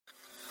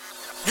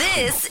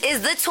This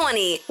is The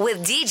 20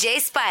 with DJ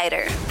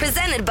Spider,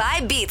 presented by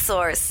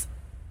BeatSource.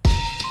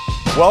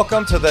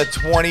 Welcome to The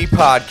 20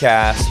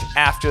 podcast,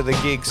 after the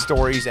gig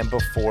stories and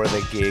before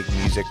the gig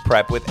music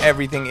prep with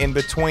everything in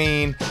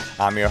between.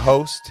 I'm your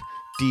host,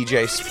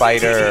 DJ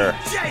Spider.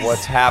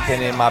 What's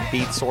happening, my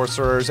beat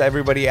sorcerers?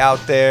 Everybody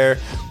out there,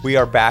 we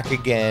are back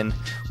again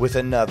with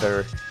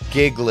another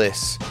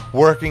gigless,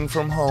 working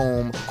from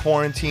home,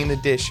 quarantine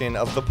edition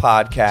of the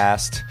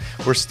podcast.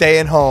 We're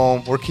staying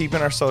home. We're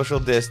keeping our social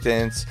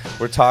distance.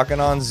 We're talking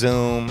on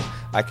Zoom.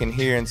 I can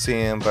hear and see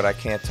him, but I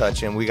can't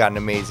touch him. We got an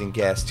amazing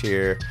guest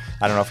here.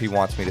 I don't know if he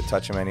wants me to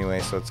touch him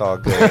anyway, so it's all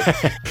good.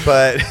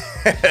 But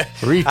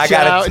reach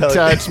out and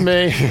touch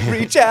me.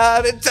 Reach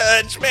out and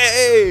touch me.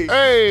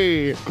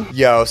 Hey.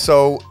 Yo,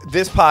 so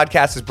this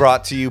podcast is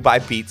brought to you by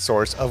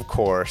BeatSource, of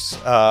course.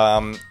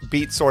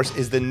 BeatSource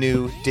is the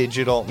new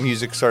digital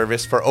music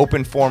service for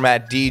open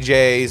format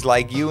DJs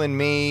like you and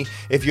me.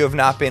 If you have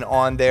not been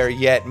on there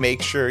yet,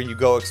 make sure you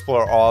go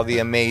explore all the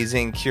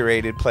amazing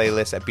curated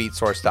playlists at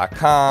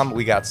beatsource.com.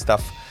 We got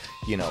stuff,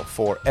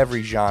 for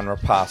every genre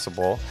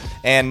possible.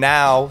 And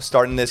now,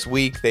 starting this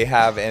week, they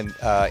have an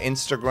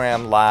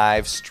Instagram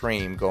live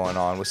stream going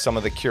on with some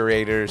of the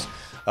curators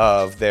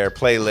of their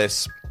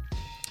playlists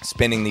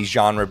spinning these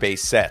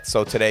genre-based sets.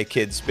 So today,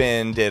 Kid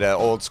Spin did an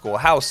old school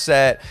house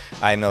set.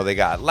 I know they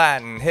got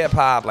Latin,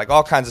 hip-hop, like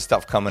all kinds of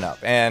stuff coming up.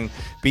 And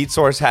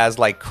BeatSource has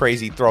like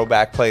crazy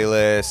throwback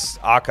playlists,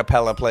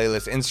 acapella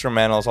playlists,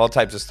 instrumentals, all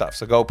types of stuff.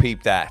 So go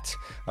peep that,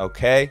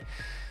 okay?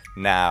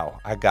 Now,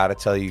 I gotta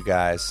tell you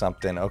guys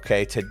something,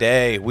 okay?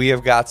 Today, we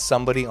have got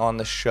somebody on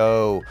the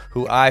show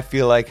who I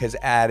feel like has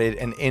added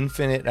an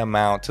infinite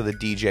amount to the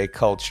DJ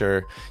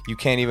culture. You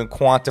can't even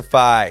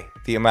quantify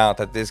the amount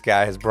that this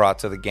guy has brought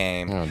to the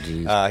game. Oh,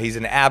 geez. He's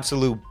an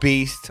absolute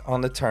beast on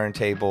the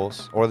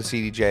turntables or the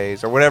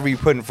CDJs or whatever you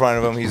put in front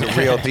of him. He's a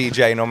real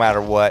DJ no matter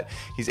what.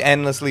 He's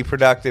endlessly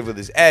productive with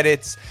his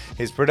edits,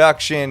 his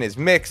production, his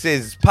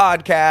mixes, his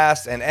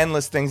podcasts, and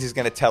endless things he's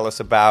going to tell us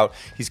about.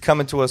 He's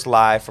coming to us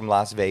live from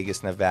Las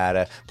Vegas,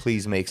 Nevada.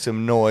 Please make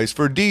some noise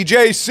for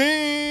DJ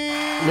Scene!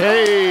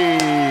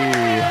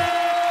 Hey!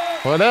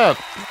 What up?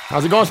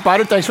 How's it going,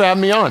 Spider? Thanks for having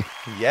me on.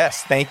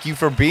 Yes, thank you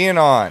for being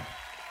on.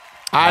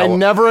 I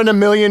never in a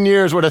million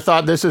years would have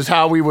thought this is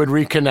how we would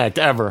reconnect,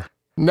 ever.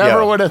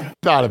 Never would have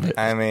thought of it.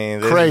 I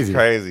mean, this is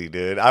crazy,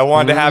 dude. I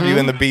wanted to have you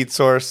in the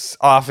BeatSource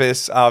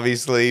office,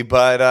 obviously,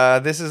 but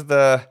this is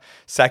the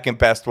second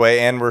best way,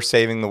 and we're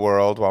saving the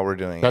world while we're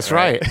doing it. That's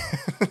right.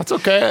 That's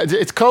okay.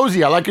 It's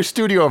cozy. I like your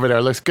studio over there.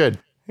 It looks good.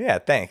 Yeah,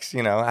 thanks.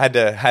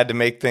 I had to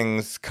make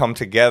things come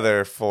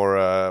together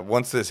for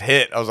once this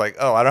hit. I was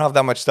like, I don't have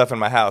that much stuff in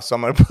my house, so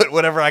I'm gonna put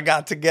whatever I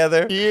got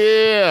together.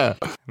 Yeah,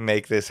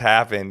 make this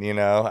happen.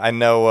 I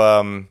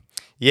know.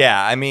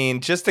 Yeah, I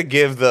mean, just to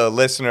give the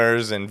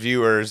listeners and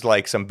viewers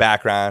like some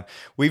background,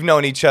 we've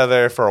known each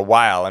other for a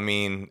while. I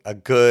mean, a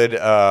good,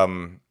 I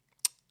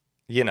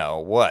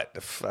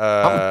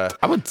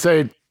would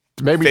say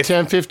maybe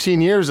 10,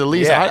 15 years at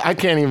least. Yeah. I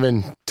can't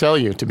even tell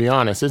you, to be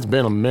honest. It's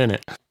been a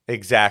minute.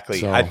 Exactly.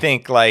 So. I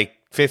think like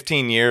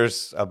 15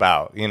 years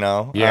about,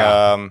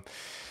 Yeah.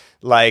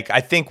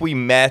 I think we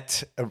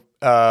met,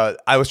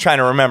 I was trying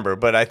to remember,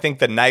 but I think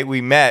the night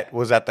we met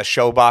was at the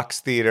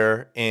Showbox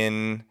Theater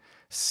in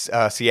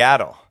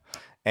Seattle.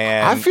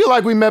 And I feel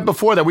like we met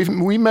before that.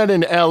 We met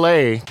in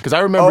LA because I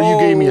remember you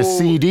gave me a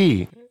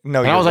CD. No,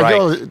 and you're I was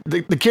like,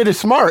 right. the kid is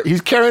smart.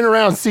 He's carrying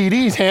around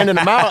CDs, handing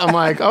them out. I'm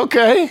like,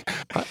 okay.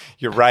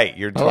 You're right.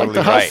 You're totally I like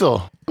the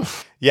hustle.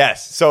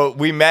 Yes. So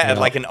we met at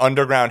like an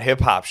underground hip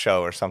hop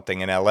show or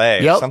something in LA.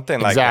 Yep, something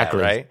like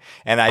exactly. that, right?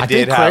 And I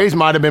think Craze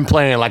might have been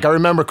playing. Like I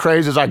remember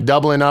Craze was like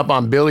doubling up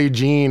on Billie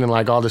Jean and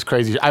like all this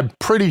crazy. I'm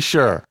pretty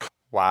sure.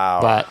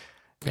 Wow. But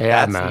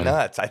yeah, that's man.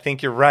 nuts. I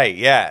think you're right.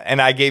 Yeah.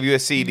 And I gave you a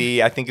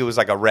CD. I think it was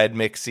like a Red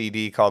Mix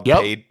CD called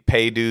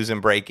Pay Dues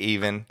and Break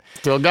Even.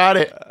 Still got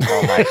it.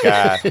 Oh my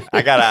God.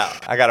 I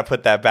gotta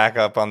put that back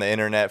up on the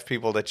internet for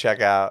people to check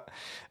out.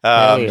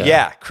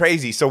 Yeah,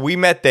 crazy. So we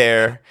met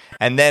there,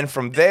 and then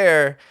from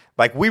there,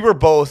 like we were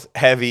both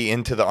heavy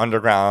into the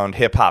underground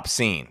hip hop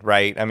scene,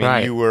 right? I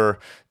mean, You were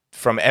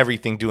from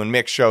everything, doing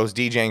mix shows,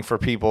 DJing for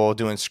people,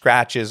 doing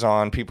scratches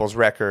on people's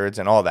records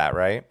and all that,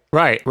 right?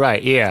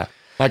 Right, yeah.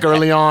 Like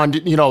early on,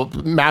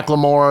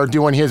 Macklemore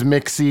doing his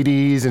mix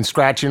CDs and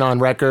scratching on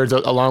records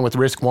along with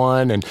Risk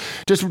One, and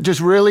just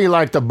really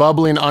like the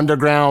bubbling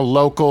underground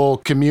local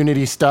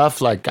community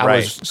stuff. Like I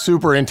was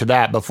super into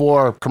that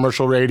before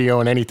commercial radio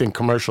and anything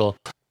commercial.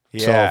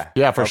 Yeah, so,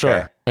 yeah, for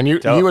sure. And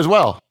you as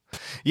well.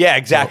 Yeah,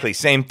 exactly.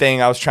 Same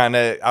thing. I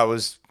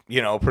was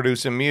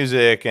producing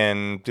music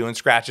and doing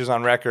scratches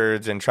on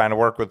records and trying to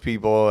work with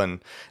people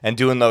and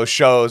doing those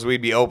shows.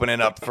 We'd be opening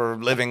up for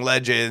living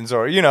legends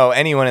or,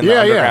 anyone in the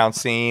underground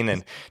scene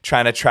and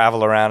trying to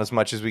travel around as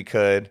much as we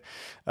could.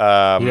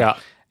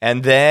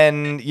 And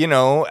then,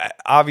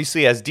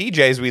 obviously as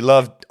DJs, we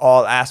loved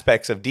all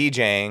aspects of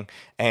DJing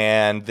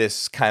and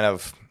this kind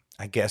of,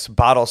 I guess,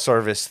 bottle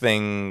service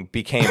thing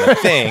became a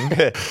thing.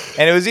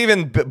 And it was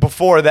even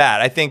before that.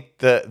 I think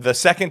the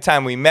second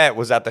time we met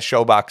was at the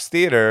Showbox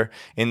Theater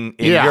in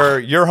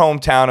your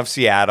hometown of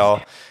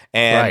Seattle.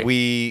 And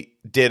we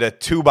did a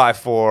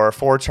 2x4,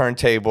 4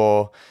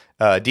 turntable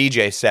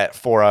DJ set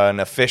for an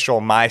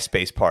official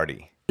MySpace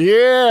party.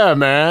 Yeah,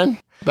 man.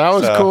 That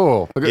was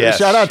cool. Yes.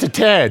 Shout out to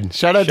Ted.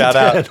 Shout out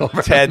to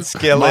Ted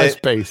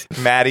Skillet,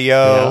 MySpace.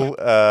 Matteo,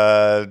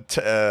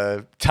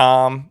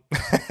 Tom.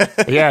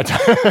 Yeah,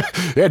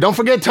 don't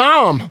forget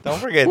Tom. Don't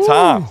forget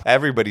Tom.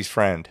 Everybody's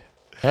friend.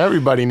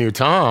 Everybody knew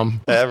Tom.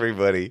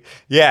 Everybody.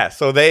 Yeah,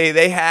 so they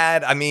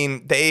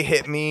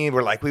hit me.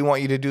 We're like, we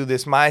want you to do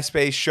this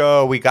MySpace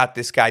show. We got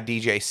this guy,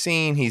 DJ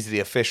Scene. He's the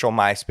official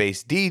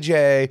MySpace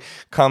DJ.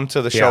 Come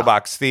to the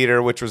Showbox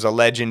Theater, which was a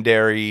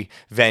legendary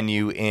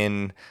venue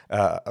in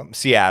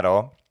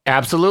Seattle.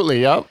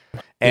 Absolutely, yep.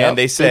 And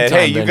they said,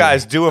 hey, you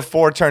guys do a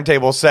 4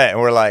 turntable set. And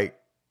we're like,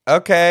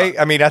 okay.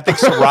 I mean, I think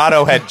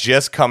Serato had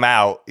just come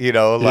out,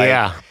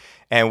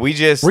 And we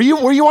just... Were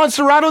you on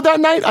Serato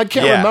that night? I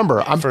can't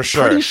remember. I'm for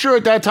sure. Pretty sure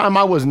at that time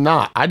I was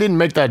not. I didn't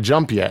make that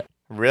jump yet.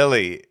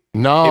 Really?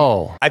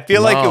 No. I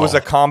feel like it was a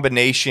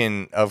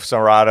combination of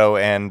Serato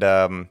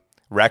and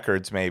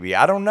records, maybe.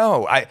 I don't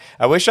know. I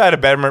wish I had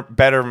a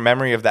better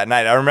memory of that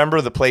night. I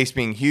remember the place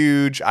being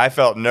huge. I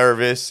felt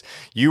nervous.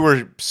 You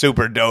were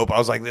super dope. I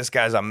was like, this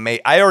guy's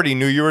amazing. I already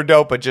knew you were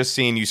dope, but just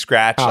seeing you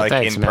scratch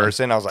in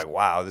person, I was like,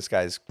 wow, this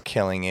guy's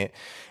killing it.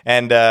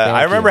 And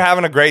I remember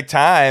having a great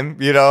time,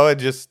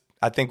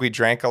 I think we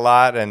drank a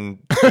lot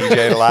and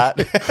DJ'd a lot.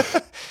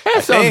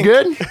 That sounds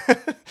good.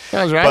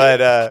 Sounds right.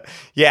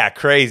 But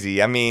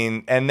crazy. I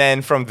mean, and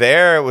then from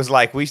there, it was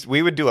like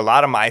we would do a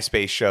lot of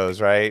MySpace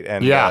shows, right?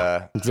 And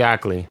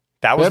exactly.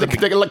 That was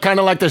kind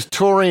of like this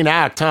touring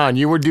act, huh?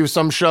 You would do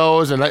some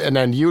shows, and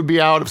then you would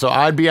be out, so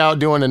I'd be out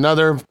doing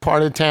another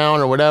part of town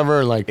or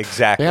whatever. Like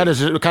exactly. They had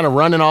us kind of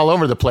running all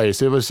over the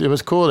place. It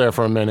was cool there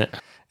for a minute.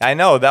 I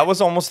know that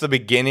was almost the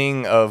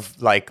beginning of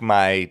like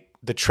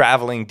the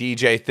traveling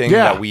DJ thing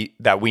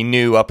that we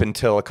knew up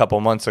until a couple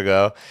months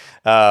ago.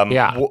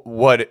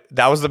 What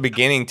that was the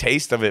beginning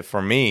taste of it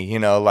for me.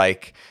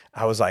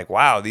 I was like,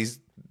 wow,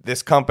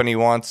 this company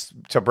wants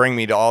to bring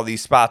me to all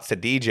these spots to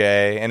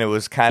DJ, and it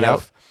was kind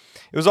of.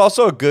 It was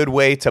also a good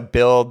way to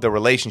build the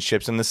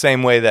relationships in the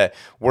same way that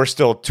we're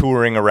still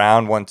touring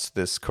around once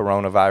this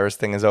coronavirus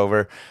thing is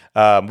over.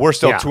 We're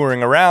still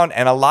touring around,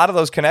 and a lot of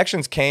those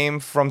connections came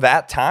from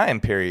that time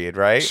period,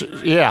 right?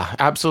 Yeah,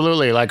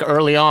 absolutely. Like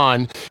early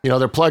on,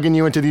 they're plugging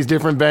you into these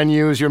different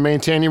venues. You're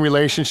maintaining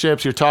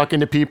relationships. You're talking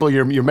to people.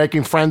 You're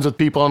making friends with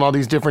people in all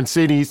these different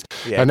cities,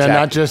 and then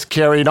that just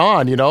carried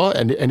on,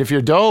 And if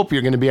you're dope,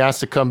 you're going to be asked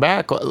to come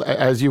back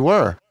as you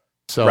were.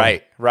 So.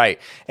 Right.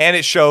 And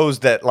it shows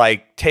that,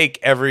 take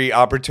every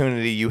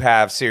opportunity you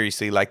have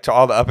seriously. Like, to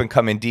all the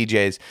up-and-coming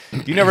DJs,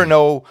 you never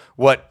know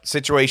what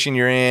situation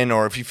you're in,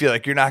 or if you feel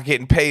like you're not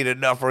getting paid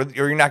enough, or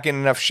you're not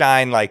getting enough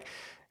shine. Like,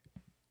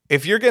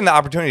 if you're getting the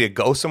opportunity to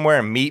go somewhere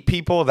and meet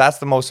people, that's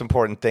the most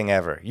important thing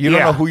ever. You don't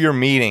know who you're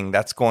meeting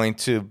that's going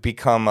to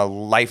become a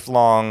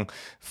lifelong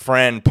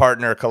friend,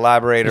 partner,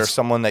 collaborator,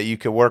 someone that you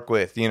could work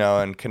with,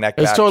 and connect.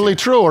 It's totally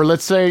true. Or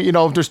let's say,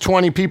 if there's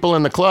 20 people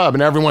in the club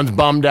and everyone's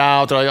bummed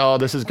out, they're like, oh,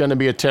 this is going to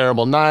be a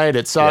terrible night.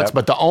 It sucks. Yep.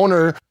 But the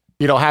owner,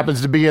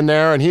 happens to be in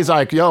there and he's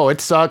like, yo,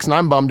 it sucks and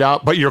I'm bummed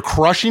out, but you're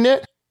crushing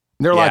it.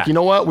 They're like, you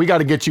know what? We got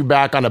to get you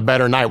back on a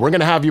better night. We're going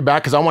to have you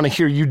back because I want to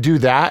hear you do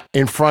that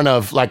in front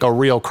of like a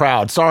real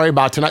crowd. Sorry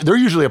about tonight. They're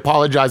usually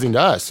apologizing to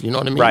us. You know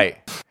what I mean? Right.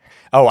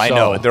 Oh, I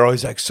know. They're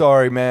always like,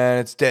 sorry, man.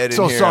 It's dead in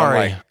here. So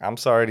sorry. I'm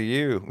sorry to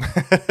you.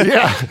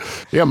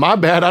 Yeah, my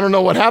bad. I don't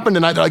know what happened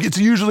tonight. They're like, it's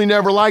usually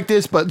never like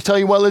this, but tell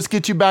you what, let's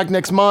get you back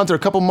next month or a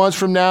couple months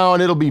from now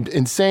and it'll be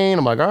insane.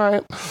 I'm like, all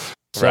right.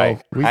 So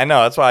right. I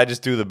know. That's why I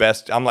just do the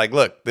best. I'm like,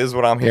 look, this is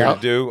what I'm here to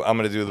do. I'm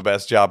going to do the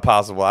best job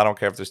possible. I don't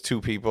care if there's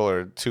 2 people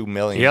or 2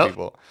 million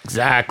people.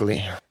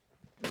 Exactly.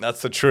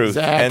 That's the truth.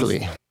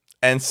 Exactly.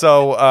 And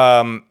so,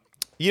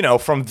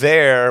 from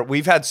there,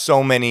 we've had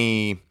so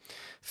many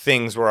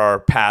things where our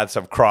paths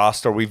have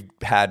crossed, or we've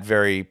had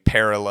very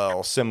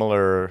parallel,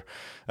 similar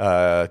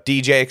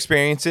DJ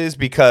experiences,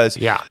 because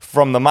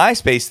from the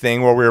MySpace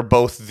thing where we were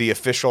both the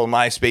official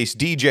MySpace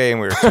DJ and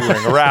we were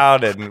touring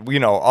around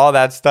and all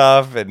that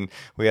stuff, and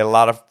we had a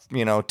lot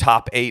of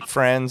top 8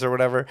 friends or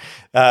whatever.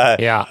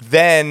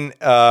 Then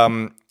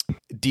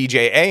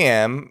DJ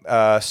AM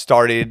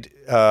started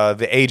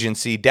the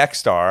agency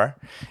Deckstar,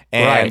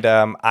 and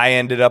I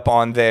ended up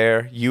on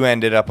there. You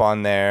ended up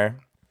on there.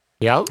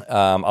 Yep.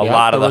 A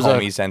lot of the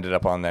homies ended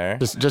up on there.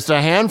 Just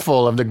a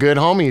handful of the good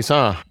homies,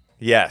 huh?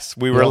 Yes,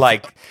 we were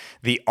like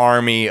the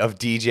army of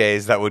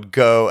DJs that would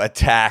go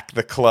attack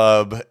the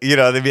club.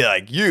 They'd be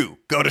like, you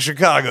go to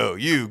Chicago,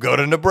 you go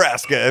to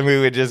Nebraska, and we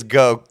would just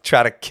go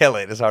try to kill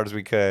it as hard as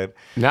we could.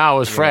 Now it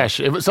was fresh.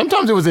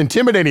 Sometimes it was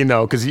intimidating,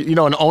 though, because, an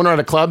owner at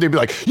a club, they'd be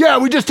like, yeah,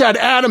 we just had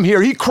Adam here.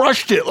 He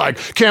crushed it. Like,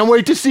 can't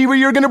wait to see what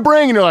you're going to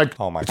bring. And you're like,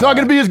 oh my God. It's not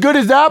going to be as good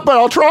as that, but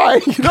I'll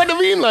try. You know what I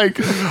mean? Like,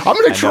 I'm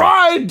going to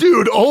try,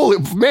 dude. Oh,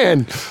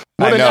 man.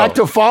 What I an know. act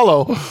to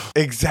follow.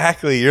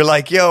 Exactly. You're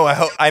like, yo,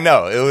 I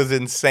know. It was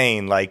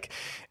insane. Like,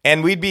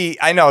 and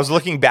I was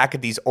looking back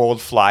at these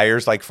old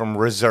flyers, like from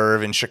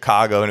Reserve in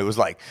Chicago, and it was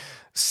like,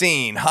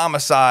 Scene,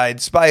 Homicide,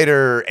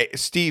 Spider,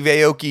 Steve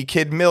Aoki,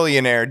 Kid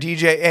Millionaire,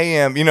 DJ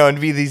AM, and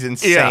be these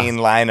insane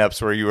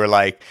lineups where you were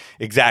like,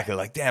 exactly,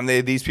 like, damn,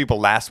 these people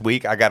last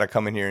week, I got to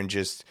come in here and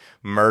just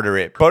murder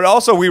it. But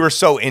also, we were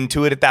so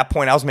into it at that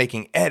point. I was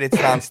making edits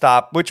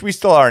nonstop, which we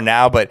still are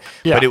now, but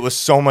it was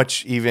so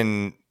much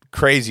even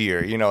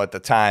crazier, at the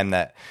time,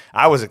 that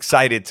I was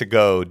excited to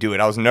go do it.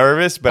 I was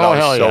nervous, but I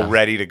was so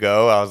ready to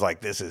go. I was like,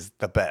 this is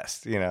the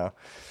best,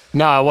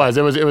 No, it was.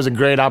 It was a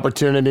great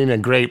opportunity and a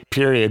great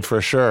period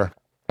for sure.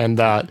 And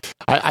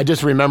I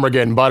just remember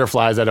getting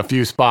butterflies at a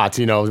few spots,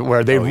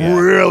 where they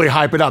really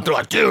hype it up. They're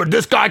like, dude,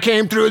 this guy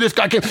came through.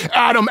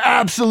 Adam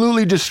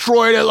absolutely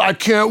destroyed it. Like,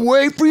 can't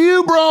wait for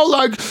you, bro.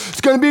 Like,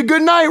 it's going to be a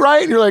good night,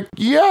 right? And you're like,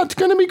 yeah, it's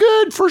going to be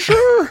good for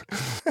sure.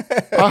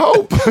 I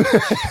hope.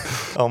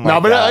 Oh, my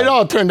God. But it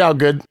all turned out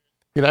good.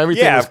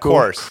 Everything was cool. Of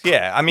course.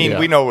 Yeah. I mean,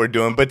 we know what we're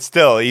doing, but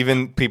still,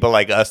 even people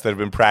like us that have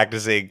been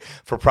practicing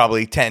for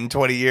probably 10,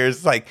 20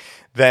 years, like,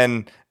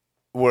 then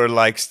we're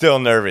like still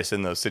nervous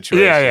in those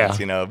situations,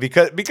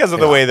 because of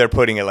the way they're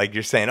putting it. Like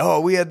you're saying, oh,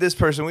 we had this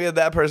person, we had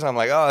that person. I'm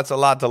like, oh, it's a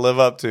lot to live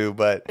up to,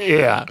 but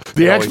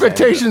the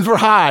expectations were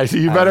high, so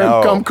you better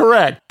come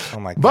correct. Oh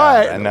my God.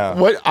 But I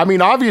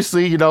know.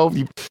 Obviously,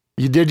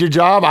 you did your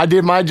job, I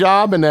did my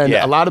job, and then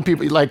a lot of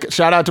people, like,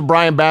 shout out to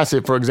Brian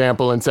Bassett, for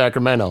example, in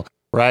Sacramento,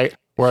 right?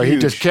 Where he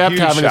just kept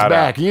having his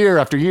back year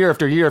after year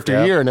after year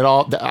after year. And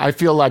I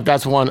feel like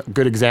that's one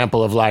good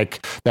example of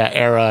like that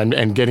era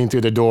and getting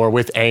through the door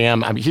with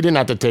AM. I mean, he didn't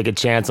have to take a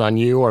chance on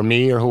you or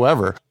me or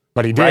whoever,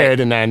 but he did. Right.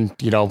 And then,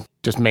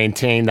 just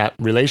maintain that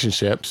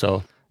relationship.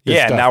 So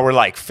now we're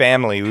like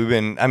family. We've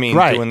been,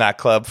 doing that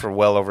club for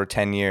well over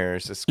 10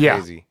 years. It's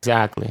crazy. Yeah,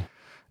 exactly.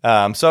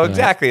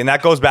 Exactly. And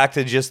that goes back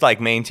to just like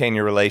maintain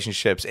your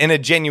relationships in a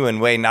genuine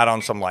way, not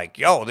on some like,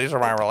 yo, these are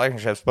my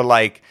relationships, but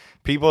like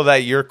people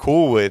that you're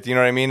cool with, you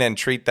know what I mean? And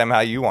treat them how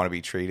you want to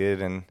be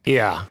treated. And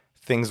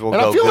things will go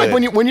good. I feel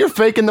like when you're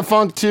faking the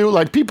funk too,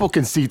 like people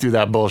can see through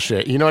that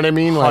bullshit. You know what I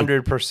mean? Like,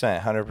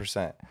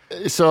 100%.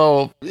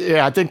 So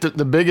I think that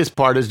the biggest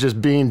part is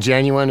just being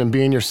genuine and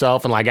being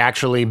yourself and like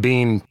actually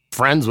being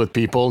friends with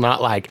people,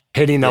 not like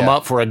hitting them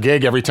up for a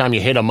gig every time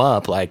you hit them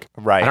up. Like,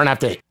 I don't have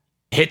to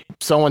hit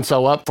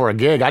so-and-so up for a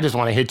gig. I just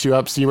want to hit you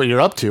up, see what you're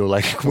up to,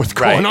 like what's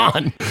going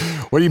on.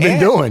 What have you been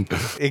doing?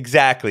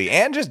 Exactly.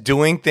 And just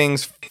doing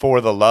things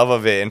for the love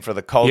of it and for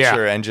the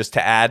culture and just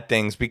to add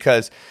things,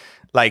 because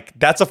like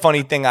that's a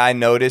funny thing I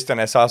noticed,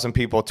 and I saw some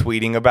people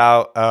tweeting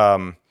about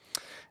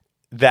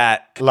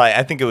that, like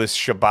I think it was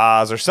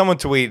Shabazz or someone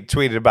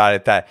tweeted about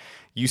it, that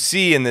you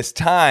see in this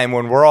time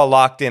when we're all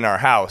locked in our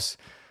house,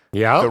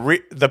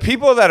 the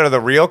people that are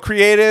the real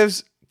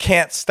creatives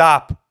can't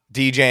stop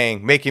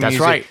DJing, making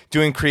music,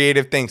 doing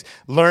creative things,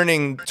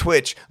 learning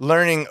Twitch,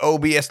 learning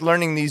OBS,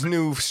 learning these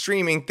new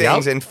streaming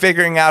things and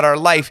figuring out our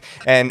life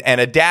and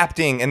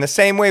adapting in the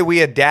same way we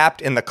adapt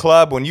in the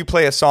club. When you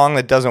play a song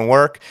that doesn't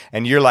work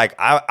and you're like,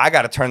 I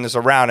got to turn this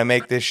around and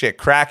make this shit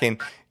cracking.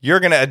 You're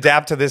going to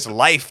adapt to this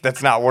life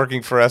that's not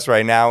working for us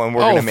right now, and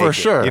we're going to make it. Oh, for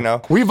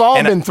sure. We've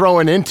all been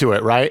thrown into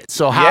it, right?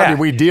 So how do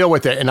we deal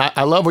with it? And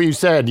I love what you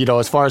said,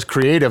 as far as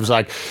creatives,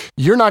 like,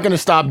 you're not going to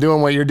stop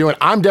doing what you're doing.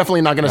 I'm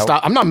definitely not going to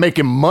stop. I'm not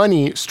making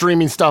money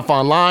streaming stuff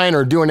online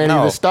or doing any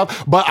of this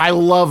stuff, but I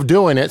love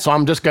doing it, so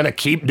I'm just going to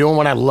keep doing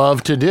what I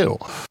love to do.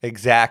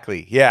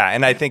 Exactly. Yeah,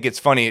 and I think it's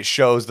funny. It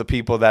shows the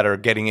people that are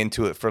getting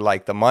into it for,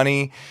 like, the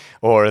money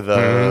or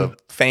the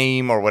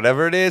fame or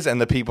whatever it is, and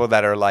the people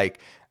that are like,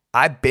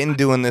 I've been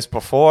doing this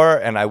before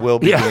and I will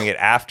be doing it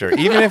after.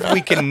 Even if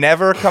we can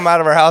never come out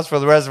of our house for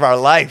the rest of our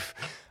life,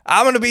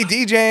 I'm going to be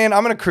DJing.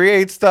 I'm going to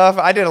create stuff.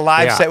 I did a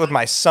live set with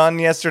my son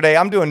yesterday.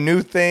 I'm doing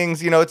new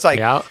things. It's like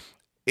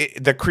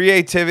the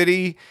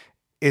creativity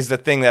is the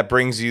thing that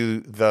brings you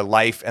the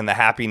life and the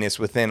happiness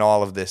within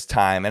all of this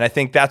time. And I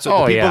think that's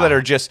what the people that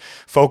are just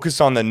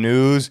focused on the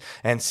news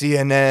and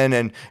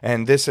CNN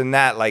and this and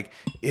that, like,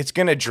 it's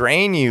going to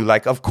drain you.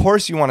 Like, of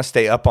course you want to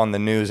stay up on the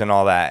news and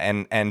all that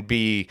and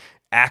be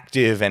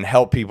active and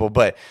help people,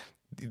 but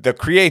the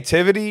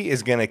creativity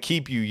is going to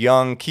keep you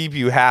young, keep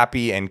you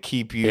happy, and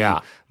keep you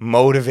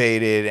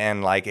motivated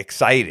and like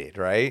excited,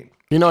 right?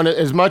 And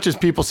as much as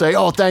people say,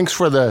 oh, thanks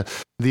for the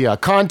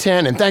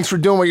content and thanks for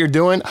doing what you're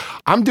doing,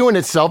 I'm doing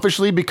it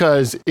selfishly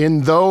because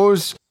in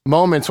those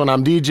moments when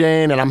I'm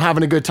DJing and I'm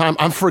having a good time,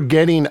 I'm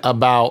forgetting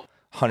about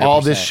 100%.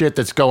 All this shit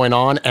that's going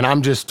on, and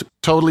I'm just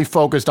totally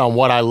focused on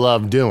what I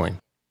love doing.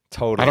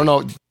 Totally. I don't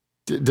know.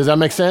 Does that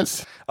make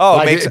sense? Oh,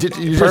 like, it makes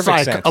you're just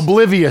like sense.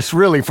 Oblivious,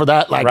 really, for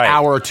that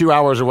hour or 2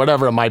 hours or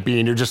whatever it might be,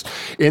 and you're just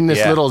in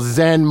this little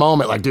zen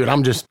moment. Like, dude,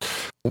 I'm just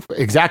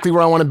exactly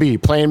where I want to be,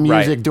 playing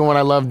music, doing what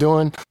I love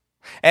doing.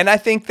 And I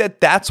think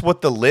that's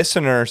what the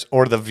listeners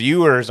or the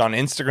viewers on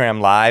Instagram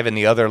Live and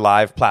the other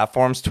live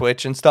platforms,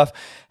 Twitch and stuff,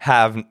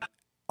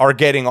 are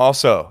getting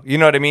also. You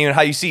know what I mean?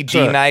 How you see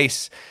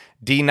D-Nice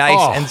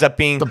ends up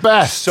being the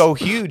best. So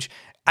huge.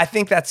 I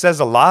think that says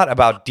a lot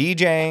about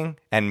DJing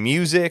and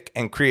music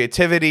and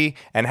creativity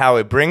and how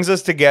it brings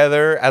us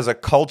together as a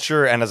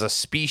culture and as a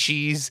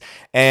species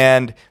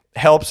and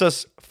helps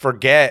us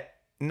forget,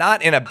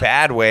 not in a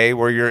bad way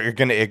where you're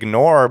going to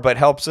ignore, but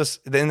helps us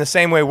in the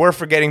same way we're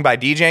forgetting by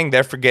DJing,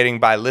 they're forgetting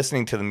by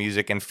listening to the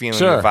music and feeling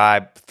the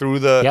vibe through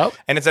the,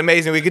 and it's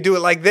amazing. We could do it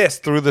like this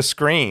through the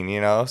screen, you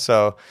know?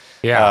 So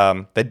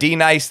the D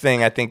Nice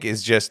thing, I think,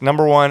 is just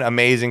number one,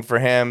 amazing for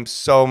him.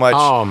 So much.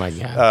 Oh my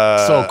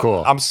God. So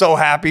cool. I'm so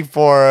happy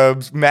for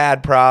him.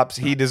 Mad props.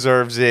 He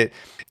deserves it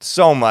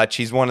so much.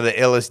 He's one of the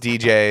illest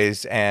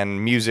DJs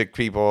and music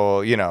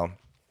people, you know.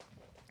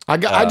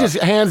 I just,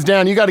 hands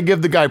down, you got to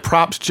give the guy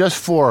props just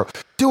for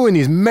doing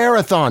these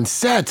marathon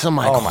sets. I'm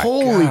like,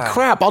 holy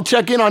crap. I'll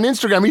check in on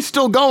Instagram. He's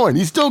still going.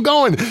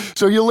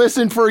 So you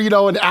listen for,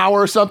 an hour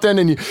or something,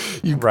 and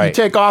you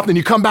take off, and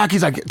you come back.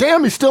 He's like,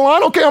 damn, he's still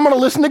on? Okay, I'm going to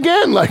listen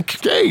again.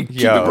 Like, hey,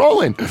 keep it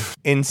rolling.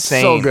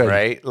 Insane, so good.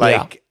 Right?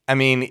 Like, I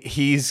mean,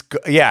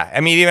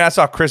 even I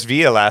saw Chris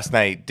Villa last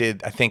night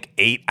did, I think,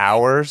 8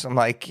 hours. I'm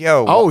like,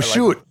 yo. Oh,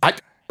 shoot.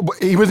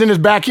 He was in his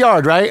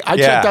backyard, right? I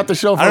checked out the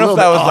show for a little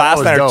bit. I don't know if that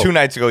was last night or 2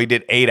 nights ago. He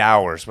did 8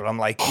 hours, but I'm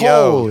like,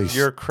 yo,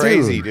 you're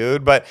crazy,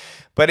 dude. But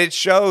it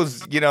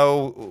shows,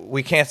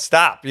 we can't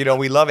stop.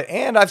 We love it.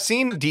 And I've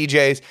seen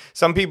DJs,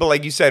 some people,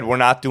 like you said, we're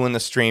not doing the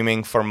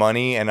streaming for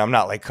money, and I'm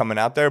not like coming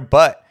out there.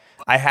 But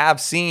I have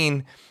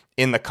seen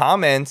in the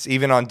comments,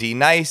 even on D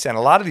Nice, and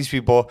a lot of these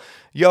people,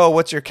 yo,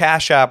 what's your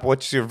Cash App?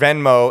 What's your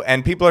Venmo?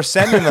 And people are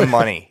sending them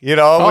money, which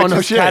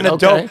is kind of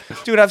dope.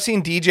 Dude, I've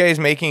seen DJs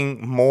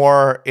making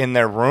more in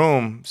their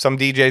room. Some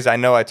DJs I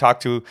know I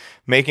talked to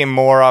making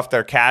more off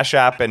their Cash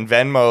App and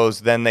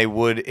Venmos than they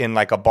would in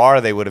like a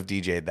bar they would have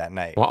DJ'd that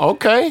night. Well,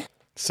 okay.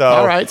 So,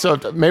 all right, so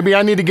maybe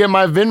I need to get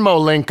my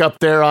Venmo link up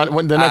there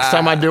on the next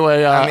time I do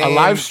a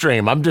live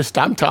stream. I'm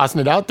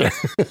tossing it out there.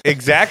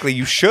 Exactly,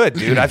 you should,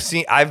 dude.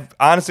 I've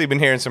honestly been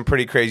hearing some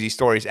pretty crazy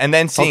stories, and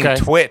then seeing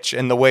Twitch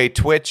and the way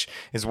Twitch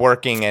is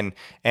working,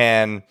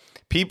 and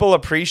people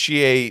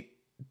appreciate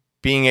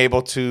being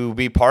able to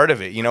be part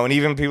of it, and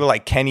even people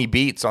like Kenny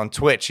Beats on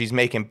Twitch. He's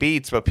making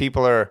beats, but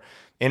people are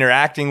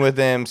interacting with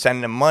him,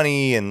 sending him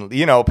money, and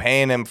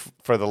paying him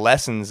for the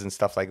lessons and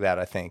stuff like that.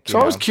 I think. So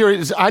I was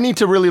curious. I need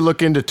to really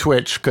look into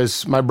Twitch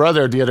because my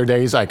brother the other day,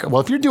 he's like, "Well,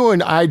 if you're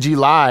doing IG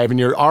Live and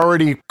you're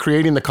already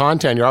creating the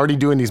content, you're already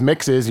doing these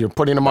mixes, you're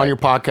putting them on your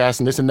podcast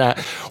and this and that.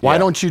 Why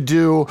don't you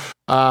do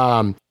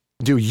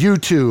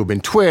YouTube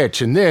and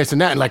Twitch and this and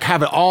that, and like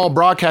have it all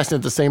broadcasting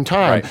at the same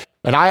time?" Right.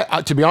 And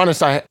I, to be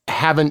honest, I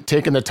haven't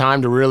taken the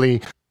time to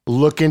really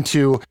look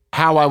into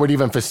how I would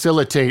even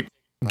facilitate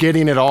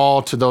getting it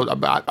all to those.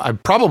 I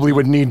probably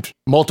would need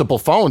multiple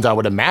phones, I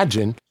would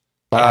imagine,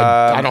 but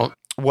I don't.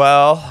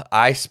 Well,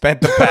 I spent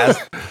the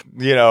past,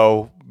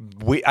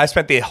 I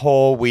spent the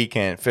whole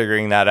weekend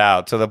figuring that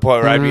out to the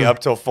point where I'd be up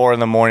till 4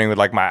 a.m. with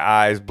like my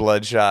eyes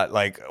bloodshot.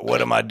 Like,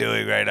 what am I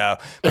doing right now?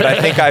 But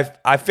I think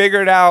I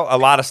figured out a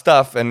lot of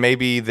stuff, and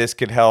maybe this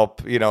could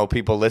help,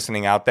 people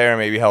listening out there,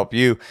 maybe help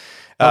you.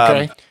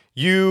 Okay.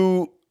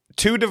 Two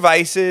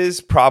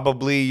devices,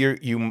 probably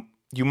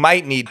you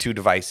might need 2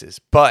 devices,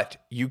 but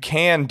you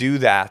can do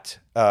that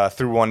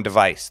through one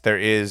device. There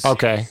is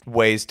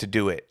ways to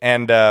do it.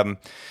 And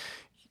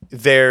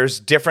there's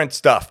different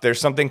stuff.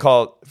 There's something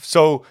called,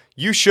 so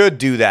you should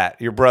do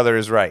that. Your brother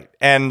is right.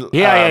 And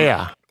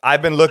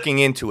I've been looking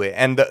into it.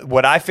 And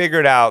what I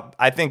figured out,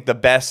 I think the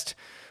best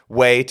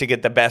way to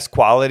get the best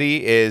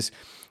quality is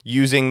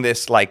using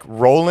this like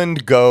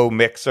Roland Go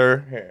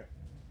mixer. Here.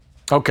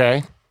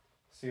 Okay.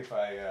 See if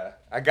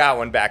I got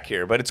one back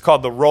here, but it's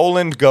called the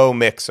Roland Go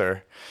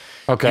mixer.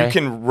 Okay. You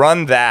can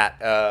run that.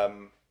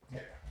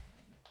 Here.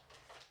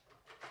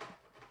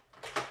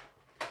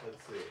 Let's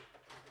see.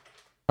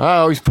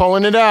 Oh, he's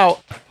pulling it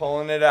out.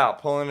 Pulling it out.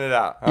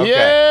 Okay.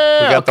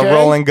 Yeah. We got the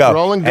Roland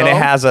Go. And it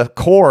has a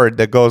cord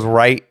that goes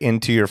right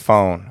into your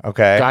phone.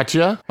 Okay.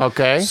 Gotcha.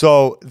 Okay.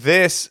 So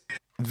this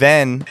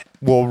then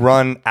will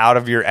run out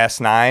of your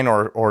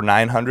S9 or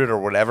 900 or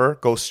whatever,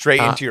 go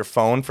straight into your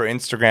phone for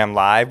Instagram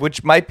Live,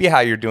 which might be how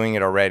you're doing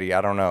it already.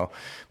 I don't know.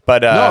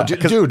 But no,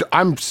 dude,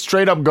 I'm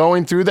straight up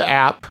going through the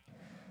app.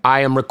 I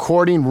am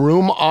recording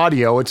room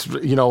audio. It's,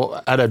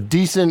 at a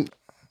decent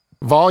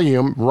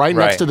volume right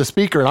next to the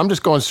speaker, and I'm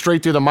just going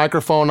straight through the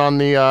microphone on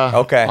the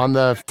on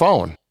the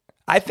phone.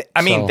 I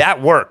mean,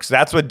 that works.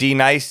 That's what D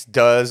Nice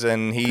does,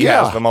 and he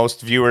has the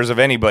most viewers of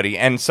anybody.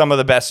 And some of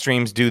the best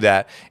streams do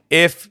that.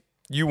 If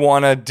you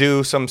want to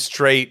do some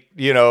straight,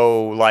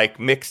 like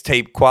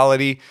mixtape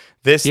quality,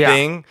 this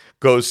thing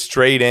goes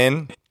straight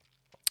in.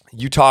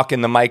 You talk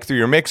in the mic through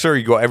your mixer,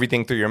 you go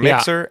everything through your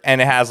mixer,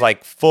 and it has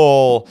like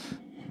full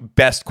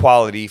best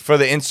quality for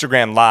the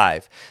Instagram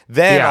Live.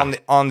 Then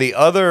on the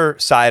other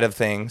side of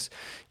things,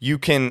 you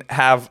can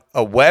have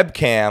a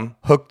webcam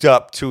hooked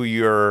up to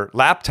your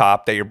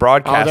laptop that you're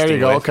broadcasting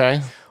with.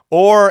 Okay.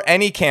 or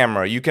any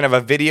camera. You can have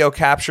a video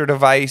capture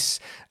device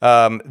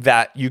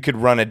that you could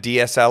run a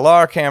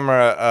DSLR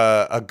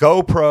camera, a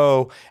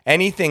GoPro,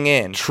 anything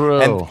in.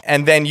 True.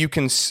 And then you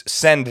can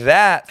send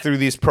that through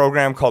this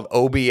program called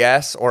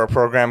OBS or a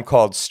program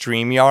called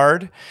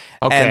StreamYard.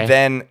 Okay. And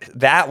then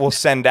that will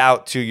send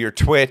out to your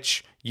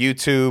Twitch,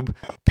 YouTube,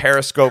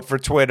 Periscope for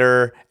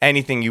Twitter,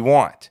 anything you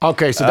want.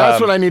 Okay, so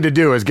that's what I need to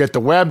do is get the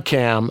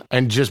webcam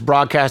and just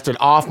broadcast it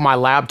off my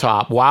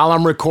laptop while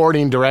I'm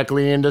recording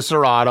directly into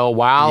Serato,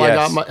 while I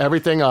got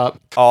everything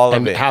up. All of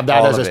and it. have that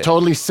all as of a it.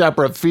 totally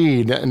separate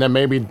feed, and then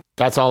maybe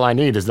that's all I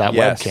need is that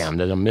Yes. webcam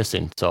that I'm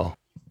missing. So,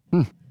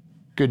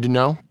 good to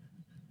know.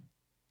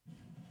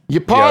 You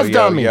paused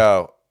on me.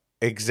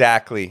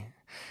 Exactly.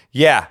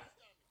 Yeah,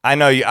 I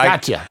know you.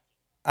 Gotcha.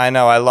 I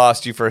know I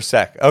lost you for a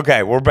sec.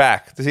 Okay, we're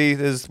back. See,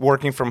 this is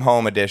working from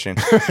home edition.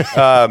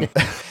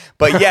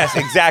 But yes,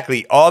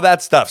 exactly. All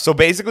that stuff. So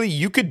basically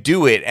you could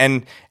do it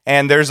and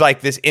there's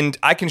like this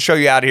I can show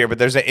you out here, but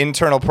there's an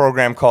internal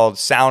program called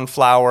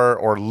Soundflower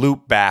or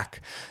Loopback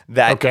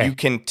that you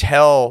can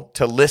tell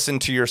to listen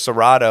to your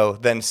Serato,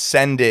 then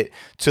send it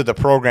to the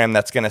program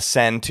that's going to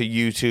send to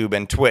YouTube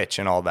and Twitch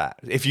and all that.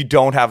 If you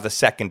don't have the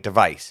second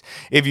device.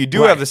 If you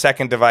do have the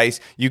second device,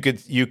 you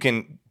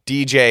can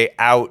DJ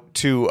out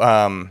to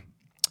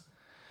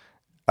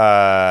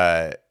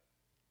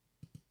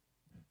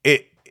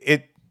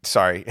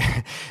sorry.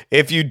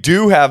 If you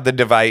do have the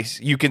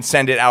device, you can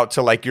send it out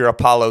to like your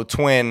Apollo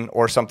Twin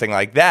or something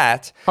like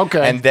that.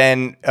 Okay. And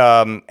then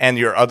and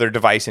your other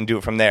device and do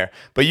it from there.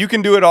 But you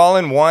can do it all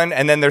in one.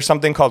 And then there's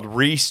something called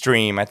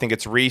Restream. I think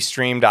it's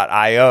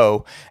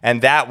restream.io.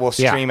 And that will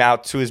stream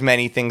out to as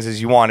many things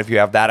as you want if you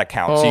have that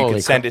account. So you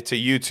can send it to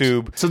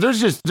YouTube. So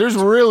there's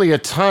really a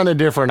ton of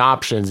different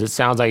options. It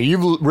sounds like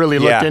you've really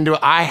looked into it.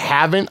 I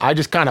haven't. I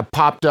just kind of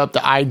popped up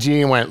the IG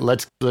and went,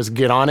 let's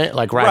get on it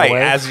like right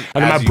away.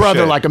 And my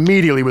brother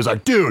immediately was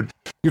like, dude,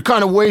 you're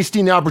kind of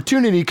wasting the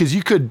opportunity because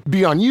you could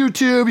be on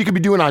YouTube, you could be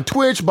doing on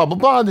Twitch, blah, blah,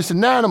 blah, this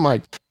and that. I'm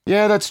like,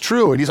 yeah, that's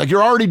true. And he's like,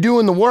 you're already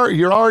doing the work.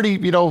 You're already,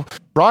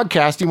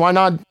 broadcasting. Why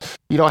not,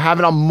 have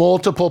it on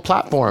multiple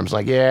platforms?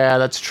 Like, yeah,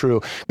 that's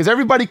true. Because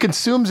everybody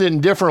consumes it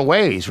in different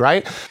ways,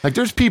 right? Like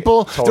there's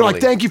people, they're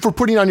like, thank you for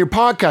putting on your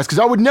podcast. Because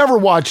I would never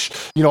watch,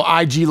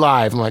 IG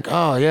Live. I'm like,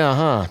 oh, yeah,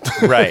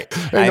 huh? Right.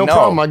 Hey, no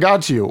problem. I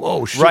got you.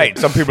 Oh, shit. Right.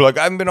 Some people are like,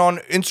 I haven't been on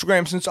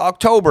Instagram since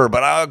October,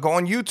 but I go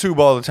on YouTube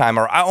all the time,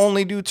 or I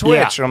only do Twitch.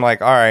 Yeah. And I'm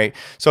like, all right.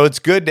 So it's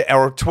good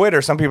or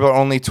Twitter. Some people are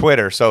only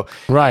Twitter. So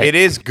it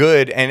is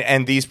good.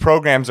 And these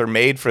programs are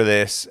made for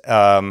this.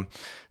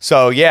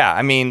 So yeah,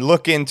 I mean,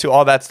 look into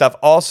all that stuff.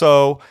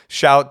 Also,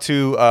 shout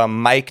to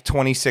Mike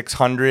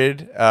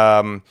 2600.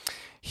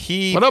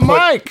 What up,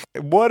 Mike?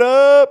 What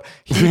up?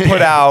 He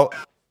put out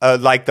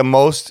like the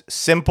most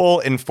simple,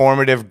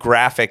 informative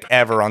graphic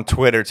ever on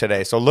Twitter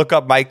today. So look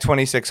up Mike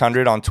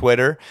 2600 on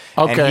Twitter.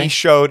 Okay. And he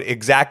showed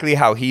exactly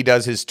how he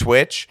does his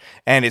Twitch,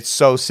 and it's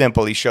so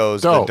simple. He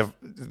shows the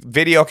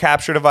video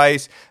capture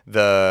device,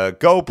 the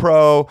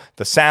GoPro,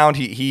 the sound.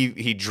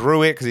 He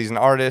drew it because he's an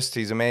artist.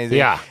 He's amazing.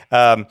 Yeah.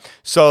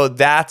 So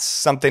that's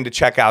something to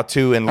check out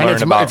too and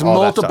learn about. It's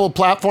multiple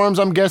platforms,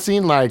 I'm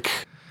guessing, like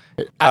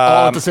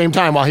all at the same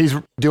time while he's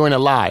doing it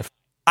live.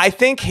 I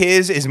think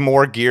his is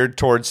more geared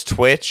towards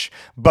Twitch,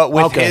 but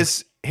with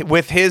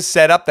his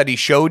setup that he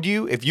showed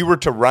you, if you were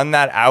to run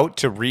that out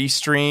to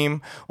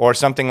Restream or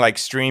something like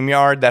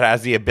StreamYard that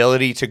has the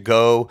ability to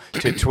go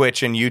to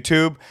Twitch and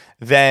YouTube,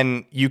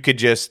 then you could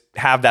just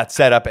have that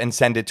set up and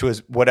send it to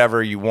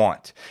whatever you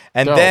want.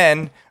 And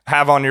then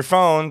have on your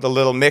phone the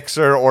little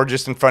mixer or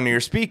just in front of your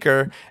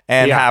speaker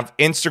and have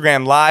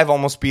Instagram Live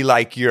almost be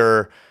like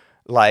your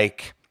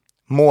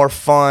more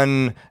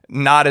fun,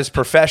 not as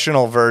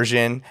professional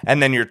version, and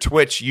then your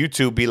Twitch,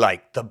 YouTube be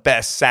like the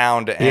best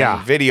sound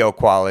and video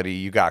quality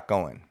you got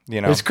going.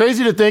 It's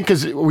crazy to think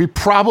because we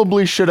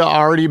probably should have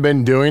already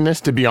been doing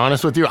this, to be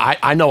honest with you.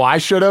 I know I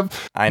should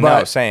have. I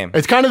know, same.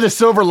 It's kind of the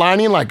silver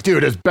lining, like,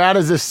 dude, as bad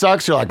as this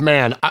sucks, you're like,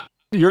 man,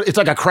 it's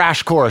like a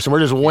crash course and we're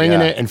just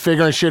winging it and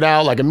figuring shit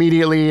out like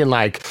immediately, and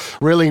like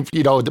really,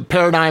 the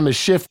paradigm is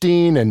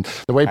shifting and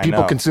the way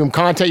people consume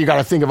content. You got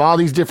to think of all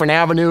these different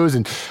avenues,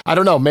 and I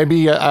don't know,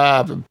 maybe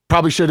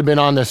probably should have been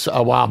on this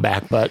a while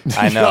back, but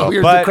I know,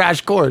 here's the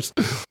crash course.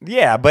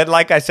 Yeah, but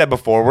like I said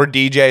before, we're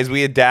DJs,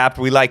 we adapt,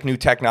 we like new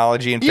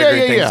technology and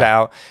figuring things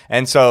out.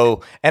 And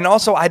so, and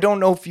also, I don't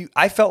know if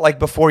I felt like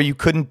before you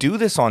couldn't do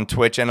this on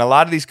Twitch, and a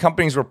lot of these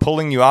companies were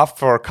pulling you off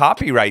for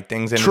copyright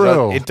things, and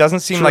it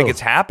doesn't seem like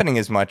it's happening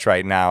as much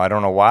right now. I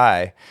don't know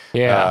why.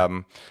 Yeah.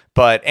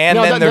 But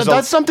then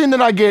that's something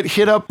that I get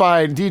hit up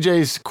by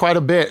DJs quite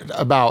a bit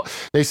about.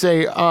 They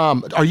say,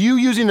 are you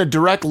using a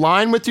direct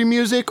line with your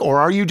music, or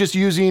are you just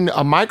using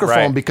a microphone?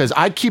 Right. Because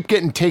I keep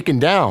getting taken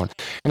down.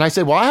 And I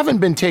say, well, I haven't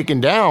been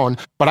taken down,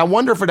 but I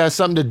wonder if it has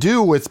something to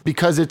do with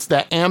because it's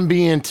the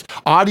ambient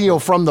audio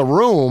from the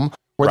room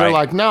where they're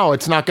like, no,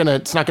 it's not gonna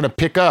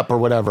pick up or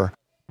whatever.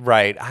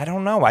 Right. I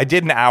don't know. I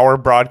did an hour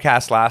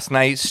broadcast last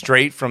night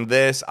straight from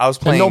this. I was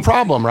playing. No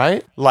problem,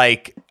 right?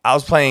 Like, I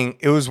was playing,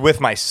 it was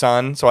with my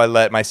son, so I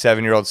let my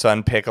 7-year-old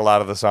son pick a lot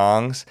of the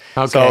songs.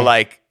 Okay. So,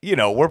 like, you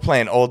know, we're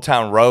playing Old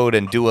Town Road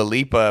and Dua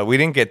Lipa. We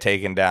didn't get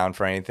taken down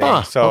for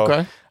anything.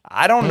 So,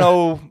 I don't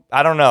know.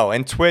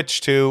 And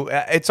Twitch too.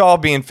 It's all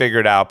being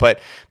figured out. But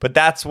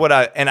that's what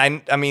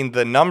I mean,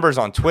 the numbers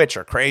on Twitch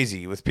are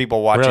crazy with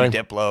people watching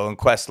Diplo and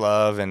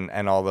Questlove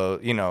and all the,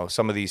 you know,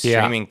 some of these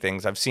streaming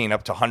things. I've seen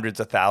up to hundreds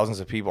of thousands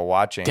of people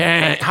watching.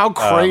 Dang, how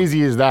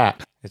crazy is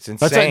that? It's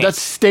insane.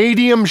 That's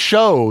stadium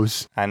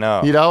shows. I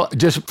know. You know,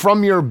 just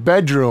from your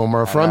bedroom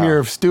or from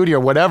your studio,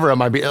 whatever it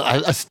might be,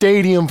 a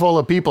stadium full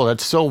of people.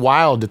 That's so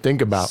wild to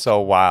think about. So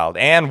wild.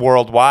 And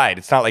worldwide.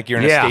 It's not like you're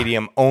in a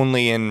stadium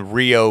only in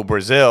Rio,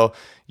 Brazil.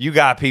 You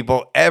got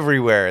people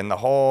everywhere in the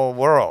whole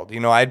world. You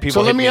know, I had people.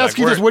 So let me ask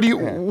you this: what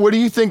do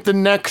you think the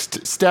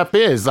next step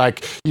is?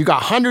 Like, you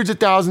got hundreds of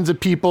thousands of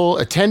people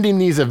attending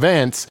these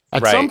events.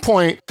 At some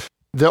point,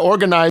 the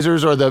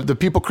organizers or the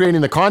people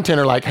creating the content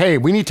are like, hey,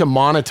 we need to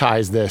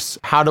monetize this.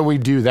 How do we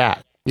do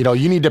that? You know,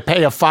 you need to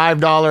pay a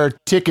 $5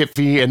 ticket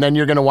fee, and then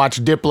you're going to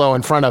watch Diplo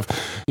in front of,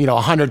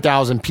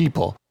 100,000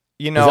 people.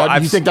 You know,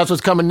 do you think that's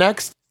what's coming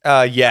next?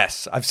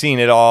 Yes, I've seen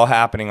it all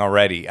happening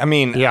already. I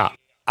mean,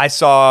 I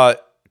saw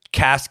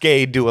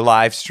Cascade do a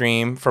live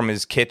stream from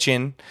his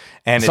kitchen,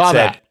 and it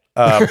said,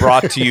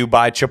 brought to you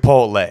by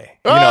Chipotle.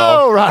 You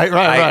know,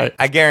 right.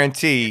 I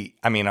guarantee,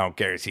 I don't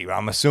guarantee,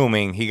 I'm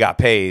assuming he got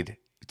paid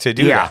to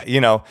do that.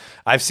 You know,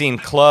 I've seen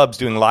clubs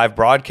doing live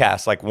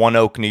broadcasts, like One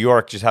Oak, New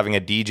York, just having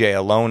a DJ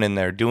alone in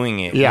there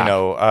doing it. Yeah. You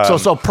know,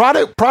 so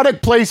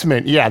product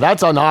placement. Yeah,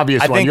 that's an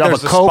obvious one. You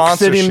have a Coke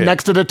sitting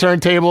next to the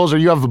turntables, or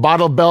you have a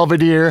bottle of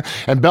Belvedere,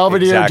 and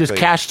Belvedere just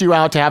cashed you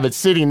out to have it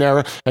sitting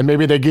there, and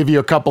maybe they give you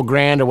a couple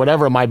grand or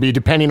whatever it might be,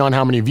 depending on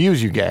how many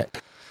views you get.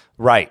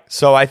 Right.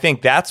 So I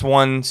think that's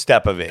one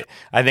step of it.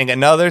 I think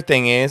another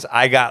thing is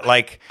I got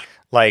like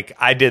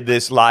I did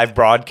this live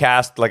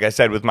broadcast, like I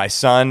said, with my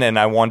son, and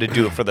I wanted to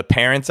do it for the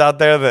parents out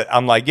there. That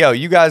I'm like, yo,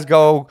 you guys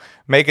go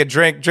make a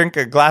drink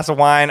a glass of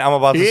wine. I'm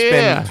about to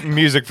spin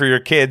music for your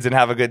kids and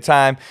have a good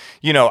time.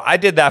 You know, I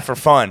did that for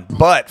fun.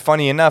 But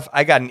funny enough,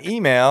 I got an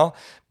email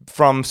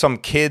from some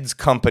kids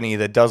company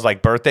that does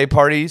like birthday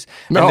parties.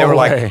 And they were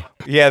like,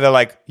 they're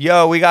like,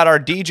 yo, we got our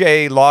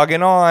DJ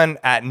logging on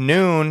at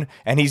noon,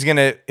 and it's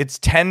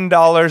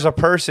 $10 a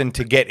person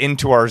to get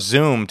into our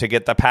Zoom to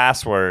get the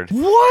password.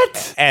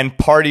 What? And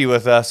party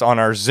with us on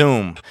our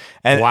Zoom.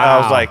 And I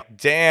was like,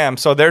 damn.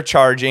 So they're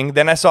charging.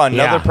 Then I saw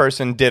another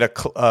person did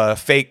a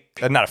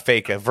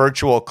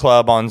virtual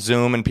club on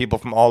Zoom, and people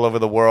from all over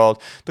the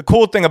world. The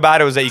cool thing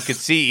about it was that you could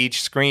see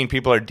each screen.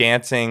 People are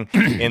dancing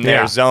in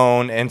their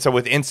zone. And so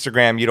with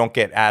Instagram, you don't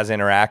get as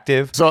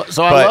interactive. So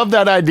I love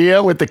that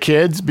idea with the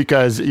kids,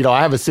 because,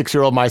 I have a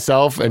 6-year-old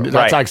myself, and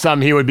that's like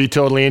something he would be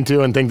totally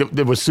into and think that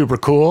it was super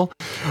cool.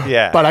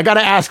 Yeah. But I got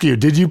to ask you,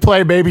 did you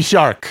play Baby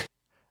Shark?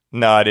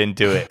 No, I didn't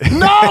do it.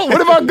 No,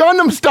 what about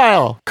Gundam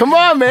Style? Come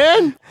on,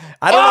 man.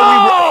 I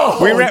don't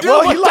know. We ran. Dude,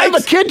 what type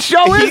of kid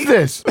show is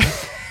this?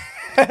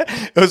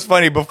 It was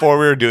funny, before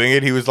we were doing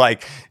it, he was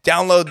like,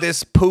 download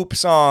this poop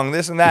song,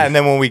 this and that. And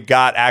then when we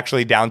got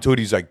actually down to it,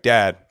 he's like,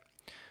 Dad,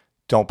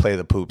 don't play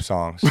the poop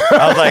songs.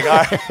 I was like,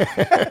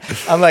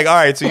 all right. All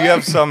right, so you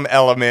have some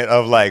element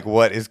of like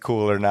what is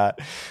cool or not.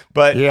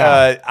 But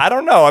I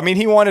don't know. I mean,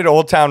 he wanted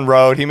Old Town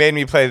Road. He made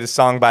me play the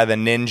song by the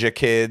Ninja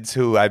Kids,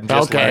 who I'm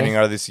just learning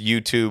are this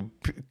YouTube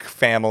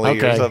family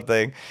or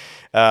something.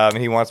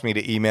 He wants me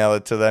to email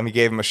it to them. He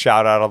gave him a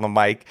shout out on the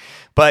mic.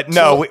 But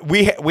no,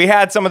 we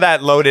had some of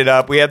that loaded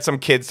up. We had some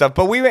kid stuff.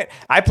 But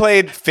I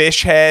played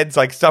Fish Heads,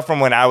 like stuff from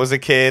when I was a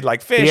kid,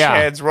 like Fish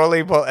Heads,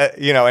 Rolly,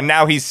 and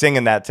now he's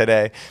singing that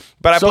today.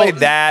 But I played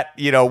that,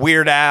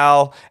 Weird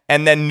Al,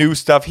 and then new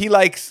stuff. He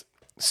likes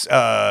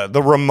the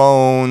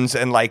Ramones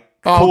and like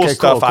cool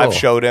stuff I've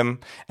showed him.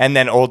 And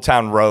then Old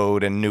Town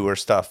Road and newer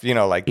stuff,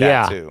 like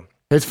that too.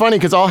 It's funny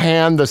because I'll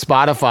hand the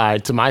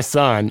Spotify to my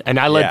son, and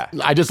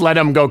I just let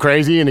him go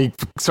crazy, and he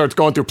starts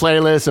going through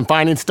playlists and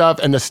finding stuff,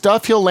 and the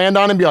stuff he'll land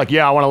on and be like,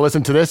 yeah, I want to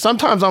listen to this.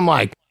 Sometimes I'm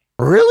like,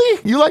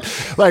 really? You like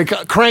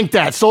Crank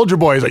That, Soulja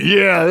Boy is like,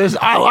 yeah,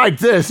 I like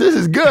this. This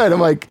is good. I'm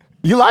like,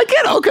 you like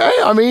it? Okay.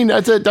 I mean,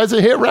 that's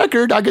a hit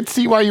record. I could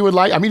see why you would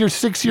like. I mean, you're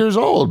 6 years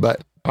old, but.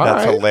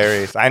 That's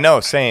hilarious. I know,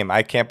 same.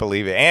 I can't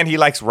believe it. And he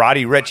likes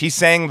Roddy Ricch. He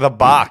sang The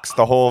Box,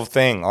 the whole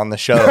thing on the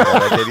show that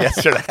I did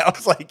yesterday. I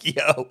was like,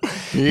 yo.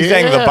 He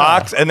sang The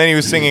Box, and then he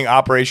was singing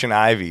Operation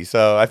Ivy.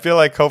 So I feel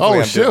like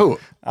hopefully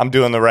I'm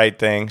doing the right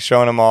thing,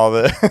 showing him all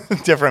the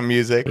different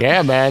music.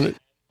 Yeah, man.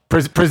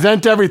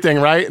 Present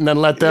everything, right? And then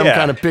let them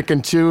kind of pick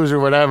and choose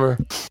or whatever.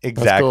 Exactly.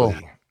 That's cool.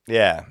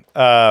 Yeah.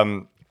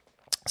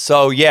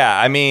 So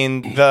yeah, I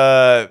mean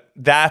we're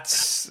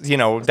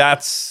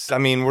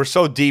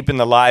so deep in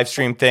the live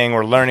stream thing,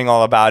 we're learning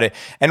all about it.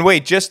 And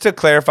wait, just to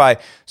clarify,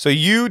 so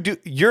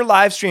your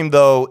live stream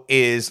though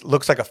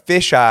looks like a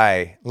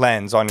fisheye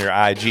lens on your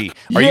IG.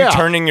 Are you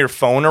turning your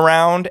phone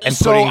around and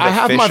putting the I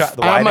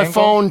have my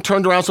phone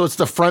turned around so it's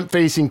the front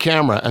facing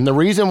camera. And the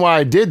reason why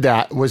I did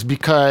that was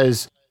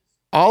because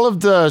all of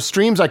the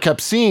streams I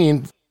kept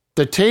seeing,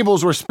 the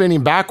tables were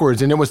spinning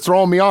backwards, and it was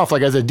throwing me off.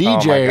 Like as a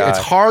DJ, it's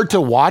hard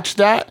to watch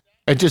that.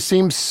 It just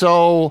seems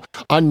so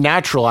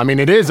unnatural. I mean,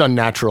 it is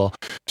unnatural.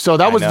 So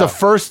that was the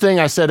first thing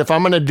I said. If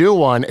I'm going to do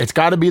one, it's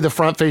got to be the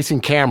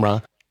front-facing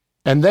camera.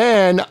 And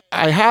then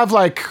I have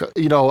like, a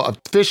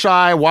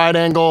fisheye, wide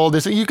angle.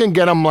 This, you can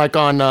get them like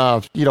on,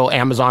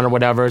 Amazon or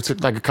whatever. It's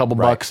like a couple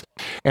bucks.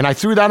 And I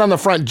threw that on the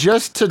front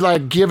just to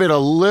like give it a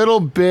little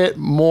bit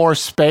more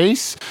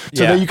space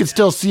so that you could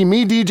still see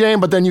me DJing,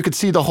 but then you could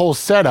see the whole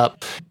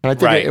setup. And I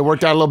think it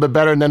worked out a little bit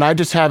better. And then I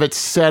just have it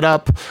set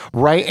up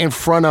right in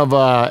front of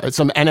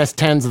some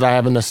NS10s that I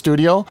have in the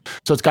studio.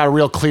 So it's got a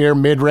real clear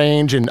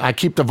mid-range, and I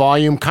keep the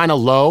volume kind of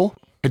low.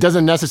 It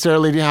doesn't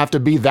necessarily have to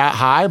be that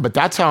high, but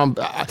that's how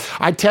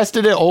I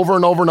tested it over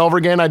and over and over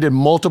again. I did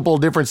multiple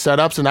different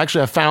setups, and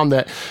actually I found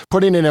that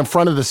putting it in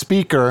front of the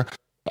speaker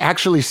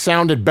actually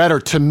sounded better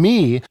to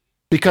me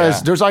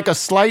because there's like a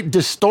slight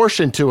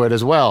distortion to it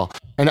as well.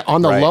 And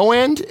on the low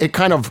end, it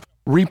kind of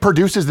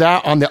reproduces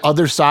that on the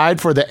other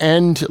side for the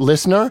end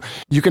listener.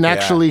 You can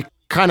actually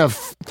kind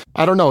of,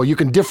 you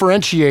can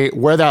differentiate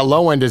where that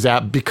low end is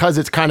at because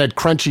it's kind of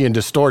crunchy and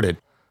distorted,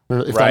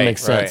 if that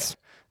makes sense.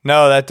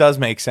 No, that does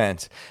make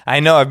sense. I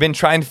know I've been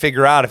trying to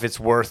figure out if it's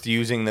worth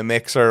using the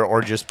mixer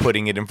or just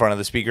putting it in front of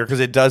the speaker because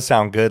it does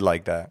sound good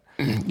like that.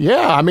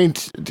 Yeah, I mean,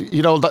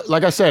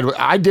 like I said,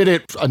 I did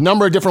it a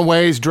number of different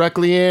ways,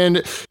 directly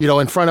in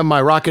front of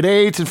my Rocket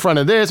 8s, in front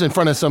of this, in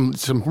front of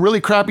some really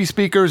crappy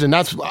speakers, and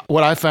that's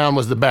what I found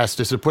was the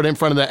best, is to put it in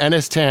front of the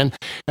NS10,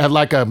 have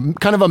like a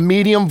kind of a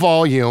medium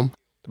volume,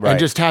 and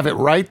just have it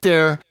right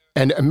there.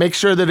 And make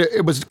sure that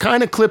it was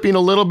kind of clipping a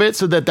little bit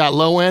so that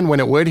low end, when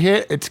it would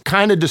hit, it's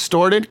kind of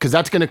distorted because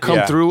that's going to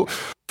come through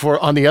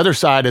on the other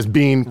side as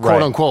being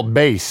quote unquote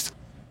bass.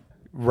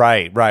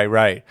 Right.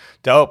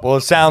 Dope. Well,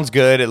 it sounds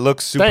good. It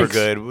looks super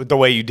good with the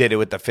way you did it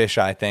with the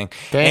fisheye thing.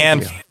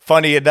 Thank you.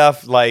 Funny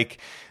enough, like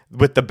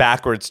with the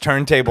backwards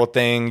turntable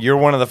thing, you're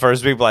one of the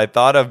first people I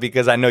thought of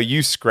because I know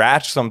you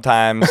scratch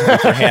sometimes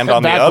with your hand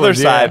on the other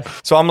side.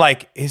 So I'm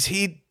like, is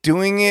he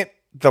doing it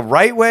the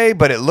right way,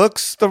 but it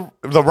looks the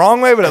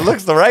wrong way, but it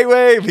looks the right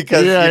way?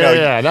 Because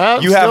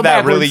you have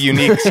that really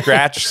unique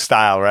scratch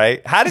style,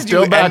 right? How did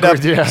you end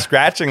up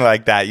scratching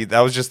like that?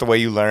 That was just the way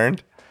you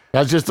learned?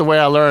 That's just the way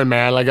I learned,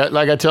 man. Like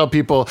I tell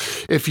people,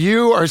 if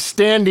you are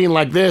standing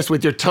like this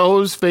with your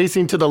toes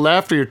facing to the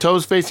left or your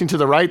toes facing to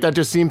the right, that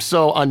just seems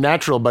so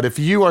unnatural. But if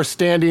you are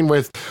standing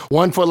with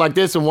one foot like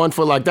this and one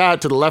foot like that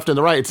to the left and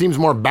the right, it seems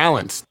more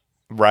balanced.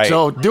 Right.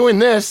 So doing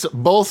this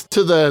both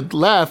to the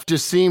left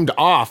just seemed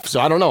off.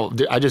 So I don't know.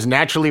 I just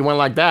naturally went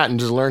like that and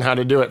just learned how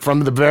to do it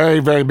from the very,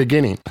 very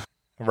beginning.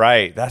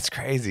 Right. That's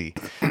crazy.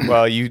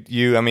 Well,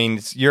 I mean,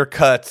 your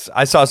cuts,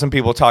 I saw some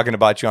people talking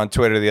about you on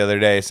Twitter the other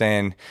day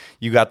saying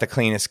you got the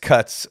cleanest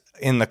cuts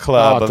in the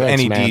club of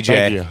any DJ.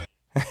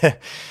 Thank you.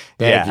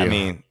 Thank you. I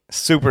mean,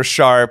 super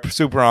sharp,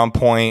 super on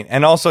point.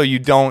 And also you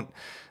don't,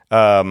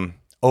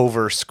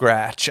 over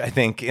scratch, I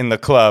think, in the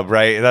club,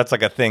 right? That's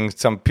like a thing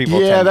some people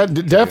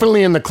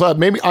definitely in the club.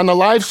 Maybe on the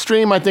live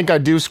stream, I think I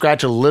do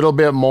scratch a little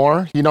bit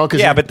more,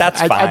 cause but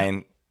that's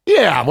fine.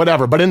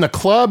 Whatever. But in the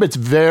club,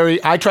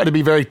 I try to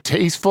be very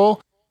tasteful,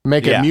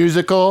 make it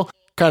musical,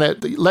 kind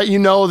of let you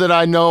know that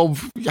I know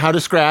how to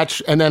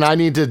scratch, and then I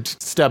need to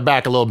step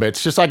back a little bit.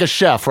 It's just like a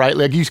chef, right?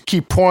 Like you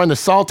keep pouring the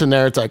salt in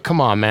there. It's like, come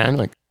on, man.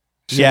 Like,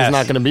 shit is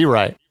not going to be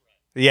right.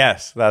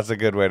 Yes, that's a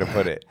good way to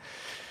put it.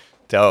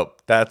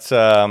 Dope. That's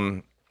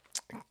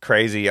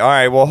crazy. All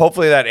right. Well,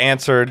 hopefully that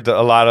answered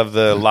a lot of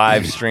the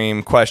live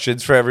stream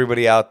questions for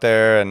everybody out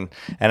there. And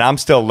I'm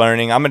still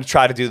learning. I'm going to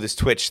try to do this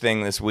Twitch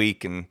thing this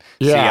week and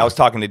see. I was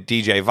talking to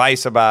DJ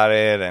Vice about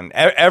it, and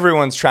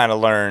everyone's trying to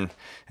learn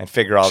and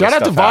figure all this stuff out.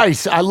 Shout out to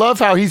Vice. I love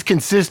how he's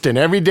consistent.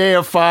 Every day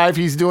at 5,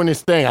 he's doing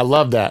his thing. I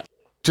love that.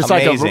 Just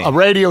amazing. Like a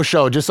radio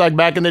show, just like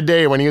back in the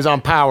day when he was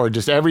on Power.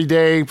 Just every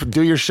day,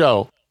 do your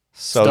show.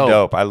 So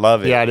dope. I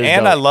love it. Yeah, it is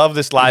and dope. I love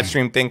this live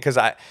stream thing because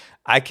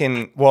I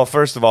can, well,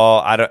 first of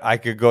all, I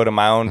could go to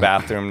my own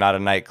bathroom, not a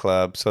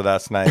nightclub, so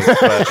that's nice.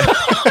 But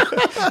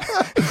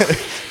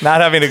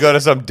not having to go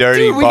to some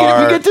dirty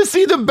bar. We get to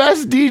see the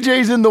best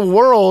DJs in the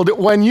world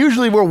when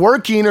usually we're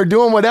working or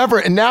doing whatever,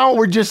 and now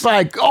we're just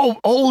like, oh,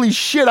 holy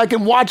shit, I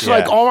can watch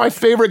like all my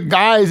favorite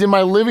guys in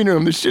my living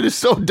room. This shit is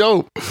so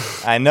dope.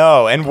 I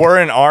know, and we're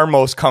in our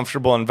most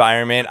comfortable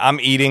environment. I'm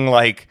eating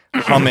like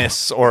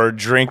hummus or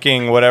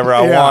drinking whatever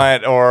I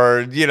want,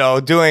 or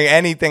doing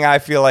anything I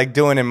feel like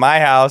doing in my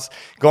house,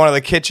 going to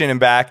the kitchen and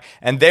back,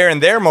 and they're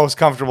in their most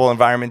comfortable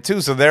environment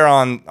too. So they're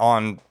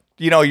on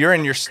you're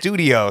in your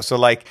studio, so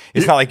like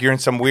it's not like you're in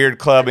some weird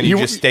club and you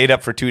just stayed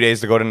up for 2 days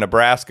to go to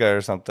Nebraska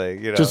or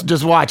something.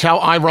 Just watch. How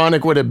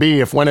ironic would it be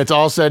if when it's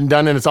all said and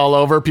done and it's all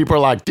over, people are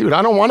like, dude,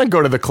 I don't want to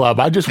go to the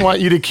club. I just want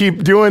you to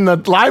keep doing the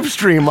live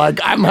stream. Like,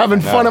 I'm having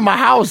fun in my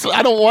house.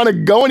 I don't want to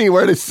go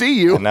anywhere to see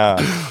you. No,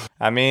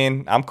 I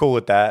mean, I'm cool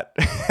with that.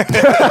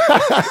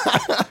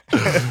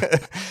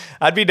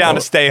 I'd be down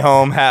to stay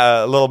home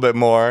a little bit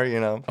more,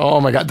 Oh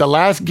my God. The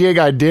last gig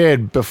I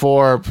did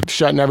before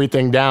shutting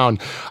everything down,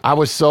 I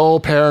was so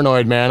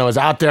paranoid, man. I was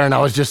out there and I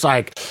was just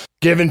like,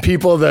 giving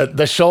people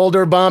the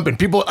shoulder bump, and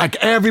people, like,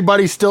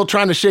 everybody's still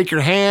trying to shake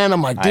your hand.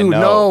 I'm like, dude,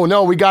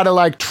 no, we got to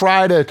like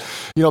try to,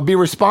 be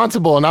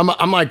responsible. And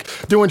I'm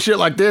like doing shit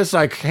like this,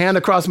 like hand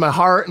across my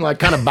heart and like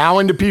kind of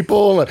bowing to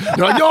people. And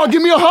like, yo,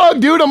 give me a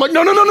hug, dude. I'm like,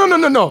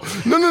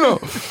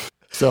 no.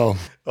 So.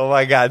 Oh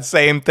my God,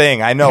 same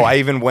thing. I know. I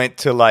even went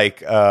to like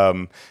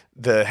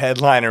the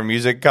Headliner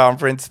Music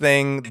Conference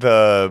thing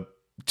the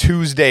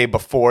Tuesday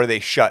before they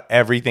shut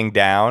everything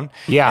down.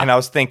 Yeah. And I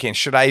was thinking,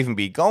 should I even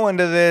be going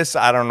to this?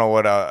 I don't know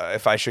what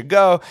if I should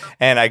go.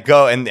 And I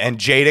go, and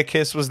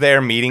Jadakiss was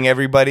there meeting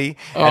everybody.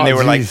 And they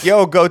were like,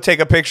 yo, go take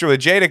a picture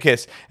with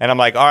Jadakiss. And I'm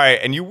like, all right.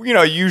 And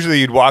usually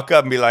you'd walk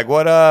up and be like,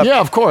 what up? Yeah,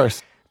 of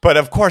course. But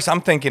of course,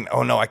 I'm thinking,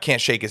 oh no, I can't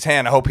shake his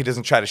hand. I hope he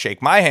doesn't try to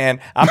shake my hand.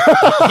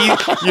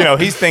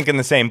 He's thinking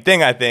the same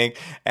thing, I think.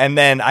 And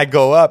then I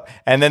go up,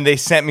 and then they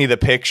sent me the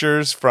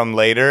pictures from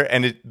later,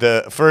 and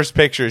the first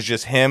picture is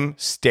just him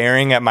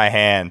staring at my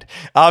hand,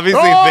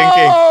 obviously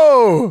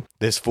thinking,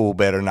 this fool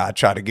better not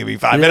try to give me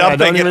five. And I'm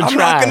thinking, I'm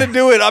not going to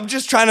do it. I'm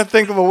just trying to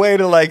think of a way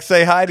to like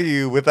say hi to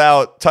you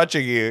without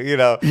touching you.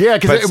 Yeah,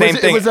 because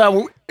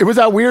it was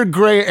that weird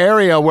gray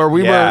area where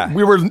we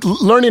were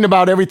learning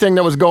about everything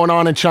that was going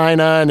on in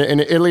China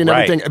and Italy and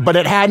everything, but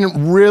it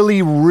hadn't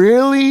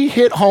really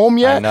hit home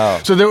yet. I know.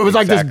 So there was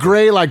like this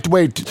gray, like,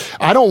 wait,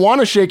 I don't want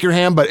to shake your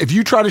hand, but if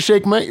you try to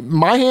shake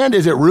my hand,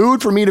 is it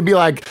rude for me to be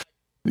like,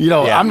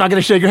 I'm not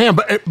going to shake your hand,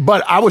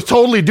 but I was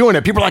totally doing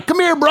it. People are like, come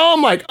here, bro.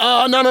 I'm like,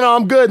 no,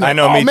 I'm good. I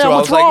know, me man, too.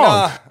 what's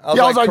wrong? I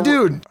was like,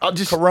 dude, I'll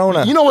just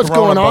Corona. You know what's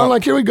going on?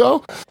 Like, here we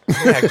go.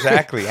 Yeah,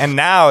 exactly. And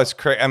now it's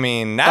crazy. I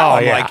mean, now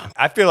like,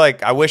 I feel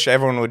like I wish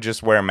everyone would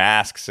just wear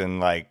masks and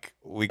like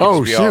we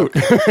could just be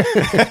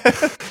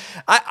shoot.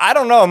 I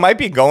don't know. It might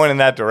be going in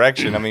that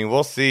direction. I mean,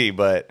 we'll see,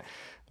 but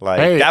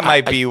like that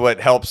might be what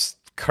helps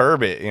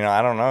curb it.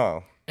 I don't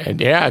know. And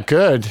yeah, it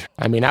could.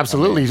 I mean,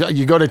 absolutely.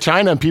 You go to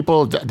China and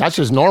people, that's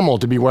just normal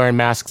to be wearing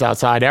masks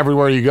outside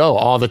everywhere you go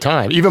all the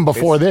time, even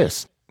before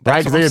this,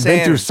 right? Because they had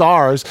been through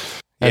SARS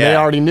and they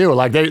already knew.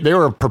 Like they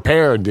were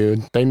prepared,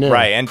 dude. They knew.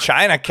 Right. And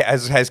China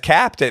has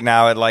capped it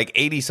now at like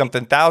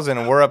 80-something thousand,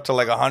 and we're up to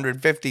like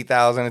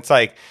 150,000. It's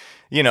like,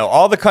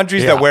 all the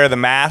countries that wear the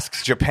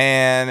masks,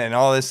 Japan and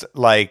all this,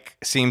 like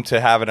seem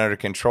to have it under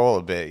control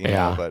a bit,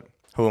 but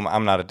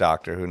I'm not a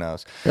doctor, who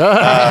knows?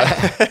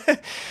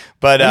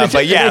 But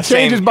it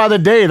changes by the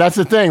day. That's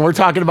the thing. We're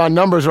talking about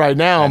numbers right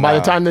now. And by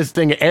the time this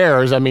thing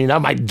airs, I mean,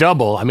 that might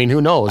double. I mean, who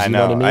knows? I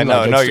know. You know what I mean?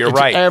 I know. Like, You're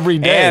right. Every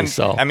day. And,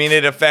 so I mean,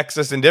 it affects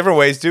us in different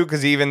ways too.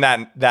 Because even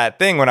that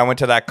thing, when I went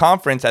to that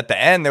conference at the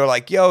end, they were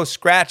like, "Yo,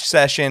 scratch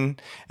session,"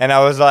 and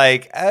I was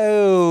like,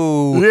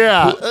 "Oh,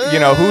 yeah."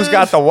 Who's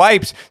got the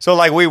wipes?" So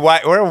like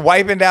we're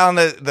wiping down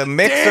the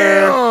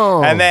mixer,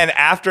 and then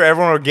after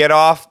everyone would get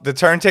off the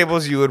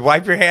turntables, you would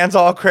wipe your hands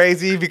all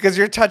crazy because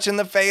you're touching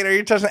the fader.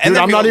 You're touching. Dude,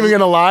 I'm not even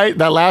gonna lie.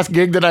 That last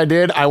gig that I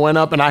did, I went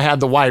up and I had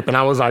the wipe, and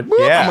I was like,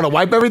 I'm gonna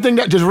wipe everything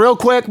down just real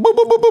quick. Boop,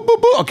 boop, boop, boop,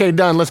 boop, boop. Okay,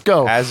 done. Let's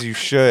go. As you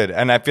should.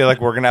 And I feel like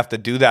we're gonna have to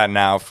do that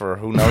now for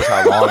who knows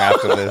how long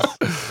after this.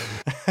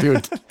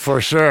 Dude,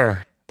 for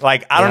sure.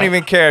 Like, I don't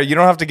even care. You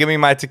don't have to give me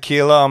my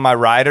tequila on my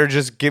rider.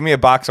 Just give me a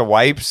box of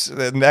wipes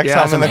the next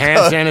time in the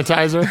hand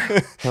sanitizer.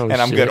 And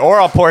I'm good. Or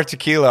I'll pour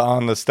tequila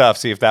on the stuff,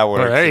 see if that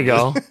works. There you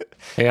go.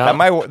 Yeah,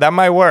 that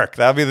might work.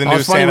 That'll be the new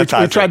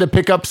sanitizer. We tried to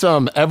pick up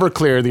some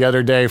Everclear the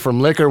other day from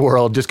Liquor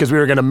World just because we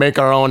were going to make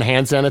our own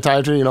hand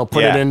sanitizer.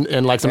 Put it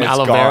in like some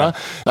aloe vera.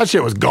 That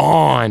shit was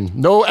gone.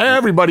 No,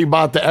 everybody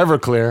bought the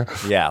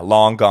Everclear. Yeah,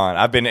 long gone.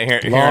 I've been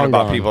hearing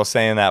about people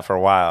saying that for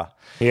a while.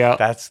 Yeah,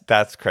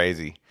 that's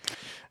crazy.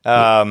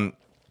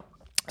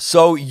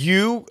 So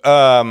you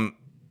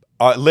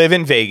live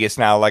in Vegas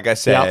now, like I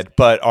said,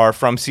 but are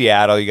from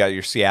Seattle. You got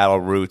your Seattle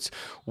roots.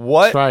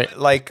 What, right.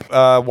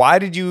 Why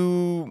did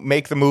you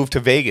make the move to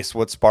Vegas?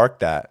 What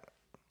sparked that?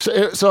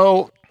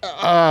 So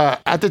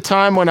at the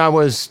time when I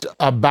was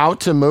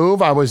about to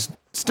move, I was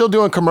still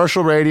doing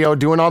commercial radio,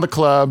 doing all the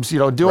clubs,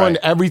 doing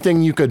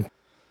everything you could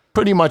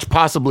pretty much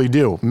possibly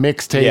do.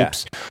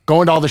 Mixtapes,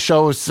 going to all the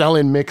shows,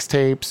 selling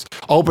mixtapes,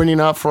 opening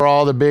up for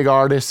all the big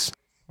artists.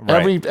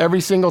 Right.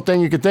 Every single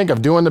thing you could think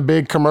of, doing the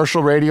big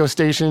commercial radio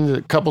stations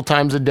a couple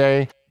times a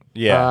day.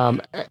 Yeah.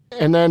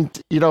 And then,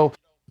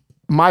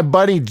 my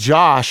buddy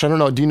Josh, I don't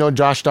know, do you know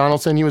Josh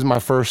Donaldson? He was my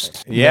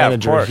first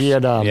manager. Of course. He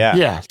had,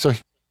 so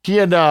he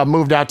had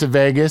moved out to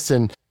Vegas,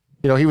 and,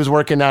 he was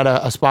working at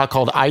a spot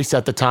called Ice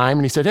at the time.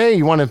 And he said, hey,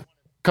 you want to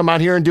come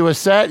out here and do a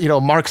set?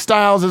 Mark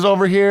Styles is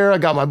over here. I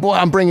got my boy.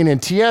 I'm bringing in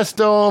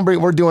Tiesto.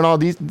 We're doing all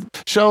these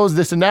shows,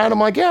 this and that. I'm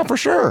like, yeah, for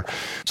sure.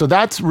 So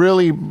that's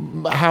really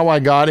how I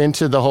got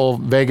into the whole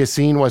Vegas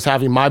scene, was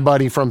having my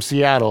buddy from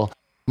Seattle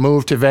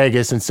move to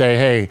Vegas and say,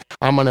 hey,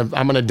 I'm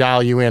gonna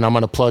dial you in. I'm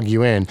gonna plug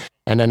you in.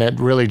 And then it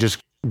really just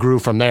grew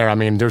from there. I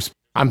mean,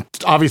 I'm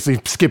obviously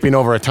skipping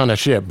over a ton of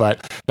shit,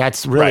 but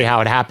that's really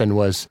how it happened,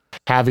 was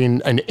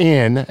having an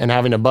in and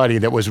having a buddy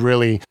that was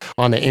really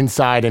on the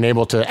inside and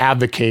able to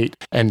advocate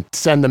and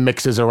send the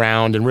mixes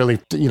around and really,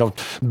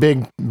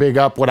 big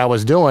up what I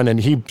was doing. And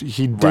he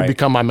did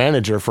become my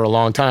manager for a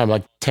long time,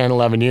 like 10,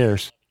 11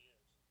 years.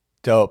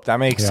 Dope. That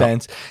makes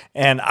sense.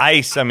 And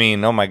Ice, I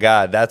mean, oh my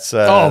God, that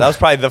was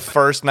probably the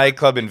first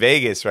nightclub in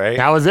Vegas, right?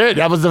 That was it.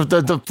 That was the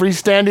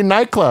freestanding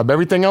nightclub.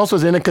 Everything else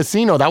was in a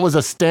casino. That was a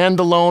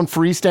standalone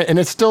freestand, and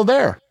it's still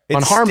there. It's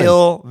on Harmon.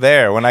 still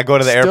there. When I go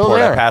to the airport,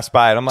 there. I pass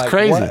by it. I'm like,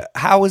 crazy. what?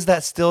 How is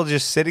that still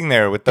just sitting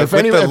there with the If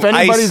anybody's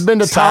Ice been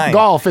to sign? Top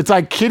Golf, it's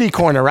like kitty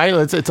corner, right?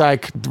 It's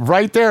like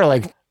right there,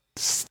 like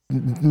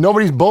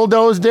nobody's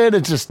bulldozed it.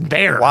 It's just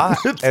there. Why?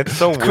 It's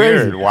so crazy.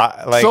 weird.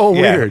 Why? Like, So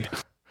weird.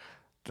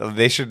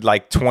 They should,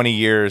 like, 20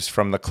 years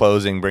from the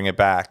closing, bring it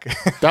back.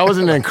 That was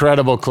an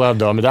incredible club,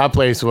 though. I mean, that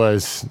place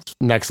was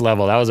next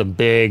level. That was a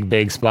big,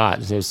 big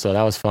spot. So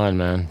that was fun,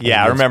 man.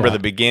 Yeah, I remember the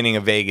beginning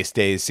of Vegas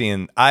days,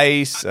 seeing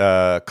Ice,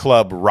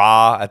 Club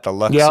Raw at the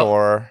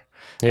Luxor.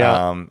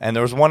 Yeah. And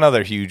there was one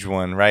other huge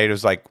one, right? It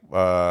was like,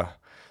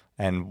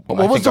 and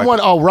what was the one?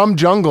 Oh, Rum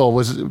Jungle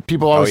was.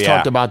 People always yeah.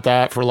 talked about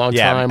that for a long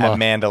time. At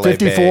Mandalay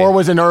 54 Bay.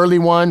 was an early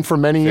one for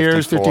many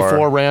years. 54.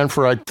 54 ran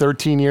for like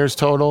 13 years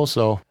total.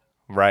 So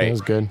Right. it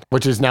was good.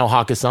 Which is now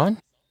Hakkasan. I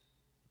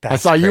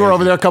That's saw you were crazy.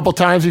 over there a couple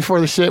times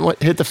before the shit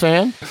hit the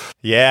fan.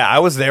 Yeah, I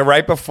was there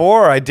right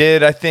before. I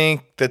did, I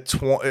think,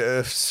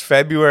 the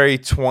February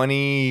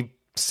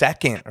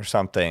 22nd or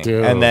something.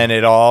 Dude. And then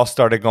it all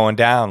started going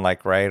down,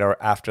 like, right or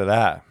after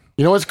that.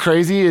 You know what's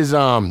crazy is,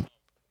 so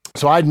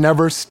I'd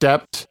never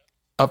stepped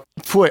a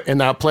foot in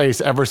that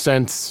place ever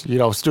since,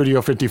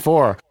 Studio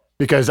 54,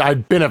 because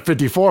I'd been at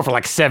 54 for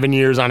like 7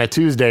 years on a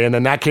Tuesday. And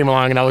then that came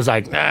along and I was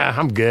like,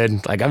 I'm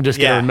good. Like, I'm just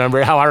going to remember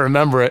it how I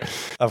remember it.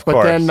 Of but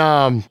course.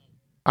 then,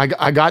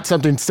 I got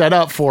something set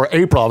up for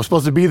April. I was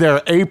supposed to be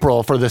there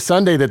April for the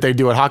Sunday that they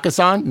do at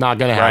Hakkasan. Not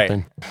going to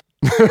happen.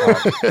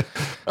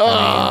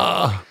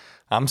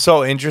 I'm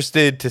so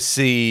interested to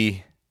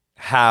see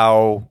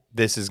how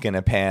this is going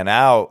to pan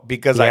out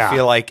because I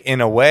feel like,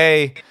 in a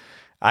way,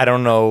 I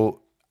don't know,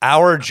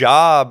 our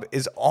job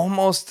is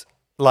almost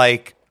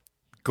like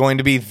going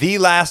to be the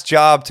last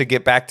job to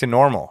get back to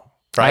normal,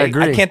 right? I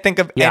agree. I can't think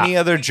of any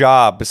other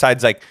job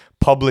besides like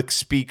public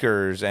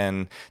speakers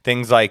and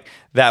things like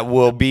that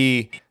will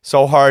be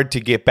so hard to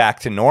get back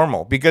to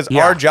normal because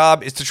our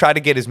job is to try to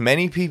get as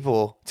many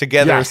people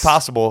together as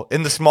possible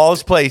in the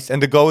smallest place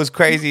and to go as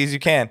crazy as you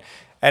can.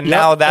 And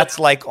now that's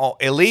like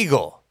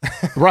illegal.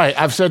 Right.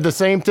 I've said the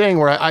same thing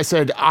where I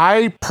said,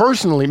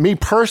 me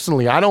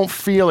personally, I don't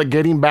feel it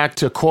getting back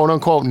to quote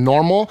unquote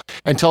normal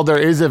until there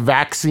is a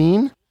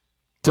vaccine,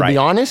 to be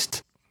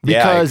honest,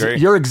 because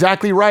you're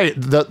exactly right.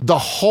 The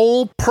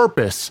whole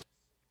purpose,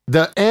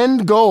 the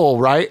end goal,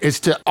 right, is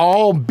to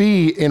all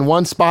be in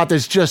one spot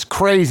that's just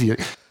crazy.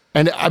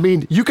 And I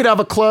mean, you could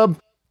have a club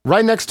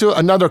right next to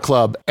another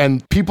club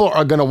and people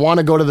are going to want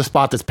to go to the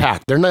spot that's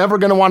packed. They're never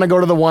going to want to go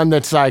to the one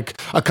that's like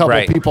a couple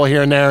people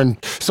here and there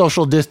and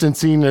social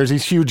distancing. There's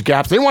these huge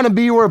gaps. They want to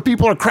be where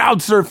people are crowd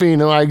surfing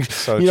and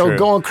like,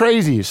 going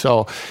crazy.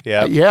 So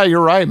yeah,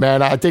 you're right,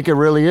 man. I think it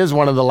really is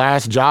one of the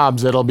last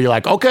jobs that'll be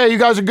like, okay, you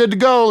guys are good to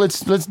go.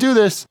 Let's do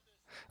this.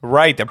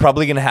 Right. They're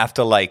probably going to have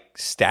to like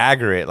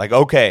stagger it. Like,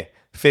 okay,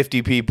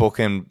 50 people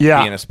can be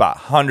in a spot,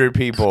 100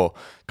 people,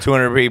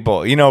 200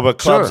 people, but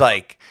clubs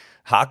like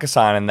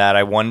Hakkasan and that,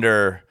 I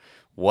wonder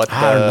I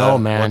don't know,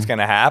 man. What's going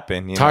to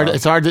happen. It's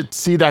hard to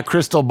see that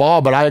crystal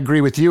ball, but I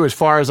agree with you as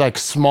far as like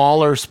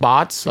smaller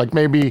spots, like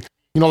maybe,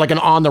 like an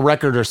On the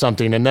Record or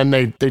something. And then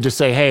they just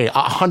say, hey,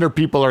 100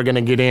 people are going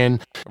to get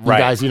in. You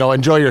guys,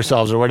 enjoy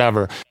yourselves or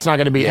whatever. It's not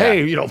going to be,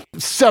 hey,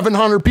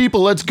 700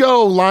 people, let's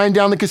go, lying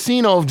down the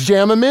casino,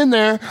 jam them in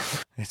there.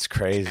 It's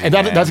crazy. And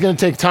that's going to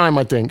take time,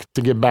 I think,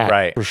 to get back.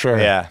 Right. For sure.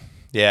 Yeah.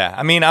 Yeah.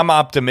 I mean, I'm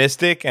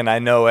optimistic and I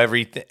know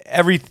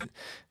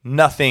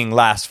nothing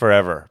lasts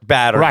forever,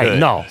 bad or good.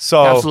 No,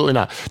 so absolutely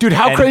not. Dude,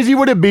 how crazy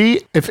would it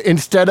be if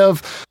instead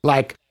of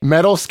like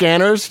metal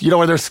scanners,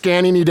 where they're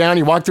scanning you down,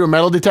 you walk through a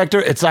metal detector,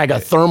 it's like a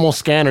thermal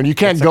scanner. And you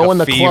can't go in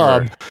the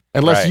club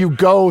unless you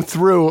go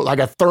through like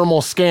a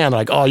thermal scan.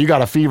 Like, oh, you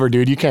got a fever,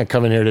 dude. You can't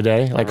come in here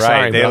today. Like,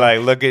 sorry, they bro.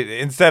 like look at,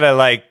 instead of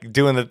like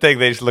doing the thing,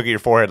 they just look at your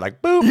forehead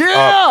like, boop.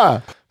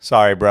 Yeah. Oh,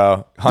 sorry,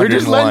 bro. They're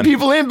just letting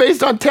people in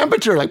based on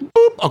temperature. Like,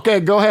 boop. Okay,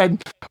 go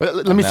ahead.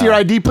 Let me see your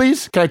ID,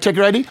 please. Can I check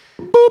your ID?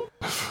 Boop.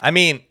 I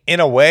mean, in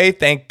a way,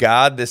 thank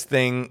God this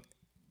thing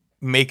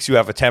makes you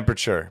have a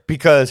temperature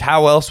because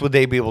how else would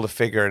they be able to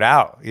figure it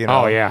out?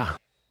 Oh, yeah.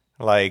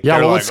 Like, yeah,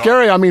 well, what's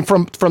scary, I mean,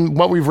 from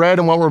what we've read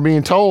and what we're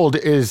being told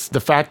is the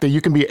fact that you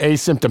can be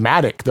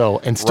asymptomatic, though,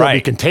 and still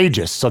be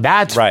contagious. So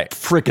that's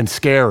freaking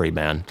scary,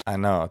 man. I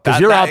know. Because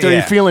you're out there,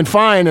 you're feeling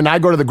fine, and I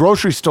go to the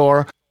grocery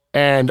store,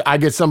 and I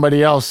get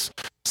somebody else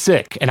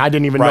sick, and I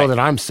didn't even know that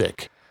I'm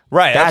sick.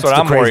 Right, that's what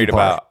I'm worried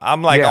about.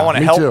 I'm like, I want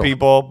to help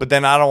people, but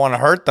then I don't want to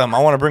hurt them. I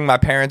want to bring my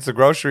parents the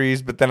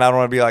groceries, but then I don't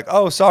want to be like,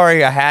 oh,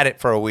 sorry, I had it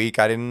for a week.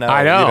 I didn't know.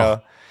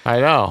 I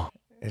know.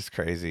 It's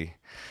crazy.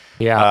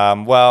 Yeah.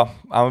 Well,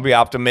 I'm going to be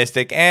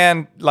optimistic.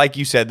 And like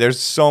you said, there's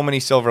so many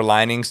silver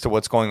linings to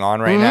what's going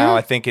on right now.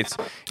 I think it's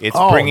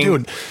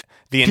bringing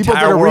the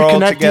entire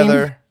world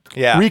together.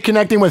 Yeah.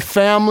 Reconnecting with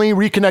family,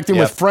 reconnecting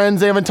with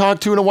friends they haven't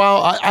talked to in a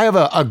while. I have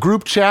a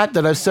group chat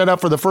that I've set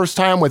up for the first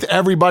time with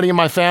everybody in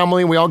my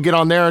family. We all get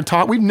on there and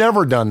talk. We've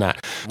never done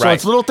that. So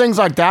it's little things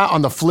like that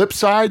on the flip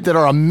side that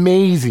are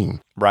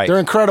amazing. Right. They're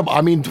incredible.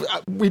 I mean,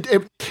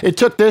 it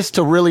took this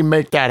to really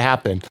make that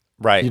happen.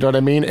 Right. You know what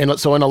I mean? And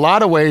so in a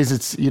lot of ways,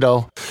 it's,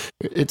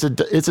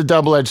 it's a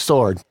double-edged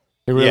sword.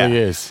 It really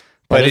is.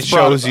 But it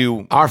shows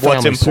you our what's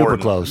family's important. Super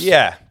close.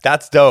 Yeah,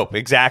 that's dope.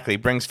 Exactly.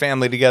 Brings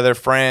family together,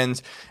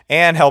 friends,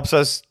 and helps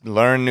us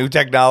learn new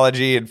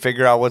technology and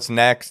figure out what's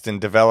next and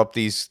develop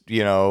these,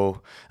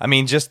 I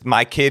mean, just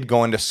my kid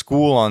going to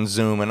school on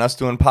Zoom and us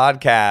doing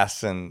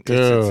podcasts, and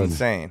it's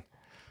insane.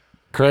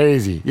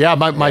 Crazy. Yeah,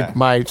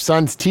 my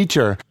son's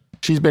teacher,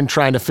 she's been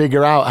trying to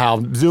figure out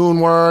how Zoom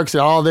works and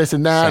all this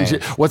and that.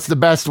 And what's the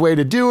best way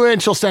to do it?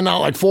 And she'll send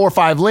out like 4 or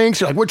 5 links.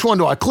 You're like, which one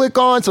do I click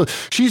on? So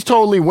she's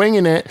totally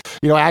winging it,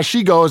 as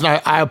she goes.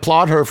 And I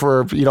applaud her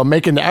for,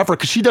 making the effort,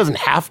 because she doesn't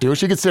have to.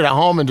 She could sit at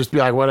home and just be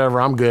like, whatever,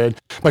 I'm good.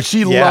 But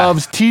she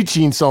loves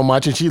teaching so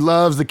much, and she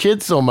loves the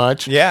kids so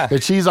much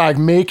that she's like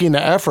making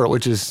the effort,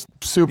 which is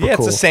super cool.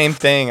 It's the same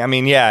thing. I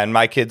mean, and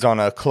my kid's on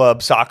a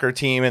club soccer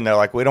team, and they're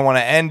like, we don't want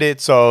to end it.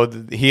 So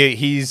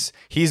he's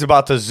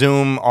about to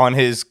Zoom on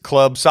his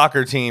club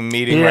soccer team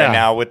meeting right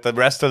now with the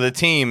rest of the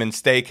team and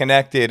stay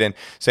connected and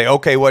say,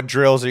 okay, what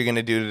drills are you going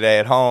to do today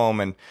at home?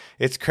 And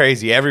it's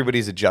crazy.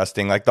 Everybody's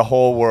adjusting, like the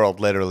whole world,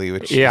 literally,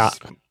 which is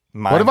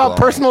what about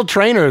personal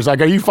trainers?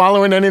 Like, are you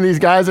following any of these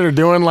guys that are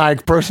doing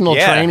like personal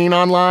training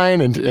online?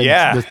 And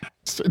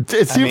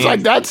it seems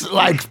like that's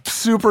like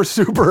super,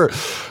 super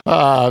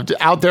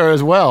out there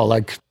as well.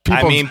 Like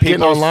people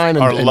getting online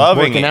and are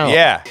loving working it. out.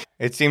 Yeah,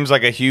 it seems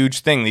like a huge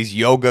thing. These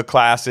yoga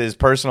classes,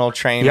 personal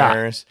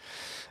trainers.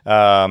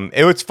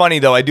 It's funny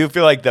though. I do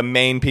feel like the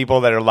main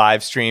people that are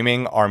live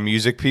streaming are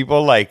music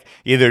people, like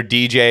either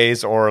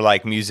DJs or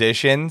like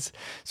musicians.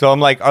 So I'm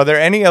like, are there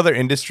any other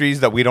industries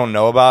that we don't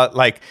know about?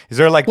 Like, is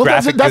there like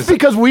graphic? That's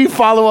because we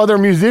follow other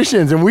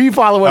musicians and we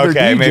follow other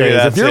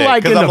DJs. If you're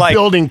like into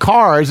building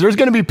cars, there's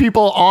going to be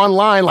people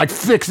online like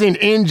fixing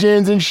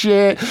engines and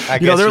shit.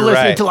 They're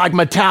listening to like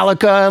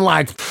Metallica and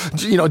like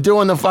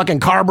doing the fucking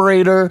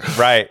carburetor.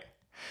 Right.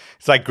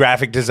 It's like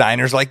graphic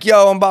designers like,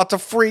 yo, I'm about to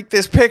freak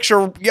this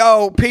picture.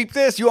 Yo, peep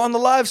this. You on the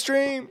live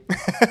stream?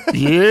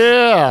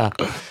 Yeah.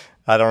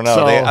 I don't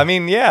know.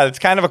 It's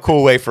kind of a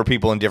cool way for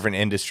people in different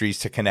industries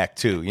to connect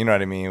too. You know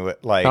what I mean?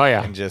 Like,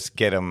 and just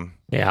get them,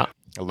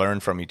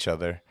 learn from each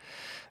other.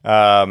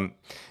 Back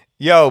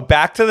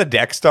to the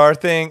Deckstar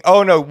thing.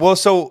 Oh, no. Well,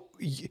 so...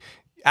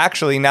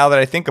 Actually, now that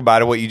I think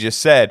about it, what you just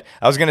said,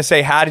 I was going to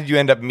say, how did you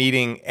end up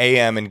meeting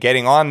AM and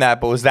getting on that?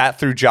 But was that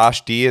through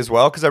Josh D as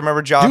well? Because I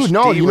remember Josh D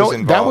was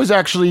involved. That was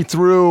actually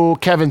through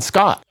Kevin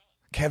Scott.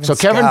 Kevin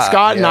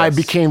Scott and I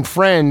became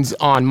friends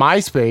on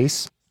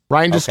MySpace,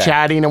 right? And just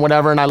chatting and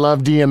whatever. And I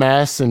love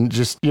DMS and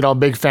just, a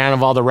big fan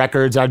of all the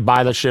records. I'd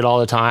buy the shit all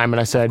the time.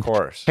 And I said,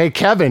 hey,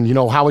 Kevin,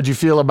 how would you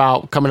feel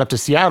about coming up to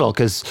Seattle?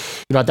 Because,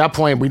 at that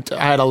point,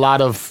 I had a lot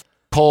of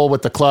pull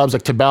with the clubs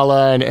like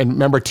Tabella and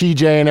remember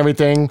TJ and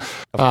everything.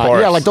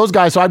 Like those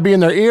guys. So I'd be in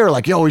their ear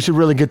like, yo, we should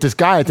really get this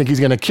guy. I think he's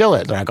going to kill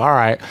it. They're like, all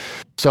right.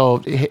 So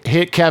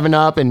hit Kevin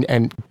up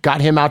and got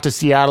him out to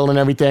Seattle and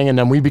everything. And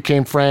then we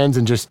became friends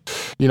and just,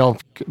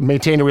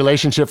 maintained a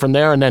relationship from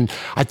there. And then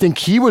I think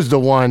he was the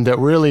one that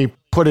really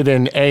put it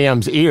in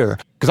AM's ear,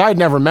 because I had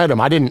never met him.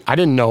 I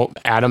didn't know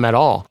Adam at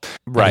all.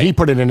 Right. And he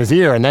put it in his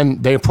ear, and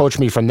then they approached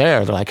me from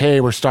there. They're like,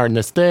 hey, we're starting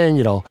this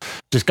thing,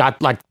 just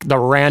got like the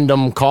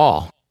random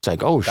call. It's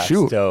like, oh, that's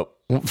shoot. Dope.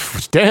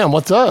 Damn,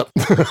 what's up?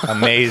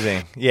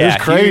 Amazing. Yeah. It was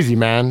crazy,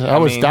 man.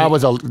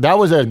 That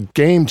was a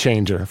game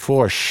changer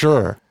for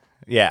sure.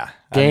 Yeah.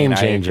 Game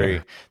changer. I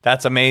agree.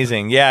 That's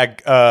amazing. Yeah.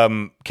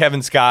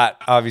 Kevin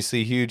Scott,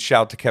 obviously huge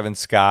shout to Kevin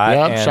Scott.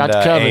 Yep, and, shout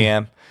to Kevin.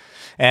 AM.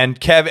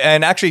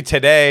 And actually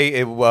today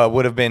it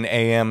would have been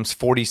AM's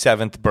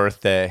 47th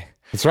birthday.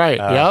 That's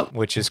right.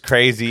 Which is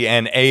crazy.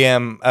 And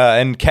AM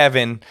and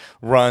Kevin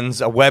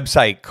runs a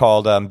website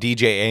called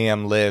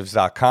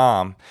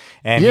DJAMlives.com,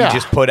 and he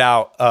just put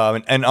out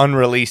an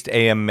unreleased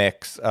AM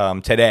mix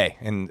today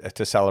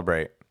to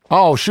celebrate.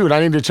 Oh shoot!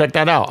 I need to check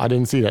that out. I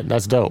didn't see that.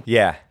 That's dope.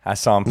 Yeah, I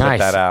saw him put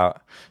that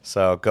out.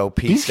 So go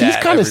peep that. He's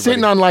kind of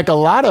sitting on like a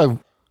lot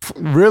of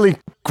really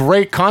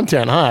great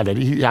content, huh?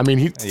 He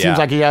seems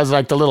like he has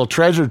like the little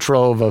treasure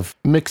trove of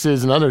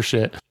mixes and other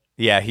shit.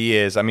 Yeah, he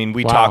is. I mean,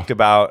 we talked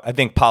about, I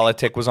think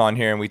Politic was on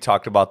here, and we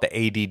talked about the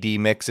ADD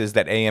mixes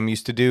that AM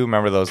used to do.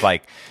 Remember those,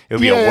 like, it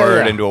would be a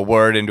word into a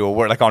word into a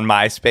word, like on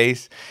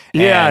MySpace.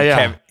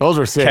 And those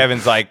were sick.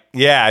 Kevin's like,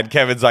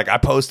 I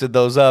posted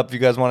those up if you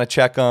guys want to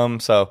check them.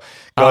 So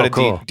go to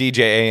DJ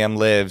AM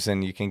Lives,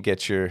 and you can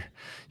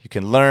you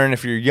can learn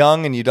if you're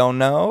young and you don't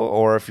know,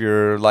 or if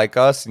you're like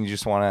us and you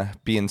just want to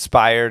be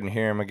inspired and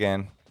hear him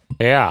again.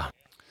 Yeah.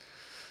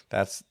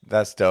 That's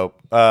dope.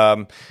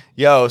 One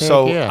other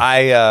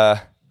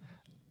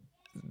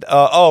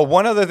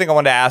thing I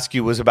wanted to ask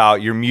you was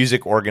about your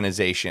music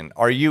organization.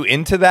 Are you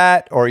into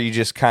that, or are you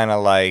just kind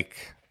of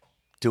like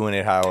doing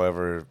it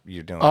however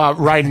you're doing it.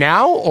 Right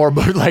now or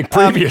like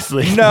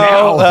previously?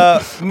 No,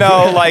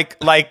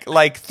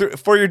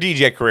 for your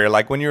DJ career,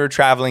 like when you were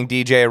traveling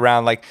DJ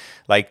around, like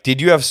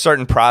did you have a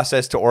certain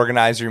process to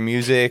organize your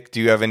music?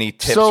 Do you have any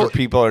tips for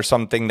people or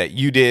something that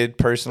you did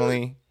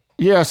personally?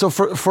 Yeah, so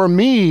for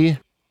me,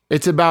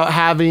 it's about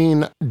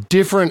having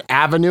different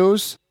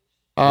avenues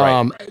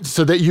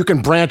so that you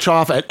can branch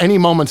off at any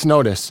moment's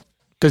notice.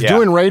 Because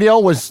doing radio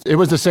was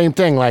the same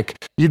thing. Like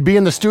you'd be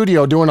in the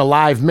studio doing a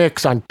live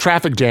mix on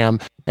Traffic Jam,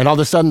 and all of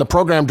a sudden the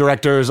program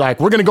director is like,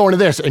 "We're going to go into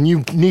this," and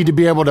you need to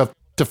be able to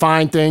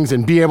find things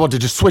and be able to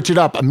just switch it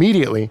up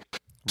immediately.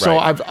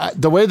 Right. So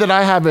the way that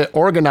I have it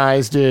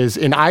organized is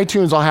in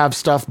iTunes, I'll have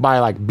stuff by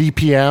like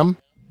BPM.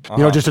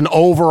 You know, just an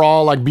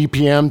overall like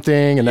BPM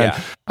thing, and then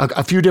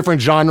a few different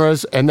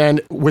genres, and then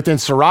within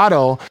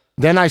Serato,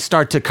 then I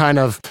start to kind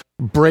of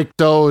break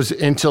those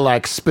into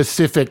like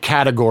specific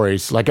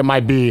categories. Like it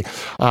might be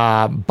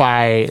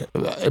by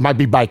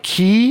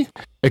key.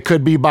 It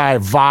could be by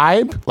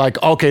vibe.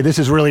 Like, okay, this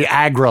is really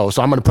aggro,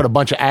 so I'm going to put a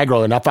bunch of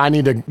aggro. And if I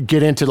need to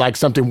get into like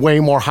something way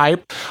more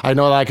hype, I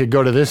know that I could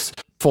go to this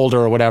folder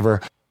or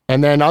whatever.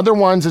 And then other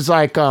ones is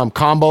like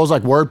combos,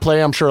 like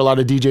wordplay. I'm sure a lot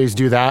of DJs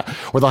do that,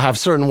 where they'll have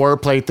certain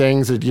wordplay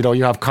things that, you know,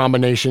 you have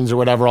combinations or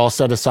whatever all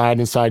set aside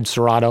inside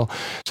Serato.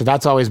 So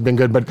that's always been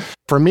good. But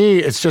for me,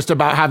 it's just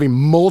about having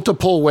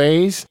multiple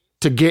ways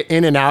to get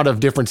in and out of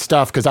different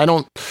stuff, because I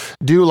don't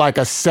do like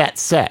a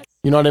set.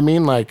 You know what I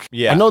mean? Like,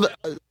 I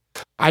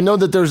know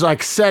that there's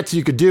like sets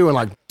you could do and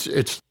like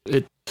it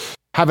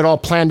have it all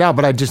planned out,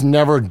 but I just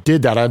never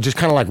did that. I just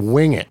kind of like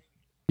wing it.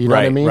 You know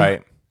what I mean?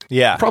 Right.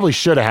 Yeah. Probably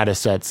should have had a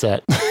set.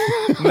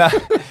 No,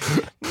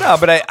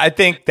 but I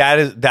think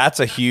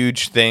that's a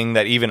huge thing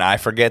that even I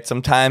forget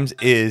sometimes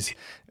is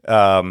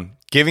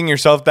giving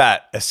yourself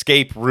that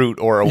escape route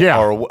or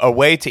a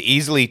way to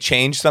easily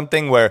change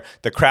something where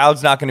the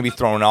crowd's not going to be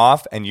thrown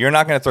off and you're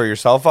not going to throw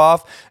yourself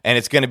off, and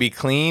it's going to be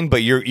clean,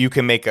 but you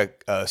can make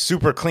a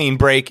super clean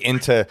break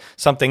into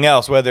something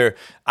else. Whether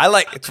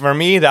for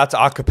me, that's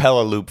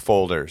acapella loop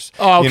folders.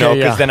 Oh, okay, you know,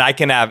 because then I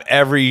can have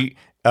every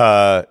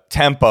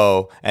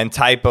tempo and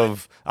type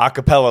of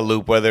acapella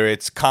loop, whether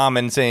it's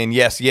Common saying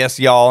yes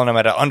y'all and I'm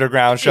at an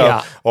underground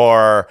show,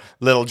 or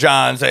Little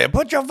John saying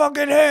put your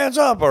fucking hands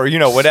up, or you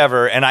know,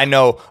 whatever, and I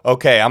know,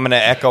 okay, I'm gonna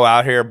echo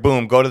out here,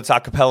 boom, go to this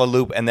acapella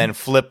loop and then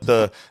flip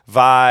the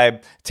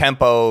vibe,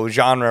 tempo,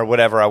 genre,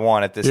 whatever I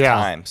want at this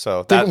time.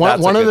 So that's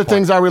one of the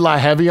things I rely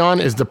heavy on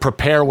is the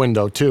prepare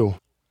window too.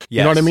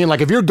 You know what I mean?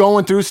 Like if you're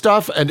going through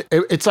stuff, and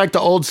it's like the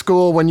old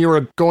school when you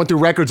were going through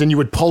records and you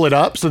would pull it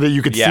up so that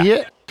you could see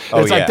it.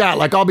 It's like that.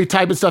 Like I'll be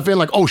typing stuff in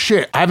like, oh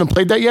shit, I haven't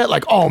played that yet.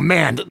 Like, oh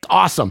man,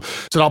 awesome.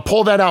 So I'll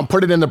pull that out and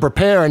put it in the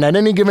prepare. And at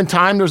any given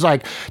time, there's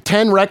like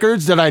 10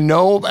 records that I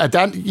know at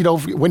that, you know,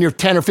 when you're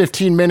 10 or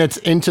 15 minutes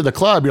into the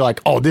club, you're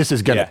like, oh, this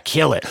is going to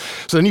kill it.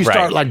 So then you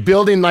start like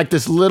building like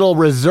this little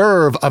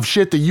reserve of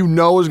shit that you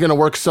know is going to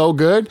work so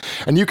good.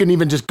 And you can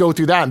even just go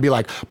through that and be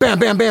like, bam,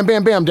 bam, bam,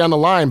 bam, bam, down the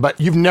line. But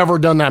you've never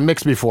done that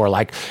mix before.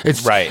 Like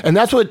it's and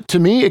that's what, to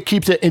me, it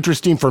keeps it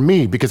interesting for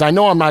me, because I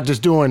know I'm not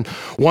just doing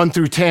 1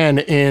 through 10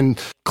 in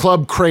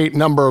club crate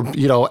number,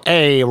 you know,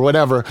 A or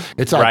whatever.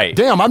 It's like,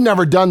 damn, I've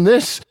never done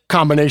this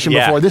combination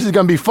before. This is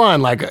going to be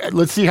fun. Like,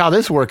 let's see how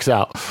this works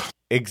out.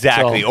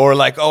 Exactly. So, or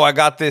like, oh, I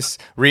got this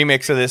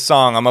remix of this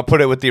song, I'm going to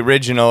put it with the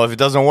original. If it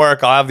doesn't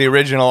work, I'll have the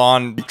original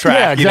on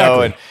track, you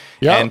know,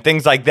 and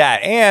things like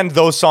that. And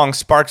those songs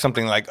spark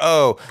something like,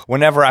 oh,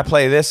 whenever I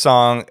play this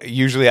song,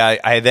 usually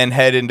I then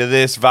head into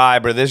this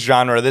vibe or this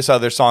genre or this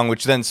other song,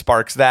 which then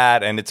sparks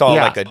that. And it's all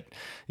like a,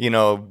 you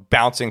know,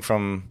 bouncing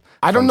from...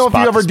 I don't know if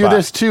you ever do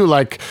this too.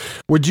 Like,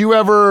 would you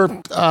ever,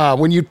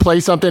 when you'd play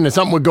something and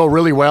something would go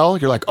really well,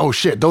 you're like, oh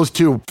shit, those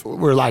two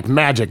were like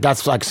magic.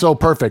 That's like so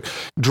perfect.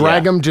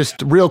 Drag them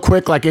just real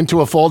quick, like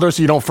into a folder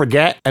so you don't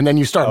forget. And then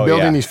you start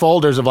building these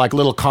folders of like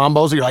little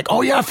combos. And you're like,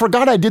 oh yeah, I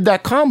forgot I did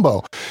that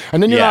combo.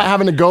 And then you're not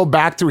having to go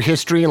back through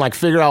history and like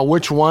figure out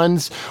which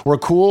ones were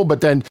cool.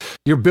 But then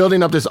you're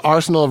building up this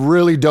arsenal of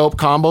really dope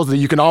combos that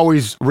you can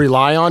always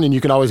rely on and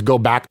you can always go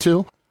back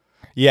to.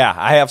 Yeah,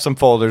 I have some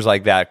folders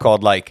like that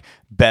called like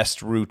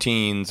best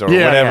routines or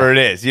whatever it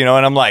is, you know,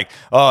 and I'm like,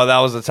 oh, that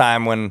was the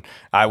time when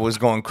I was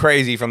going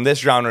crazy from this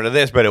genre to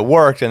this, but it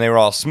worked and they were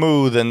all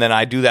smooth, and then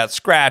I do that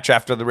scratch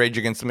after the Rage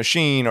Against the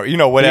Machine, or, you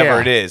know, whatever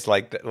it is,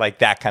 like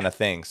that kind of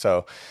thing.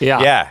 So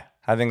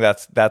I think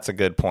that's a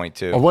good point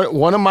too.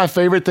 One of my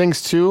favorite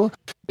things too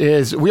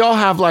is we all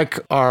have like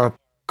our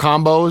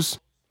combos,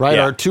 right?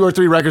 Our 2 or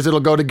 3 records that'll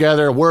go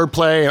together,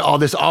 wordplay, and all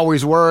this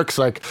always works.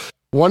 Like,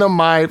 one of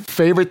my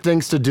favorite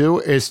things to do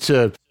is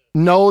to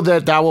know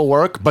that will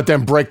work, but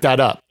then break that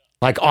up.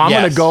 Like, I'm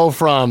going to go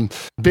from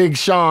Big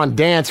Sean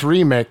dance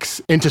remix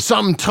into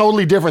something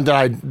totally different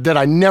that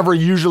I never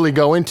usually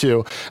go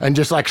into, and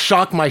just like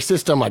shock my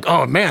system. Like,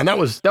 oh man,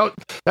 that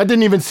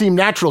didn't even seem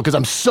natural because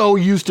I'm so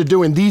used to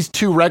doing these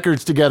 2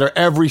 records together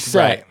every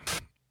set. Right.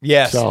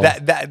 Yes, so.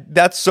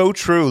 That's so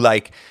true.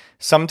 Like,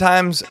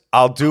 sometimes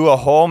I'll do a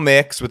whole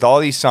mix with all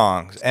these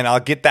songs and I'll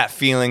get that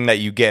feeling that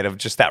you get of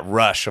just that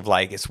rush of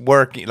like it's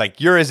working, like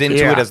you're as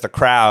into it as the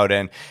crowd,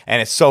 and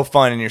it's so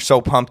fun and you're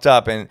so pumped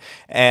up,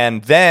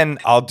 and then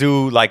I'll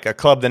do like a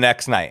club the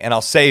next night and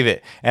I'll save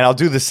it and I'll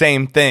do the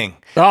same thing.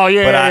 Oh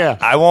yeah,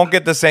 but I won't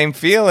get the same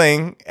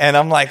feeling, and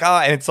I'm like,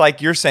 and it's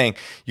like you're saying,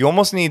 you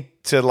almost need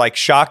to like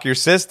shock your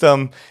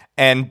system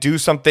and do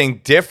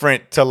something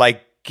different to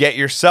like get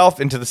yourself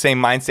into the same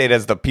mind state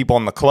as the people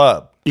in the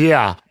club.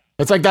 Yeah.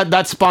 It's like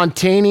that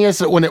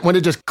spontaneous when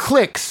it just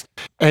clicks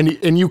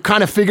and you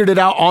kind of figured it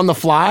out on the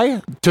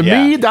fly. To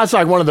me, that's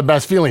like one of the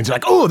best feelings.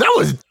 Like, oh, that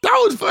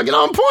was fucking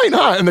on point,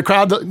 huh? And the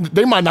crowd,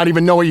 they might not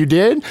even know what you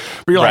did,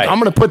 but you're like, I'm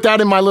gonna put that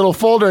in my little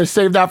folder and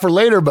save that for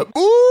later. But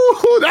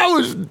ooh, that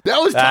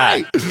was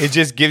tight. It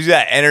just gives you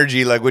that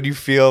energy, like when you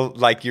feel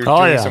like you're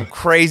doing some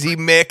crazy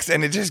mix,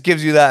 and it just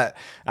gives you that.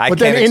 I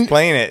can't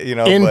explain it, you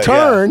know. In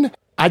turn.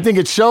 I think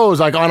it shows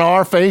like on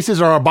our faces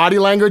or our body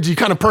language, you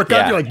kind of perk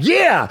up, you're like,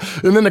 yeah.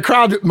 And then the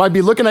crowd might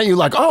be looking at you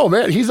like, oh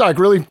man, he's like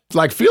really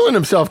like feeling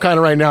himself kind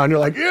of right now. And you're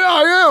like, yeah,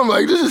 I am.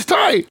 Like, this is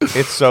tight.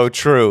 It's so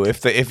true.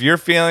 If you're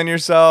feeling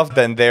yourself,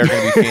 then they're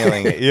going to be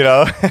feeling it, you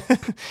know?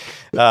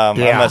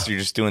 Unless you're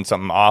just doing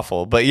something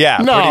awful. But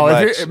yeah,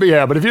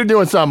 but if you're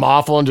doing something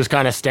awful and just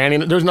kind of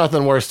standing, there's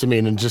nothing worse to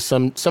me than just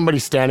somebody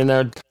standing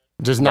there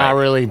just not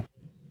really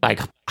like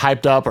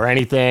hyped up or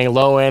anything,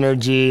 low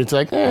energy. It's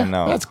like,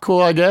 that's cool,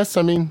 I guess.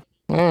 I mean,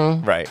 I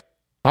don't know. Right.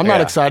 I'm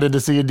not excited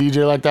to see a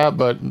DJ like that,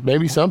 but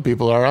maybe some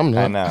people are. I'm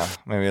not. I know.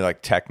 Maybe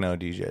like techno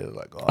DJs,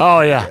 like,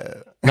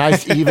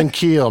 nice even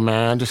keel,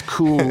 man. Just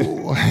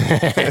cool.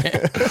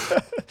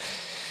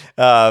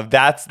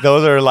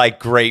 Those are like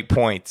great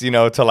points, you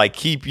know, to like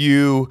keep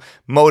you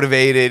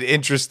motivated,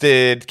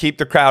 interested, keep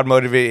the crowd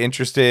motivated,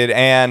 interested,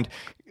 and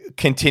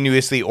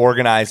continuously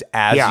organize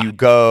as you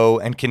go,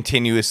 and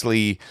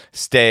continuously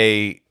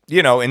stay,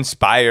 you know,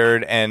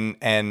 inspired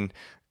and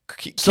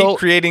keep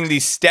creating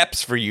these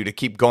steps for you to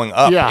keep going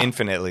up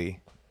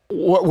infinitely.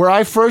 Where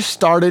I first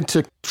started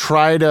to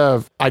try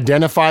to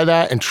identify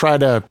that and try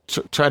to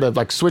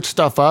like switch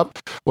stuff up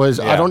was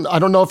I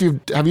don't know if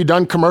have you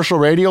done commercial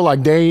radio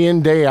like day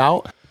in, day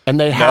out? And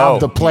they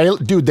have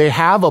they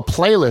have a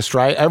playlist,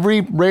 right?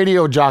 Every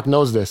radio jock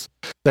knows this.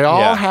 They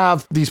all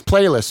have these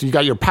playlists. You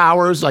got your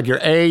powers, like your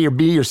A, your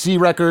B, your C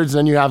records,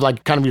 then you have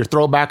like kind of your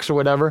throwbacks or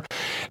whatever.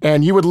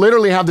 And you would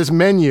literally have this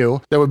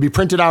menu that would be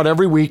printed out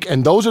every week,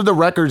 and those are the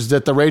records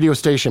that the radio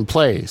station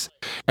plays.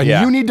 And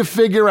you need to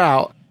figure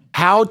out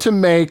how to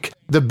make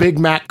the Big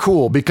Mac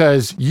cool,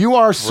 because you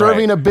are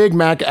serving a Big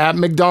Mac at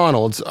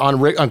McDonald's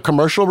on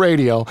commercial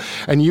radio,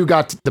 and you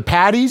got the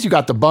patties, you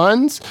got the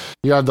buns,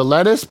 you have the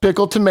lettuce,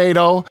 pickle,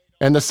 tomato,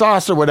 and the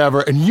sauce or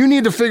whatever, and you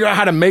need to figure out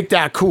how to make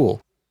that cool.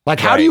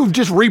 Like, how do you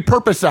just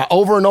repurpose that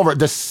over and over?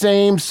 The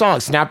same song,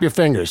 snap your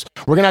fingers.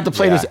 We're going to have to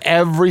play this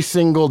every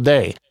single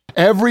day.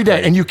 Every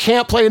day. And you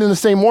can't play it in the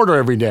same order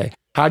every day.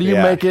 How do you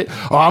make it?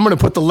 Oh, I'm going to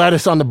put the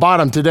lettuce on the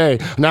bottom today.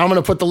 Now I'm going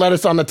to put the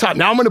lettuce on the top.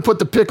 Now I'm going to put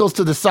the pickles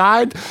to the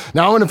side.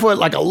 Now I'm going to put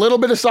like a little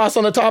bit of sauce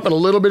on the top and a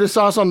little bit of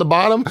sauce on the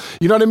bottom.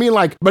 You know what I mean?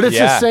 Like, but it's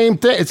the same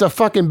thing. It's a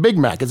fucking Big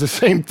Mac. It's the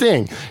same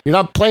thing. You're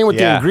not playing with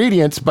the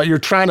ingredients, but you're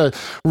trying to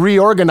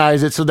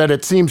reorganize it so that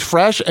it seems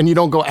fresh and you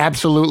don't go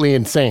absolutely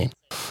insane.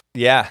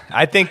 Yeah,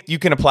 I think you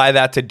can apply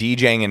that to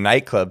DJing in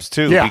nightclubs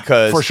too,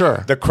 because for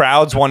sure. The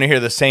crowds want to hear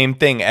the same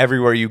thing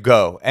everywhere you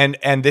go. And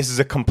this is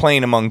a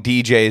complaint among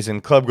DJs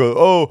and club go,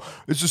 oh,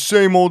 it's the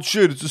same old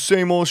shit. It's the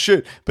same old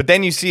shit. But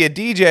then you see a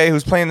DJ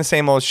who's playing the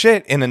same old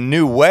shit in a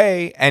new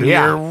way, and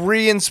you're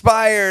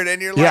re-inspired,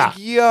 and you're like,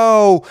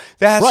 yo,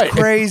 that's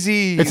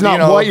crazy. It's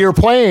not what you're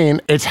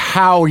playing, it's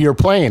how you're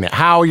playing it,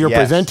 how you're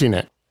presenting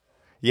it.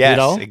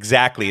 Yes,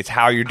 exactly. It's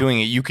how you're doing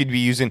it. You could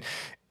be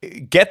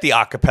get the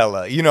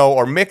acapella, you know,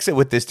 or mix it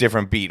with this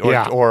different beat,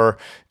 or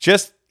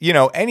just, you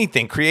know,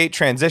 anything. Create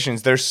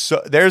transitions.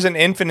 There's an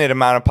infinite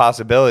amount of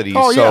possibilities.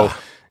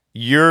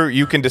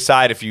 You can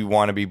decide if you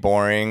want to be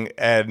boring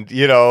and,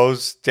 you know,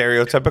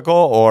 stereotypical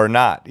or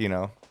not, you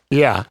know.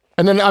 Yeah.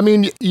 And then, I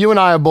mean, you and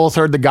I have both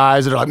heard the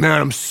guys that are like,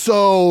 man, I'm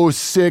so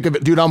sick of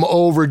it. Dude, I'm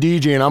over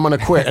DJing. I'm going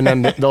to quit. And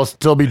then they'll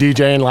still be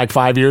DJing like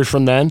 5 years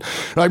from then.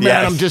 Like,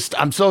 man,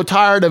 I'm so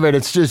tired of it.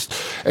 It's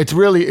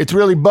really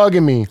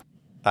bugging me.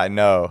 I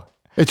know.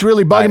 It's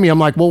really bugging me. I'm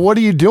like, well, what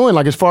are you doing?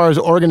 Like, as far as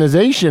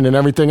organization and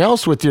everything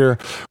else with your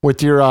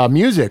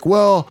music?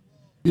 Well,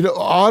 you know,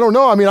 I don't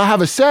know. I mean, I have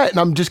a set and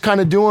I'm just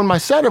kind of doing my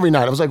set every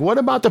night. I was like, what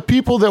about the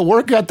people that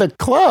work at the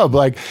club?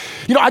 Like,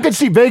 you know, I could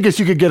see Vegas,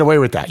 you could get away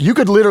with that. You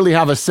could literally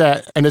have a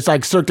set and it's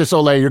like Cirque du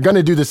Soleil. You're going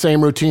to do the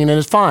same routine and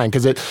it's fine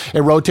because it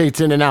rotates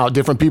in and out,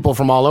 different people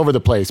from all over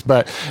the place.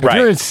 But if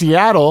you're in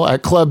Seattle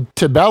at Club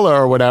Tabella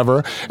or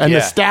whatever, and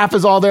the staff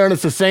is all there and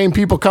it's the same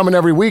people coming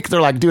every week, they're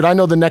like, dude, I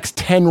know the next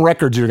 10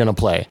 records you're going to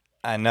play.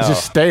 I know. It's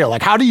just stale.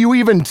 Like, how do you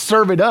even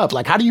serve it up?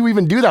 Like, how do you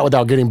even do that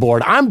without getting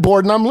bored? I'm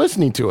bored and I'm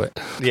listening to it.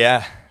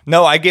 Yeah.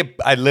 No, I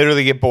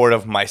literally get bored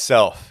of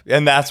myself.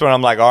 And that's when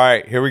I'm like, all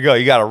right, here we go.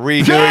 You got to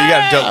redo it. You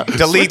got to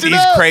delete these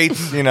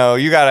crates. You know,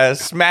 you got to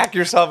smack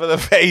yourself in the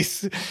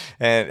face.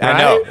 And I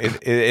know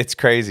it's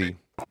crazy.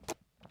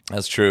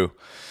 That's true.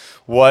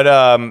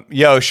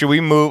 What should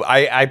we move?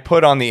 I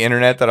put on the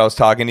internet that I was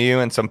talking to you,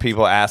 and some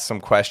people asked some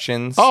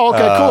questions. Oh,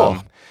 okay,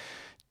 cool.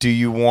 Do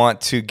you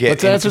want to get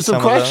Let's into answer some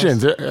of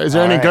questions. those? Is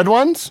there any good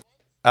ones?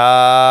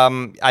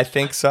 I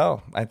think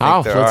so. I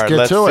think there let's are. get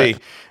Let's to see.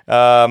 it.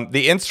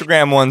 The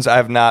Instagram ones I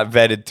have not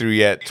vetted through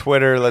yet.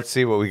 Twitter, let's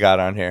see what we got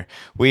on here.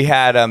 We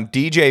had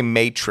DJ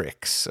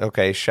Matrix.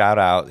 Okay, shout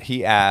out.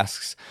 He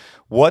asks,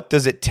 what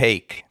does it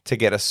take to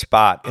get a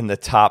spot in the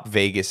top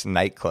Vegas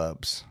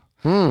nightclubs?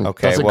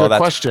 Okay, That's a good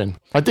question.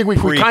 I think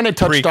we kind of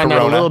touched on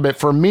that a little bit.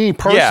 For me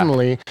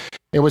personally,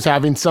 it was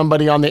having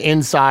somebody on the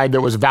inside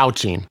that was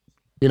vouching.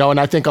 You know,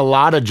 and I think a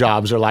lot of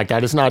jobs are like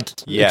that. It's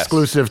not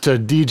exclusive to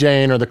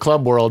DJing or the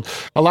club world.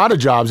 A lot of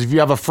jobs, if you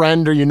have a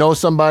friend or you know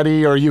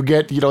somebody or you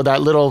get,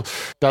 that little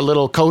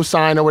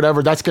cosign or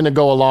whatever, that's going to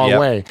go a long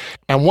way.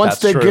 And once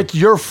they get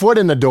your foot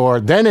in the door,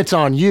 then it's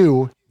on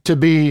you to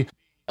be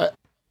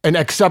an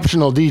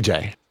exceptional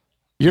DJ.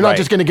 You're not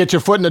just going to get your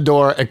foot in the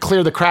door and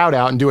clear the crowd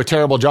out and do a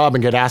terrible job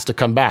and get asked to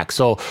come back.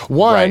 So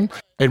one,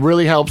 it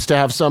really helps to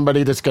have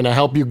somebody that's going to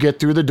help you get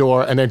through the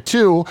door. And then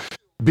two,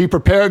 be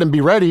prepared and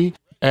be ready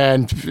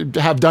and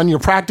have done your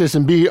practice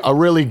and be a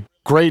really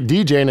great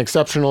DJ, an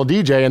exceptional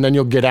DJ, and then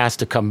you'll get asked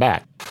to come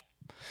back.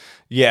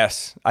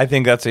 Yes, I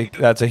think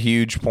that's a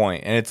huge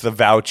point, and it's the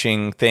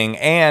vouching thing,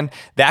 and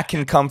that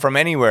can come from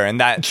anywhere,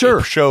 and that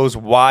shows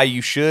why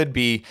you should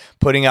be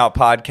putting out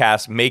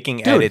podcasts,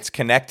 making edits,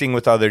 connecting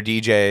with other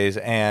DJs,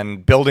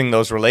 and building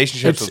those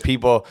relationships with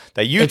people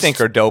that you think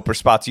are dope or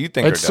spots you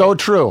think are dope. It's so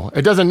true.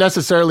 It doesn't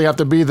necessarily have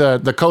to be the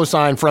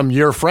cosign from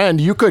your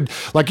friend. You could,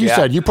 like you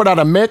said, you put out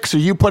a mix or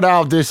you put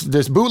out this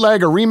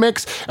bootleg or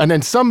remix, and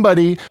then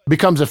somebody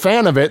becomes a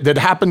fan of it that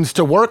happens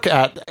to work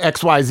at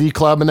XYZ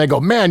Club, and they go,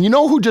 man, you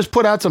know who just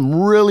put out some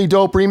really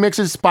dope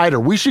remixes? Spider.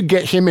 We should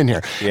get him in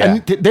here.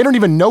 And they don't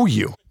even know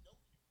you.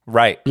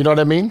 Right. You know what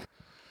I mean?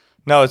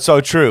 No, it's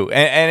so true.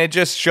 And it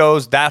just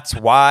shows that's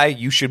why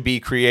you should be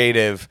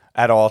creative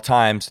at all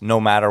times, no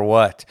matter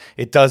what.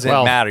 It doesn't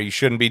matter. You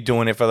shouldn't be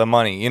doing it for the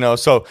money,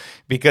 so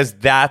because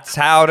that's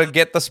how to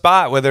get the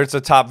spot, whether it's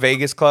a top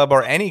Vegas club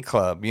or any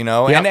club,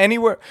 and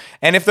anywhere.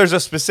 And if there's a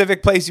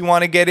specific place you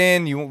want to get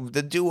in,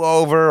 the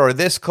do-over or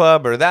this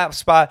club or that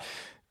spot,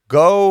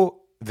 go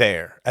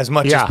there as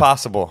much as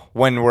possible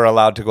when we're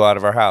allowed to go out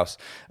of our house,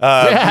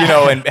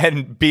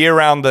 and be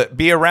around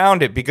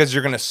it, because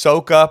you're going to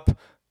soak up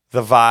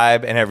the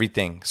vibe and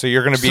everything. So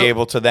you're going to be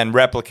able to then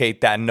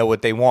replicate that and know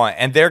what they want.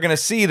 And they're going to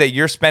see that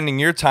you're spending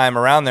your time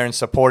around there and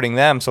supporting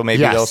them. So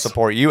maybe they'll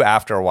support you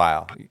after a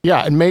while.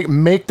 Yeah. And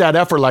make that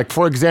effort. Like,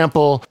 for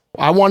example,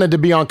 I wanted to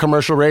be on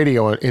commercial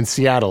radio in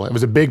Seattle. It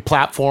was a big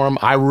platform.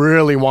 I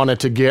really wanted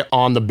to get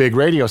on the big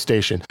radio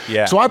station.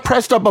 Yeah. So I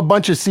pressed up a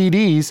bunch of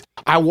CDs.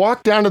 I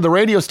walked down to the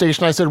radio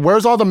station. I said,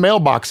 where's all the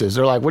mailboxes?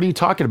 They're like, what are you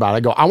talking about?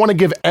 I go, I want to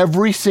give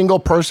every single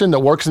person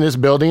that works in this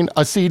building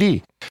a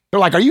CD. They're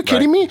like, are you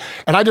kidding me?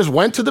 And I just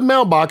went to the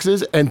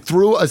mailboxes and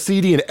threw a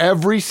CD in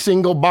every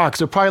single box.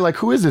 They're probably like,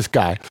 who is this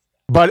guy?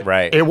 But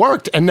it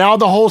worked. And now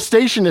the whole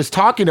station is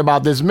talking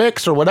about this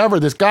mix or whatever,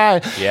 this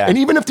guy. Yeah. And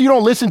even if you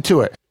don't listen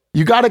to it,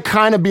 you got to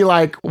kind of be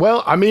like,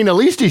 well, I mean, at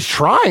least he's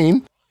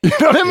trying. You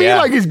know what I mean? Yeah.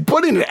 Like, he's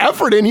putting an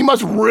effort in. He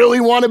must really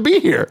want to be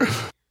here.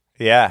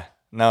 Yeah.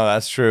 No,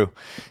 that's true.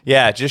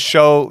 Yeah. Just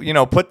show,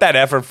 put that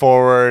effort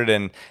forward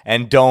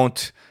and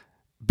don't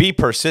be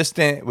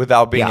persistent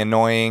without being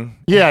annoying.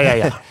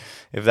 Yeah.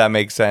 If that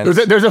makes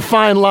sense. There's a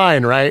fine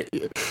line, right? Yeah,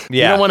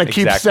 you don't want to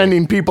keep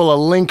sending people a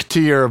link to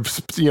your,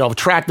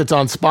 track that's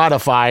on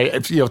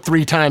Spotify,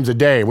 3 times a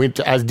day. We,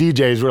 as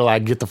DJs, we're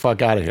like, get the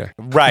fuck out of here.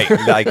 Right.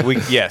 Like,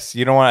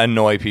 you don't want to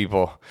annoy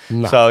people.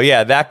 No. So,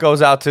 that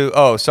goes out to,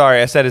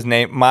 I said his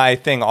name. My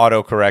thing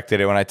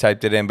auto-corrected it when I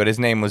typed it in, but his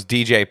name was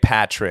DJ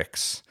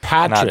Patrix.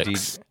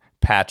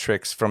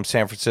 Patrick's from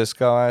San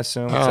Francisco, I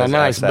assume. Oh,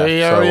 nice.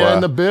 Bay Area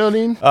in the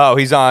building. Oh,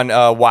 he's on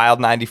Wild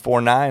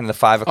 94.9, the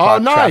 5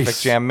 o'clock traffic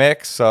jam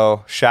mix.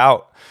 So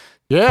shout.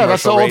 Yeah,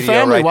 that's the old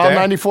family, Wild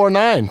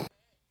 94.9.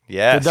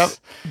 Yes. I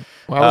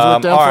was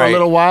with them for a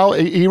little while.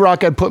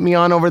 E-Rock had put me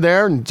on over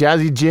there, and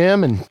Jazzy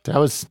Jim, and that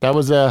was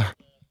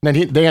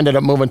then they ended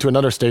up moving to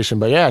another station.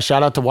 But yeah,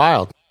 shout out to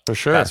Wild. For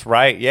sure. That's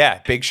right.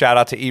 Yeah. Big shout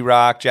out to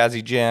E-Rock,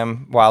 Jazzy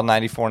Jim, Wild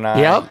 94.9.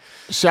 Yep.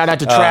 Shout out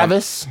to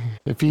Travis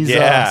if he's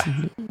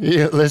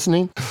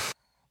listening.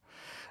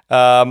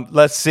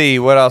 Let's see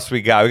what else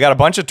we got. We got a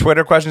bunch of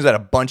Twitter questions and a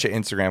bunch of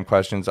Instagram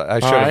questions. I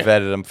should have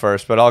vetted them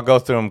first, but I'll go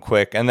through them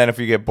quick. And then if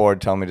you get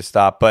bored, tell me to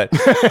stop. But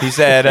he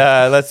said,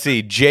 let's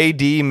see,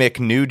 JD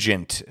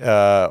McNugent,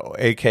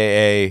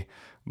 a.k.a.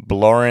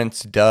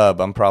 Lawrence Dub.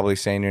 I'm probably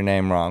saying your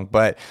name wrong,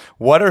 but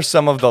what are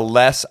some of the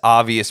less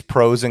obvious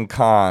pros and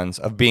cons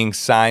of being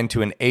signed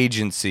to an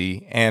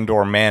agency and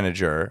or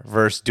manager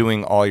versus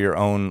doing all your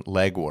own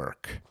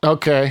legwork?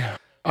 Okay.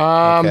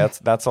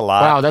 That's a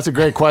lot. Wow, that's a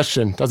great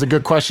question. That's a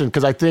good question,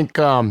 because I think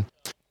the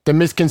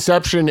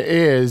misconception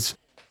is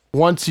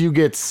once you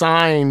get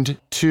signed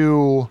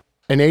to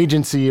an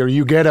agency or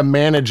you get a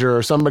manager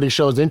or somebody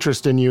shows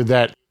interest in you,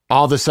 that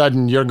all of a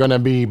sudden you're going to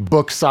be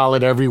book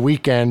solid every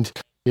weekend.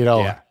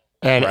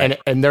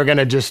 and they're going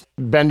to just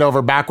bend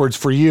over backwards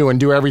for you and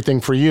do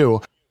everything for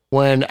you,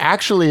 when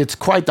actually it's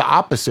quite the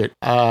opposite.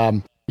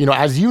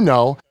 As you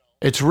know,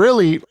 it's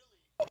really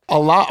a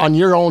lot on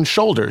your own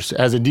shoulders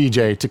as a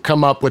DJ to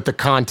come up with the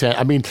content.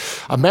 I mean,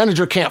 a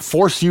manager can't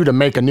force you to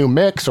make a new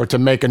mix or to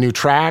make a new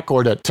track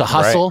or to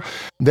hustle.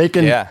 Right.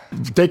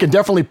 They can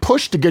definitely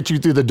push to get you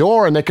through the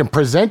door, and they can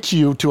present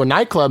you to a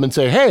nightclub and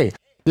say, hey,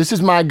 this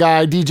is my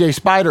guy, DJ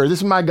Spider. This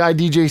is my guy,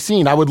 DJ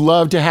Scene. I would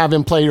love to have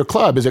him play your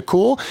club. Is it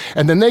cool?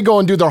 And then they go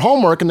and do their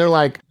homework, and they're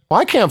like, well,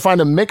 I can't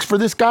find a mix for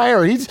this guy,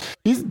 or he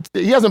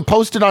hasn't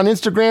posted on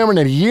Instagram in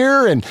a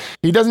year, and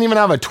he doesn't even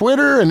have a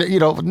Twitter. And,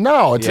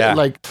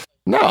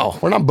 no,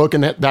 we're not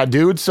booking that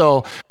dude.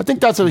 So I think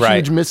that's a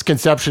huge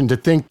misconception to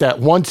think that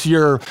once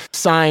you're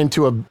signed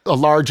to a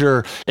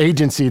larger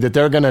agency that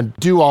they're going to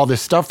do all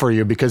this stuff for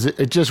you, because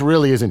it just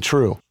really isn't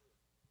true.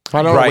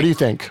 I don't know. What do you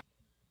think?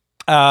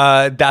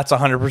 That's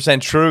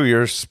 100% true.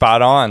 You're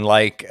spot on.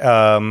 Like,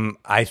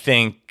 I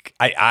think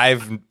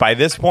I've by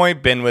this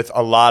point been with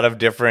a lot of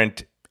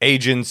different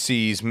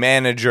agencies,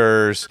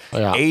 managers,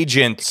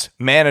 agents,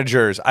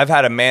 managers. I've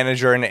had a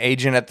manager and an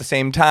agent at the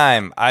same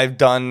time. I've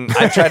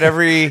tried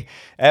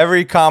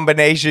every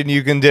combination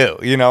you can do,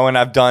 and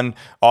I've done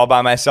all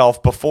by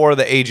myself before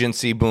the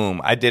agency boom.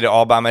 I did it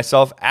all by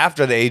myself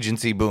after the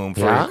agency boom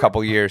for a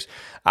couple years.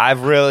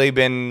 I've really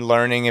been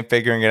learning and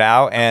figuring it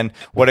out. And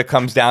what it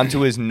comes down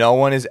to is no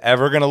one is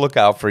ever going to look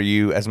out for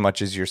you as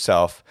much as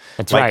yourself,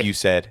 like you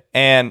said.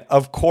 And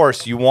of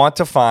course, you want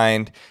to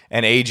find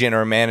an agent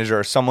or a manager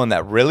or someone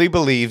that really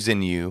believes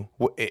in you.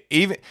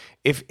 Even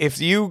if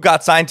you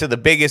got signed to the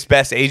biggest,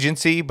 best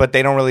agency, but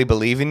they don't really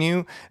believe in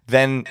you,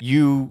 then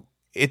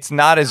it's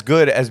not as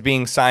good as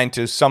being signed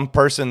to some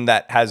person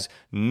that has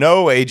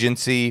no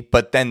agency,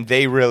 but then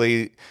they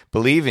really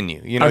believe in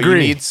you. You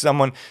need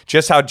someone,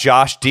 just how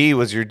Josh D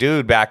was your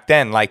dude back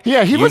then. Like,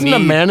 yeah, he wasn't a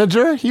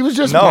manager. He was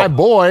just my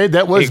boy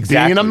that was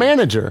being a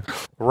manager.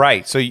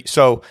 Right.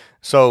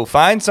 So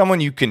find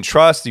someone you can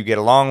trust, you get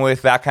along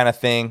with, that kind of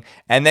thing.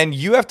 And then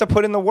you have to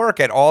put in the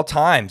work at all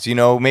times.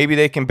 Maybe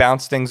they can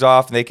bounce things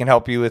off and they can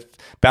help you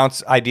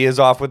bounce ideas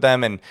off with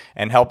them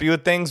and help you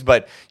with things.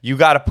 But you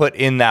got to put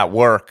in that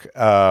work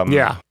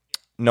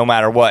no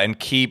matter what, and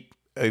keep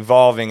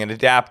evolving and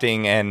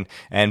adapting and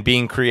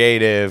being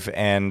creative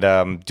and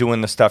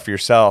doing the stuff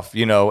yourself,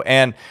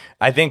 and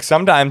I think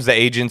sometimes the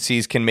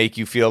agencies can make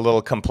you feel a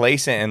little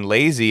complacent and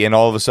lazy, and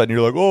all of a sudden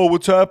you're like, oh,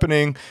 what's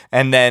happening?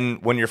 And then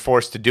when you're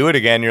forced to do it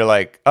again, you're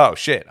like, oh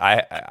shit,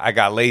 I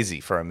got lazy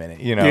for a minute,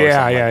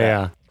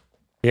 Yeah,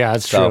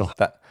 that's true.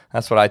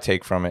 That's what I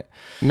take from it.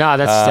 No,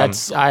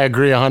 that's I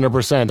agree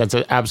 100%. That's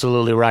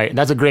absolutely right. And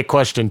that's a great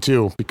question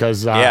too,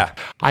 because I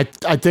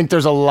think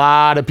there's a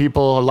lot of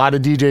people, a lot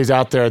of DJs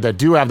out there that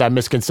do have that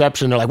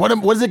misconception. They're like, what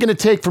is it going to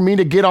take for me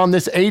to get on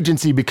this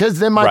agency? Because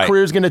then my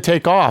career is going to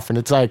take off. And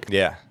it's like,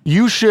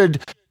 you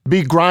should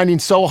be grinding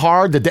so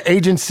hard that the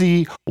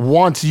agency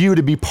wants you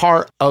to be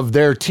part of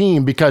their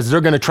team, because they're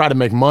going to try to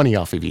make money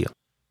off of you.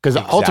 Because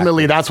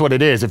ultimately that's what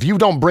it is. If you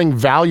don't bring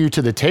value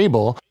to the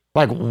table,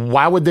 like,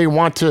 why would they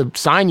want to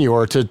sign you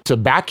or to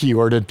back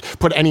you or to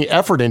put any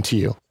effort into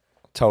you?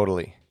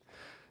 Totally.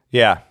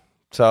 Yeah.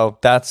 So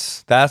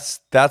that's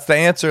the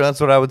answer.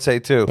 That's what I would say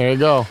too. There you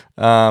go.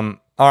 All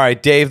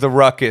right, Dave the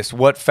Ruckus,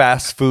 what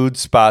fast food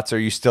spots are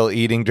you still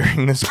eating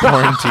during this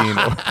quarantine?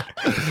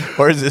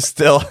 or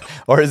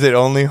is it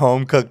only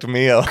home cooked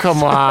meal?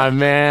 Come on,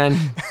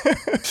 man.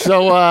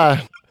 So,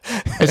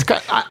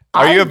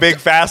 are you a big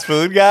fast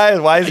food guy?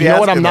 Why is he asking? You know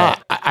what? I'm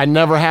not. I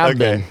never have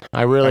been.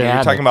 I really haven't.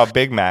 You're talking about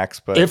Big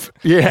Macs, but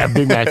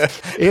Big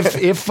Macs.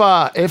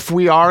 If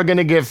we are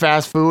gonna get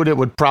fast food, it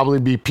would probably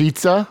be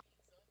pizza.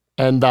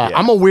 And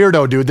I'm a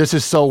weirdo, dude. This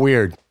is so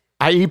weird.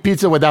 I eat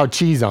pizza without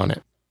cheese on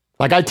it.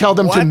 Like, I tell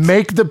them to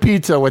make the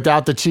pizza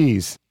without the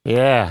cheese.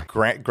 Yeah,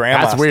 grandma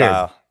That's weird.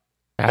 style.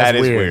 That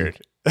is weird.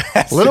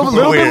 A little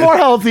bit more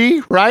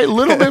healthy, right? A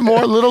little bit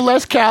more, a little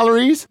less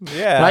calories.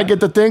 Yeah. Right?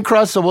 Get the thin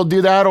crust, so we'll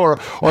do that, or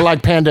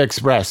like Panda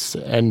Express,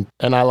 and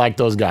I like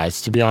those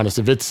guys, to be honest.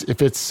 If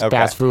it's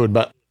fast food,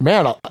 but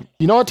man,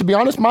 you know what? To be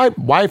honest, my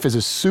wife is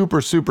a super,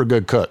 super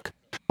good cook.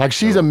 Like,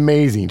 she's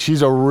amazing.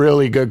 She's a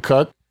really good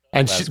cook,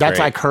 and that's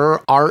like her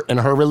art and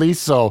her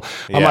release. So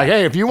I'm like,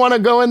 hey, if you want to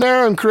go in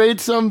there and create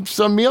some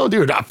meal,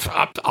 dude,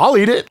 I'll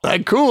eat it.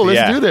 Like, cool,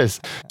 let's do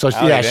this. So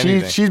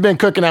she's been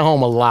cooking at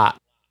home a lot.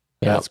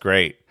 Yep. That's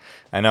great.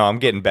 I know, I'm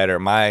getting better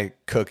at my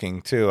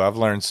cooking too. I've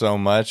learned so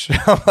much.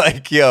 I'm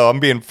like,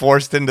 I'm being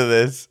forced into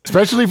this.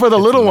 Especially for the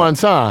little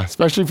ones, huh?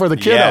 Especially for the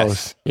kiddos.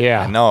 Yes.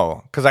 Yeah. I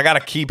know, because I got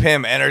to keep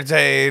him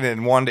entertained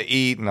and one to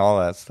eat and all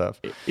that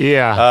stuff.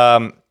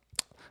 Yeah.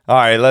 All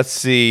right, let's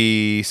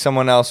see.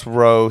 Someone else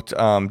wrote,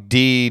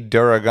 D.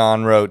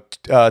 Duragon wrote,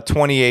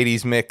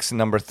 2080s mix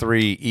number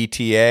 3,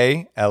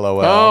 ETA,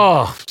 LOL.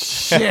 Oh,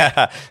 shit.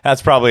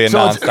 That's probably a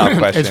nonstop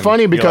question. It's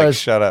funny because...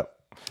 shut up.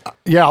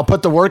 Yeah, I'll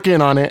put the work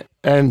in on it,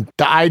 and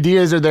the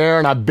ideas are there,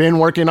 and I've been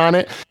working on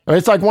it.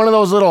 It's like one of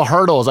those little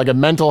hurdles, like a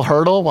mental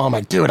hurdle. Well, I'm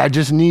like, dude, I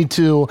just need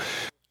to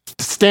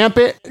stamp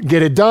it,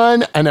 get it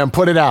done, and then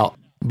put it out.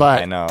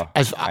 But I know,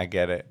 I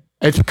get it.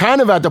 it's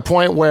kind of at the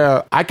point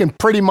where I can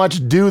pretty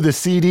much do the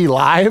CD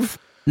live.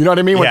 You know what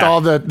I mean? With Yeah.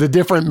 all the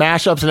different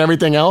mashups and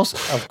everything else.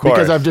 Of course.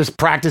 Because I've just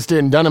practiced it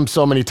and done them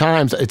so many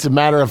times. It's a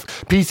matter of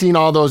piecing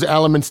all those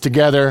elements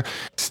together,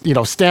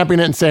 stamping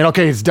it and saying,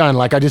 okay, it's done.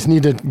 Like, I just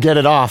need to get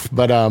it off.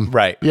 But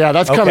Right. yeah,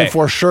 that's coming Okay.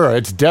 for sure.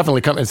 It's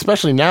definitely coming,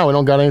 especially now. We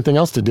don't got anything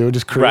else to do.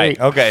 Just create.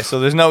 Right. Okay. So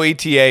there's no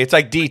ETA. It's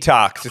like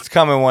Detox. It's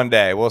coming one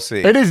day. We'll see.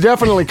 It is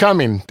definitely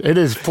coming. It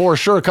is for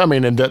sure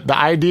coming. And the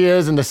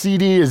ideas and the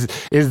CD is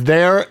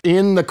there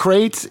in the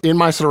crates in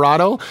my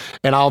Serato.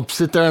 And I'll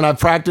sit there and I've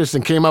practiced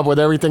and came up with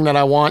everything that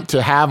I want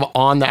to have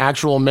on the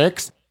actual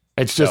mix.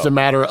 It's just a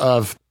matter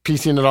of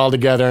piecing it all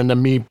together and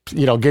then me,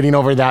 getting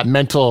over that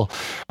mental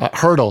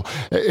hurdle.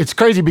 It's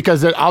crazy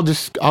because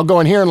I'll go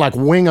in here and like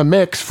wing a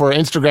mix for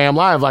Instagram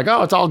Live. Like,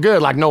 oh, it's all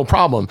good. Like, no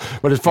problem.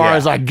 But as far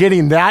as like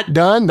getting that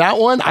done, that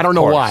one, I don't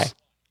know why.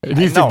 It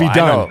needs to be done.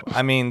 I know.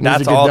 I mean, It needs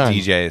that's to get all done.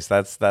 DJs.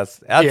 That's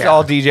Yeah.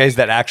 all DJs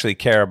that actually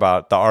care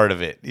about the art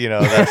of it.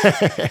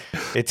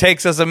 It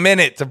takes us a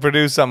minute to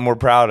produce something we're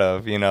proud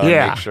of. And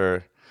make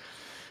sure.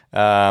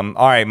 All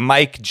right,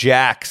 Mike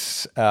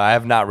Jacks. I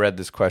have not read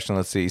this question.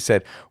 Let's see. He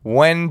said,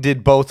 "When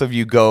did both of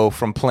you go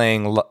from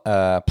playing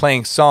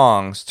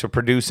songs to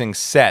producing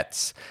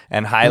sets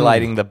and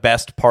highlighting the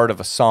best part of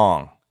a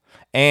song?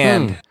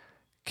 And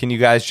can you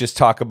guys just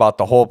talk about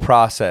the whole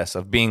process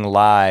of being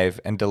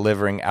live and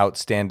delivering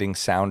outstanding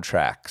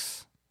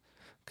soundtracks?"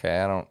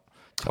 Okay, I don't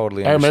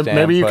totally understand.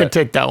 Maybe you but- could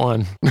take that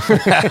one.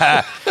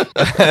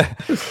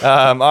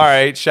 all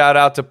right. Shout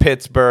out to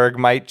Pittsburgh,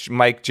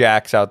 Mike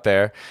Jacks out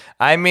there.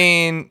 I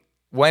mean,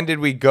 when did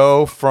we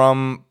go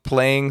from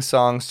playing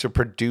songs to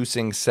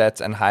producing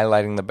sets and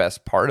highlighting the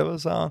best part of a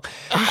song?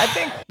 I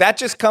think that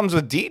just comes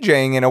with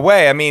DJing in a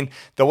way. I mean,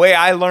 the way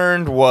I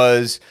learned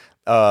was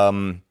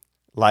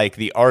like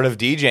the art of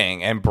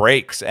DJing and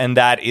breaks, and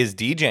that is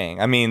DJing.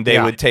 I mean, they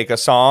would take a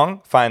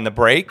song, find the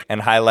break,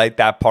 and highlight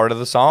that part of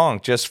the song,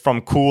 just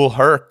from Kool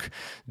Herc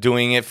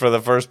doing it for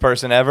the first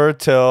person ever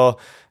till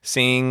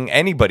seeing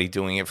anybody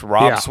doing it, for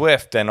Rob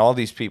Swift and all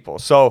these people.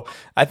 So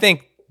I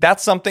think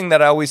that's something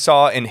that I always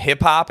saw in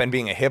hip hop and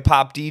being a hip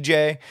hop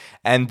DJ,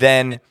 and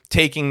then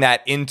taking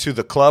that into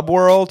the club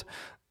world.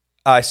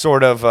 I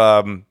sort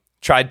of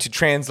tried to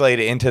translate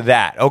it into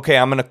that. Okay,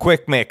 I'm going to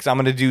quick mix. I'm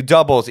going to do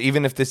doubles,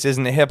 even if this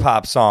isn't a hip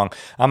hop song.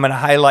 I'm going to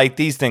highlight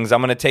these things.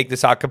 I'm going to take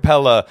this a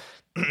cappella.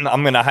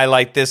 I'm going to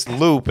highlight this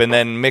loop and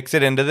then mix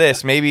it into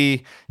this.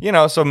 Maybe,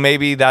 so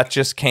maybe that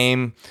just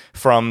came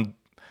from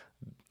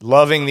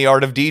loving the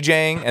art of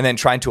DJing and then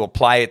trying to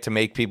apply it to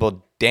make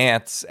people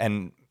dance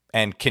and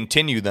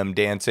continue them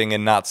dancing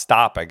and not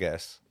stop, I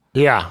guess.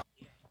 Yeah,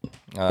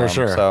 for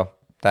sure. So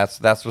that's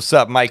what's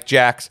up, Mike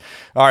Jacks.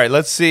 All right,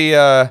 let's see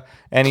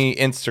any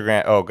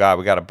Instagram. Oh God,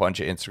 we got a bunch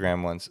of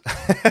Instagram ones.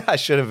 I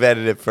should have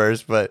edited it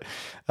first, but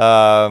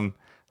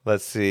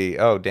let's see.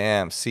 Oh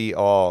damn, see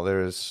all.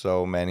 There's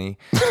so many.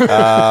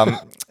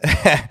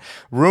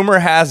 Rumor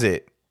has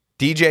it,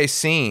 DJ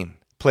Scene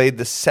played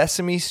the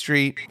Sesame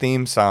Street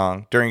theme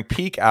song during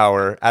peak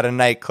hour at a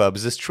nightclub.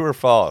 Is this true or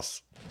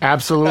false?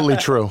 Absolutely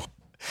true.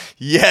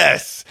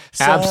 Yes.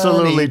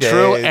 Absolutely Sunny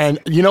true. days. And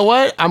you know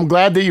what? I'm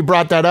glad that you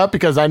brought that up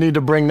because I need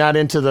to bring that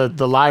into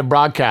the live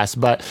broadcast.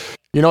 But,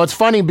 it's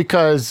funny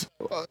because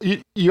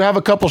you have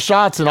a couple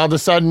shots and all of a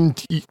sudden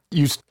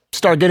you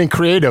start getting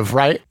creative,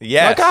 right?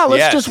 Yes, Like, let's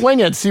yes. just wing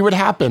it, see what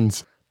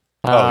happens.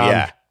 Oh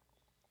yeah.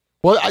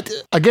 Well,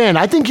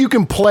 I think you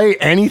can play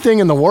anything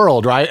in the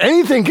world, right?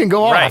 Anything can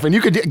go Right. off and you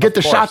could get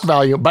the course. shock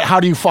value, but how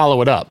do you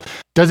follow it up?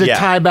 Does it Yeah.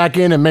 tie back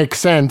in and make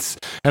sense?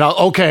 And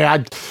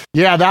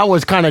that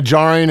was kind of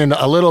jarring and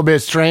a little bit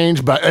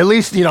strange, but at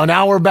least,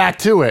 now we're back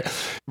to it.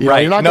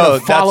 Right. You're not No, going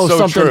to follow that's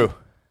so something. true.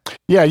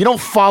 Yeah, you don't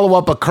follow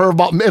up a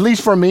curveball. At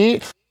least for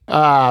me,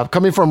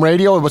 coming from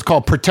radio, it was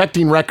called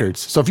protecting records.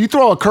 So if you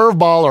throw a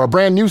curveball or a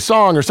brand new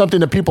song or something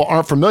that people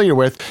aren't familiar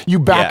with, you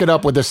back Yeah. it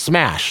up with a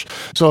smash.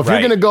 So if you're Right.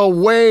 going to go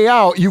way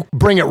out, you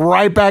bring it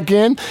right back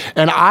in.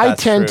 And I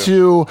That's tend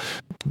true. to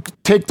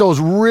take those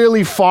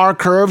really far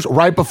curves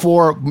right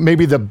before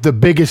maybe the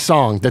biggest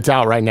song that's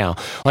out right now.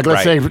 Like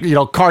let's Right.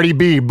 say, Cardi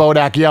B,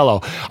 Bodak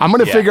Yellow. I'm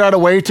going to Yeah. figure out a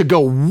way to go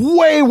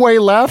way, way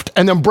left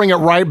and then bring it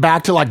right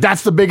back to like,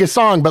 that's the biggest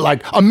song. But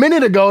like a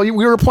minute ago, we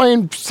were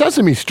playing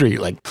Sesame Street.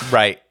 Like,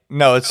 Right.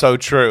 No, it's so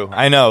true.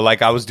 I know.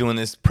 Like I was doing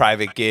this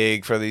private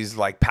gig for these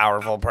like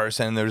powerful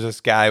person. And there was this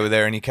guy over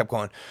there and he kept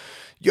going,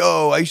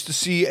 yo, I used to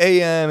see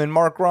AM and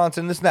Mark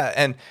Ronson, this and that.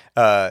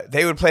 And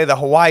they would play the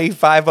Hawaii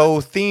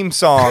Five-0 theme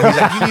song. He's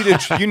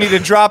like, you need to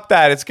drop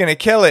that. It's going to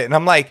kill it. And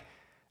I'm like,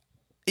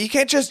 you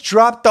can't just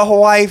drop the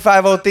Hawaii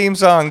Five-0 theme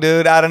song,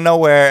 dude, out of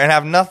nowhere and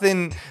have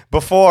nothing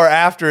before or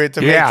after it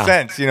to Yeah. make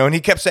sense. And he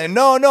kept saying,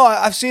 no,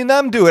 I've seen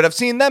them do it.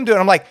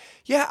 I'm like,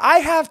 yeah, I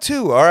have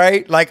too. All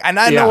right. Like, and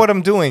I know Yeah. what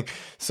I'm doing.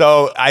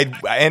 So I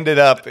ended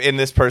up, and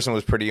this person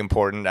was pretty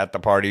important at the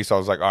party. So I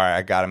was like, all right,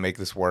 I got to make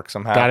this work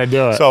somehow. Got to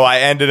do it. So I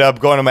ended up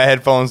going to my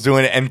headphones,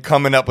 doing it, and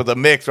coming up with a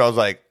mix where I was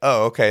like,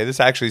 oh, okay,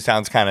 this actually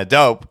sounds kind of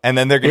dope. And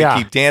then they're going to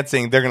keep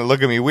dancing. They're going to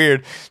look at me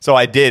weird. So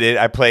I did it.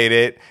 I played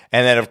it.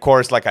 And then, of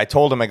course, like I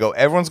told them, I go,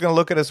 everyone's going to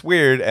look at us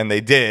weird. And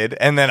they did.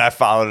 And then I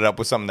folled it up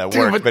with something that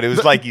worked. But it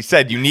was like you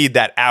said, you need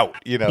that out,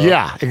 you know?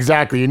 Yeah,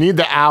 exactly. You need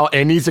the out.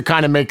 It needs to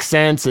kind of make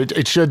sense.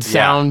 It should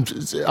sound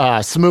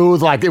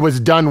smooth, like it was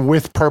done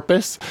with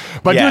purpose.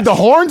 But dude, the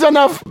horns on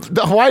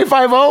the Hawaii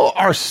Five-0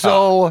 are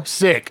so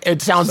sick.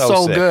 It sounds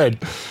so good.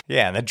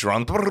 Yeah, and the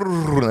drum. What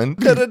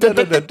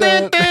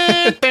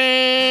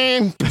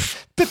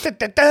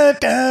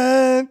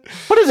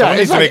is that?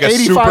 It's like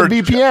 85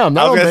 BPM.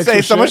 I was going to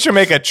say, someone should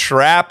make a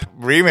trap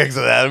remix of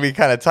that. It'd be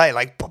kind of tight.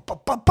 Like,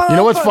 you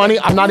know what's funny?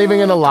 I'm not even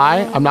going to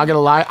lie.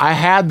 I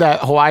had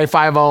that Hawaii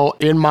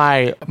Five-0 in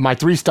my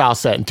 3-style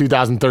set in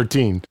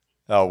 2013.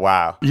 Oh,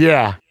 wow.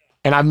 Yeah.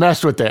 And I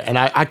messed with it. And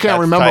I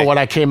can't remember what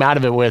I came out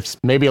of it with.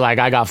 Maybe like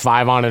I got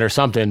 5 on it or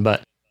something.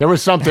 But there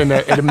was something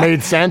that it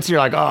made sense. You're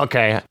like, oh,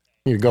 okay.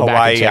 You go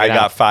back and check it out. I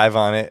got 5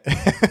 on it.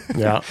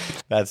 Yeah.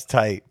 That's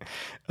tight.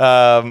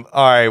 All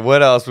right,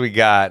 what else we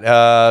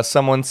got?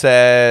 Someone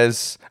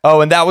says,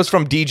 and that was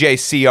from DJ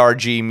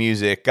CRG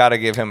Music. Got to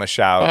give him a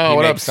shout. Oh,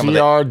 what up,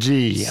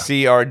 CRG?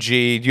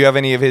 CRG. Do you have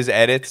any of his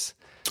edits?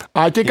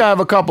 I think I have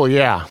a couple,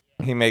 yeah.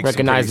 He makes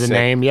recognize the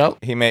name.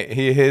 Yep.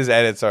 His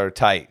edits are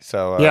tight.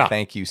 So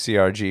thank you,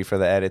 CRG, for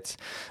the edits.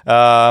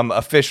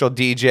 Official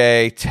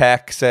DJ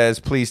Tech says,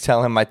 please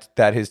tell him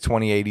that his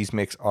 2080s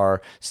mix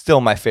are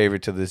still my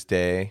favorite to this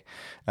day.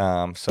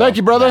 So thank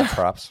you, brother.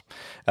 Props.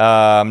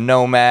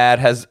 Nomad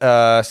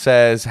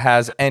says,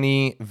 has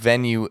any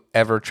venue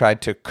ever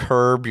tried to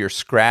curb your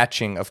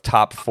scratching of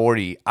top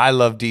 40? I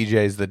love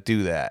DJs that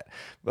do that.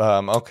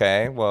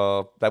 Okay,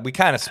 well, that we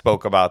kind of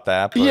spoke about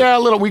that. But. Yeah, a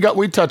little.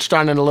 We touched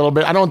on it a little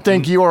bit. I don't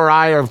think you or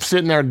I are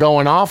sitting there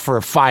going off for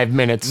 5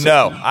 minutes.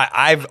 No,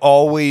 I've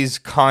always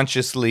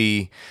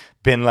consciously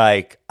been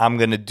like, I'm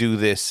going to do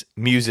this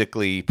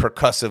musically,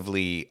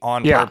 percussively,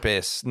 on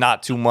purpose,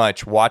 not too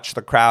much. Watch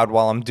the crowd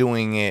while I'm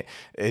doing it.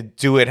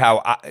 Do it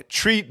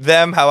treat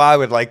them how I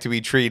would like to be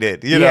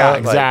treated. You know?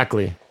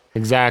 Exactly.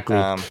 Exactly.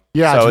 So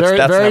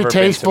it's very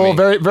tasteful,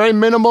 very, very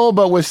minimal,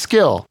 but with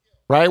skill.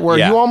 Right? Where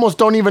you almost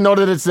don't even know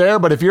that it's there,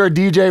 but if you're a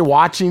DJ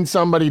watching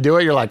somebody do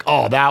it, you're like,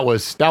 oh, that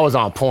was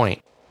on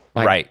point.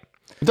 Like, right.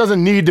 It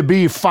doesn't need to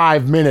be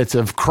 5 minutes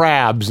of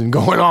crabs and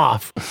going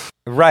off.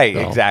 Right,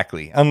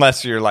 exactly.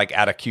 Unless you're like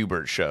at a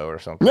Qbert show or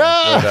something.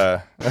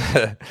 Yeah.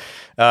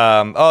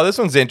 But, this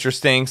one's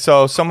interesting.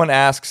 So someone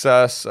asks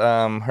us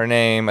her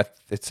name.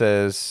 It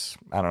says,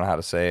 I don't know how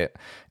to say it.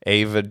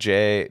 Ave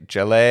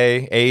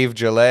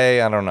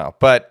Jalay. I don't know.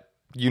 But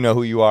you know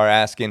who you are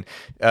asking.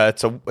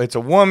 It's a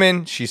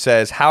woman. She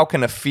says, how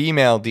can a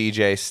female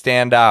DJ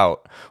stand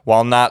out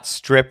while not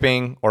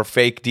stripping or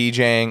fake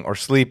DJing or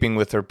sleeping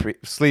with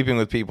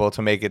people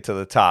to make it to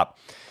the top?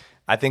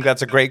 I think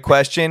that's a great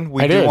question.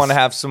 We do want to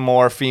have some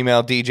more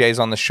female DJs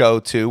on the show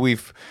too.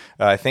 We've,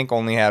 I think,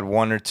 only had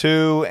 1 or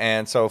 2.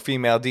 And so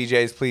female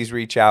DJs, please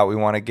reach out. We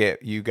want to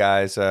get you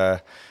guys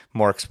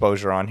more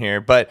exposure on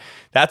here. But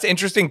that's an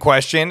interesting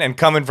question. And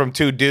coming from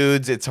 2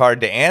 dudes, it's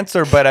hard to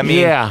answer. But I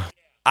mean,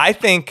 I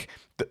think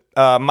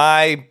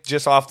my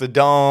just off the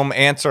dome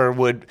answer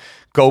would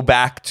go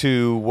back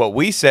to what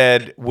we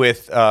said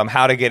with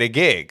how to get a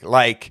gig,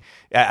 like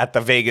at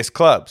the Vegas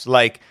clubs.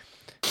 Like,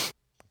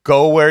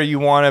 go where you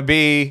want to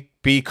be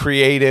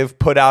creative,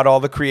 put out all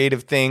the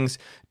creative things,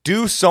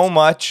 do so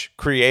much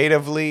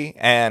creatively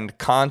and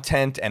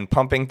content and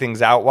pumping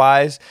things out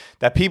wise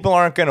that people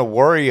aren't going to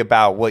worry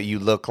about what you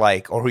look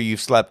like or who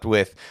you've slept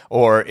with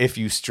or if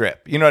you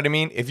strip. You know what I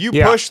mean? If you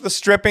push the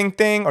stripping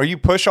thing or you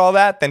push all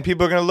that, then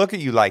people are going to look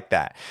at you like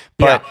that.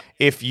 But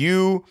if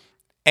you're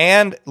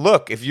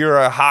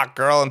a hot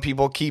girl and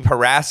people keep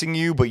harassing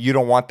you, but you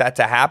don't want that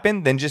to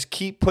happen, then just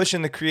keep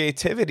pushing the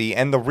creativity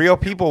and the real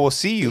people will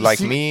see you,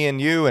 like me and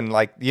you and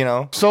like, you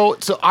know. So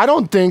I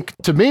don't think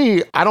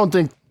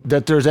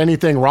that there's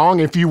anything wrong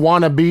if you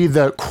want to be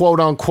the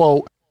quote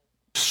unquote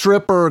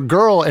stripper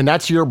girl and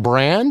that's your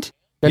brand,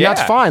 then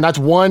that's fine. That's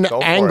one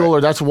angle or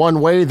that's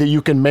one way that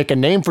you can make a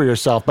name for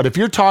yourself. But if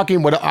you're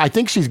talking, what I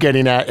think she's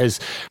getting at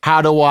is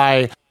how do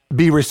I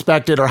be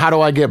respected or how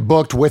do I get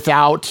booked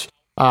without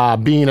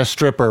being a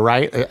stripper,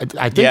 right?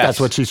 I think that's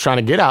what she's trying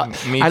to get at.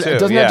 Me too.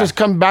 Doesn't that just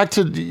come back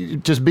to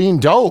just being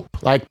dope?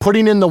 Like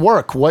putting in the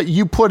work. What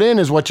you put in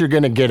is what you're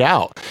going to get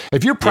out.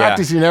 If you're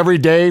practicing every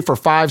day for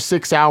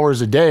 5-6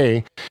 hours a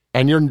day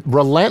and you're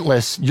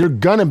relentless, you're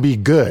going to be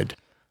good.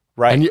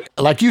 Right. And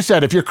like you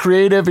said, if you're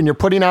creative and you're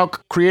putting out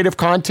creative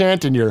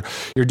content and you're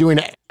doing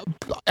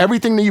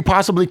everything that you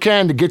possibly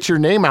can to get your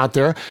name out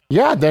there,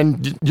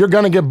 then you're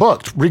going to get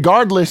booked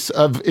regardless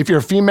of if you're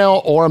a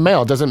female or a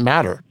male. It doesn't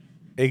matter.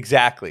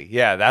 Exactly.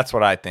 Yeah, that's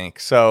what I think.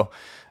 So,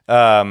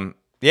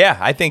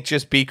 I think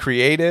just be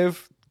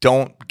creative.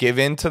 Don't give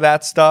in to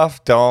that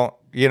stuff. Don't,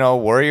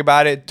 worry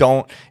about it.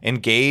 Don't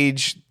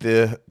engage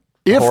the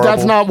If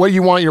that's not what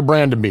you want your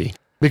brand to be.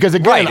 Because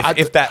again, Right,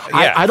 if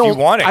I you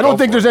want it, I don't go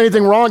think for there's it.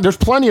 anything wrong. There's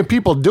plenty of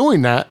people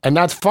doing that, and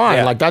that's fine.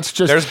 Yeah. Like that's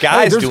just There's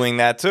guys doing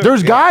that too.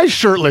 There's Yeah. guys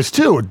shirtless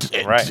too.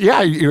 Right.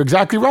 Yeah, you're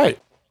exactly right.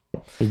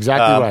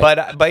 Exactly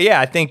right. But yeah,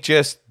 I think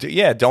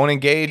don't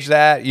engage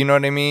that. You know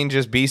what I mean?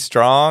 Just be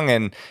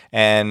strong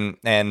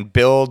and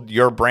build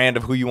your brand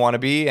of who you want to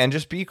be, and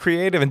just be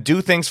creative and do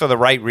things for the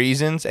right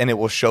reasons, and it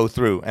will show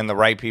through. And the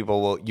right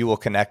people will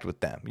connect with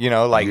them. You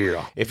know, like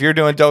if you're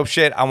doing dope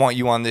shit, I want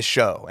you on this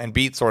show, and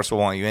Beat Source will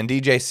want you, and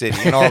DJ City,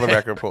 and all the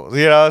record pools.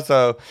 You know,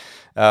 so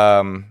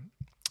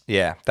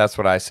yeah, that's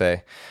what I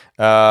say.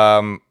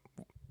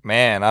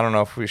 Man, I don't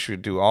know if we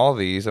should do all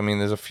these. I mean,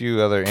 there's a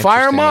few other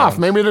Fire them interesting off. ones.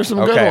 Maybe there's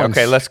some good ones.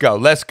 Okay, let's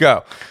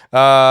go.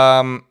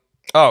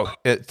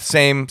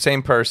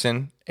 Same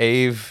person,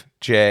 Ave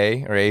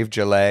J or Ave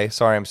Jalay.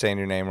 Sorry, I'm saying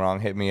your name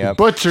wrong. Hit me up.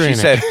 Butchering She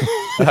said,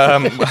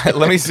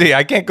 let me see.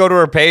 I can't go to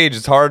her page.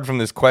 It's hard from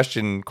this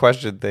question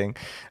thing.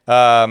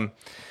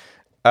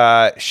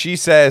 She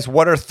says,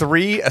 what are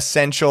 3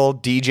 essential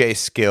DJ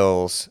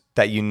skills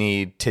that you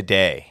need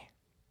today?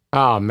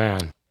 Oh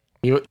man.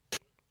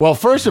 Well,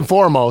 first and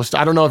foremost,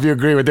 I don't know if you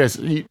agree with this.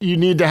 You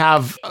need to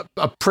have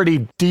a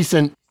pretty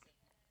decent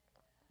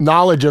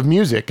knowledge of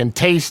music and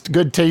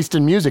good taste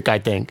in music, I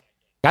think.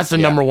 That's the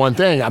number one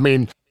thing. I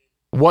mean,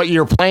 what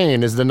you're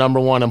playing is the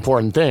number one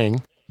important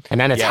thing. And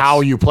then it's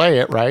how you play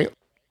it, right?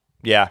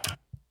 Yeah.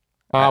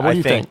 What do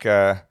you think?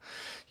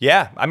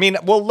 Yeah. I mean,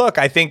 well, look,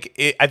 I think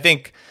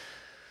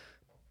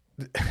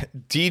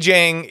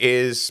DJing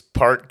is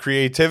part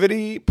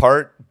creativity,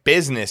 part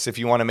business if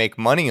you want to make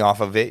money off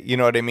of it. You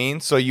know what I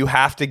mean? So you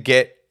have to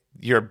get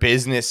your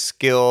business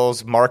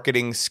skills,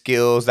 marketing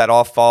skills, that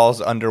all falls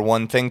under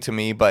one thing to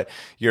me, but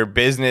your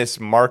business,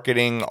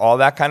 marketing, all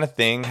that kind of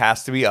thing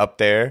has to be up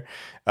there.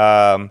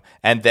 And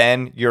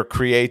then your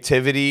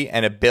creativity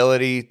and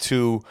ability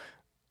to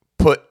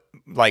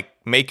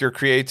make your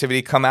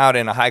creativity come out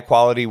in a high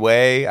quality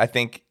way, I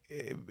think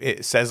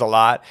it says a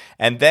lot.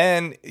 And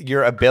then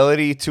your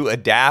ability to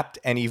adapt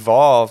and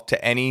evolve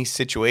to any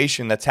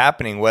situation that's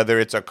happening, whether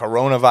it's a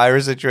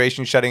coronavirus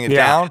situation shutting it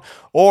down,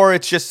 or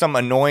it's just some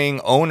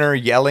annoying owner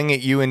yelling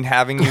at you and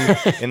having you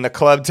in the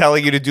club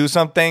telling you to do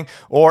something,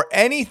 or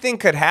anything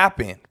could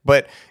happen.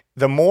 But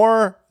the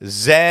more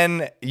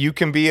zen you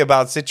can be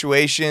about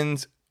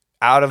situations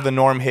out of the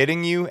norm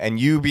hitting you, and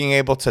you being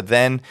able to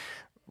then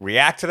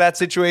react to that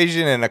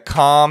situation in a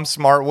calm,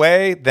 smart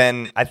way,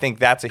 then I think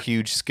that's a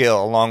huge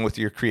skill along with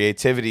your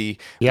creativity,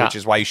 which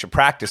is why you should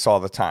practice all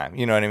the time.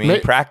 You know what I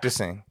mean?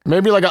 Practicing.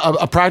 Maybe like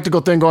a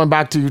practical thing, going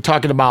back to you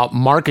talking about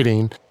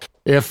marketing.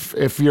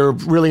 If you're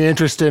really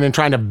interested in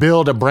trying to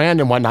build a brand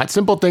and whatnot,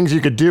 simple things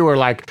you could do are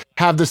like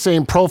have the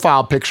same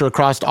profile picture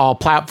across all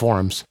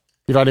platforms.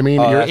 You know what I mean?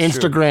 Your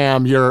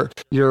Instagram, your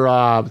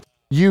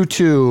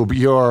YouTube,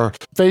 your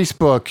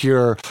Facebook,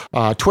 your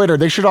Twitter,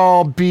 they should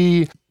all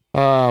be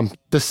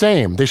the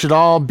same. They should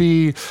all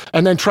be,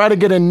 and then try to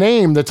get a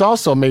name that's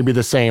also maybe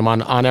the same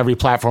on every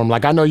platform.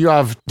 Like I know you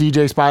have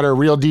DJ Spider,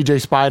 real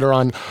DJ Spider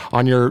on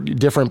your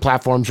different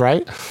platforms,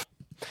 right?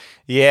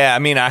 Yeah, I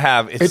mean, I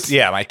have.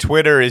 My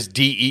Twitter is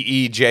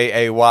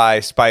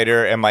DEEJAY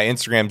Spider, and my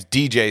Instagram's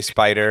DJ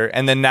Spider,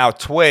 and then now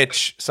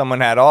Twitch.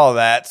 Someone had all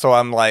that, so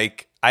I'm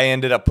like, I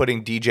ended up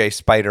putting DJ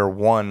Spider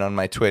 1 on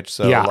my Twitch,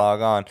 so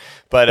log on.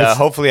 But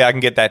hopefully, I can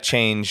get that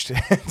changed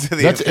to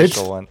the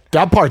official one.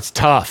 That part's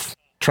tough.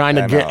 Trying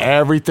to get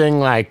everything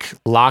like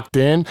locked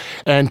in.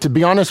 And to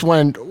be honest,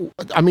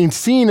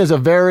 scene is a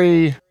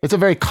very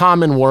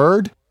common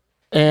word.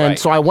 And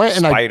so I went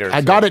and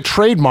I got it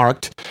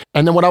trademarked.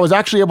 And then what I was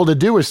actually able to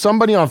do is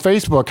somebody on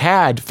Facebook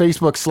had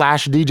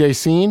Facebook/DJ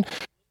Scene.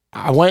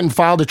 I went and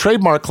filed a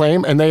trademark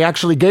claim, and they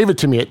actually gave it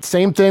to me.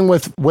 Same thing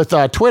with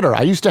Twitter.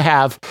 I used to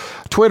have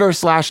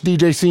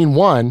Twitter/DJ Scene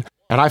 1.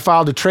 And I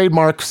filed a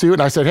trademark suit,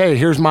 and I said, "Hey,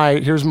 here's my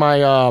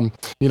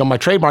my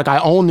trademark. I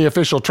own the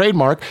official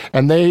trademark."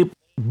 And they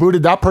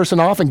booted that person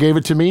off and gave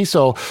it to me.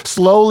 So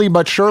slowly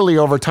but surely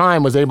over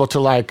time was able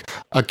to like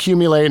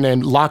accumulate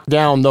and lock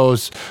down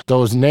those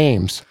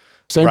names.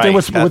 Same thing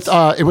with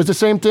it was the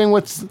same thing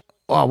with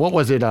what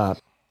was it?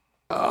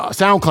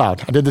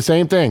 SoundCloud. I did the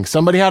same thing.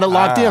 Somebody had it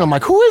locked in. I'm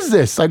like, who is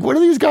this? Like, what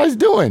are these guys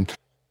doing?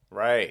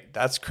 Right.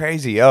 That's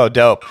crazy. Oh,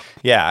 dope.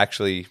 Yeah,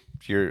 actually,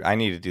 I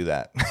need to do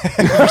that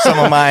for some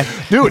of mine.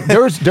 Dude,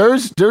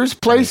 there's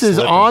places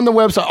on the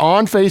website,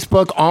 on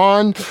Facebook,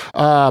 on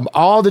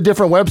all the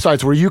different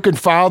websites where you can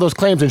file those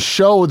claims and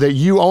show that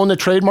you own the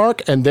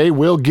trademark, and they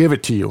will give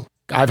it to you.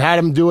 I've had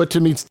them do it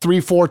to me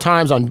 3-4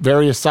 times on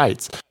various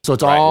sites. So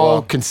it's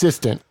all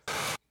consistent.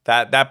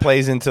 That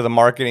plays into the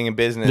marketing and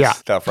business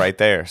stuff right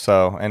there.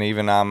 So, and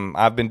even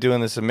I've been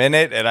doing this a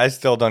minute, and I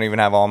still don't even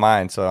have all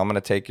mine. So I'm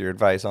gonna take your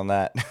advice on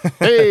that.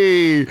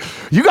 Hey,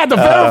 you got the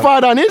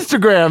verified on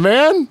Instagram,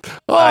 man.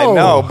 Oh. I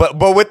know,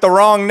 but with the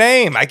wrong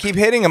name. I keep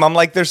hitting him. I'm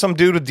like, there's some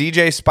dude with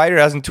DJ Spider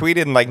hasn't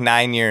tweeted in like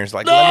 9 years.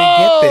 Like, let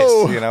me get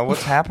this. You know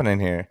what's happening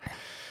here?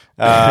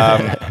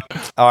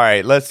 All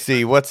right, let's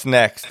see what's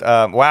next.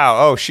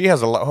 Wow. Oh, she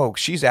has a lot. Oh,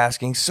 she's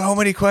asking so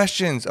many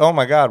questions. Oh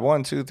my God.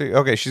 1, 2, 3.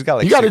 Okay, she's got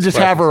like. You got to just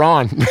questions. have her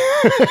on.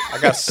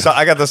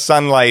 I got the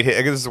sunlight.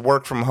 I got this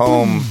work from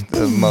home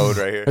mode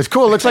right here. It's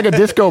cool. It looks like a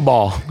disco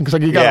ball. Looks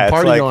like you got a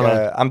party going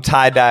on. I'm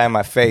tie-dyeing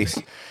my face.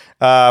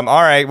 All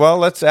right, well,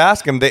 let's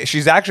ask him.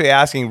 She's actually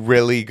asking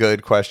really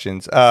good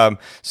questions.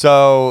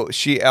 So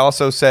she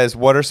also says,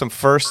 what are some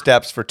first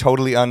steps for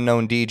totally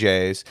unknown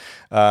DJs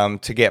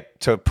to get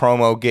to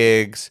promo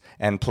gigs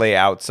and play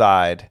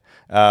outside?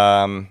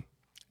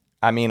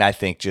 I mean, I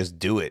think just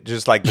do it.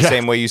 Just like the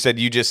same way you said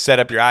you just set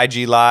up your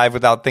IG Live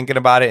without thinking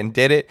about it and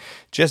did it.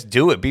 Just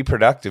do it. Be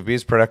productive. Be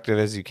as productive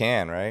as you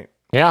can, right?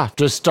 Yeah,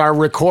 just start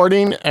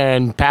recording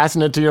and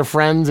passing it to your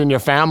friends and your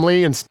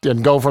family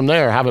and go from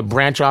there. Have it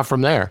branch off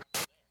from there.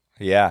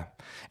 Yeah.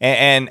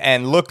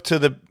 And look to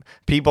the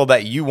people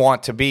that you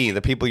want to be,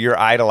 the people you're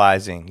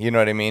idolizing. You know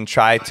what I mean?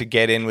 Try to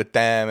get in with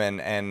them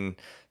and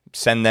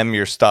send them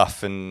your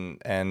stuff and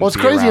well, it's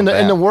crazy in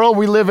the world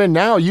we live in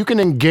now. You can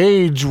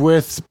engage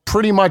with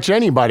pretty much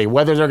anybody,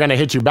 whether they're going to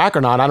hit you back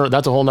or not. I don't.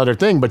 That's a whole nother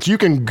thing. But you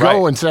can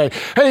go and say,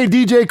 "Hey,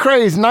 DJ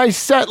Craze, nice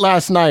set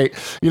last night."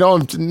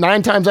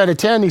 9 times out of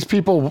 10, these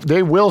people,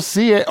 they will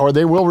see it or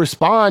they will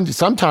respond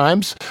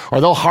sometimes, or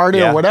they'll heart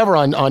it or whatever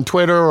on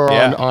Twitter or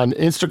on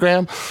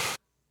Instagram.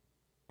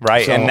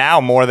 Right, so, and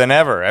now more than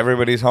ever,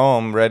 everybody's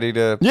home, ready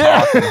to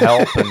talk and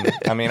help. And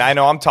I mean, I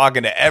know I'm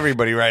talking to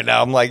everybody right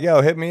now. I'm like,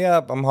 yo, hit me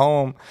up. I'm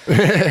home.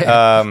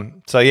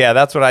 So yeah,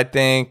 that's what I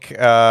think.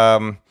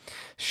 Oh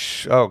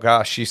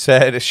gosh, she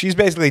said she's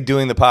basically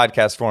doing the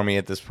podcast for me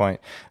at this point.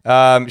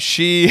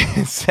 She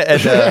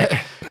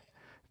said,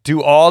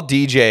 do all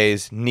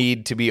DJs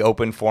need to be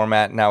open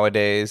format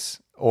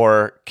nowadays,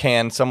 or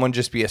can someone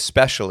just be a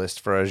specialist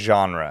for a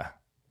genre?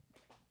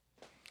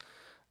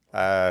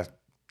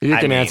 You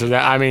can answer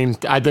that. I mean,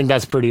 I think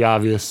that's pretty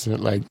obvious.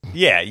 I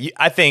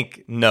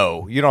think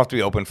no. You don't have to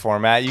be open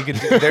format. You can.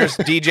 There's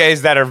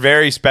DJs that are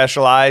very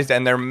specialized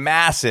and they're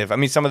massive. I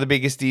mean, some of the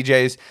biggest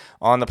DJs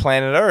on the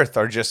planet Earth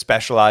are just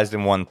specialized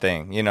in one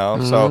thing.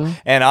 Mm-hmm. So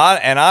and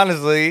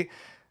honestly,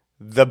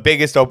 the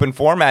biggest open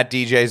format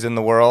DJs in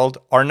the world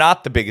are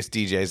not the biggest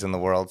DJs in the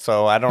world.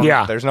 So I don't.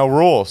 Yeah. There's no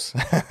rules.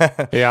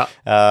 Yeah.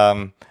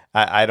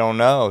 I don't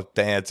know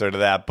the answer to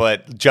that,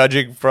 but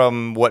judging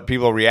from what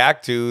people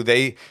react to,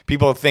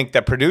 people think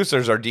that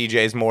producers are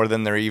DJs more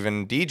than they're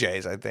even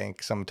DJs, I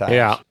think, sometimes.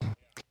 Yeah.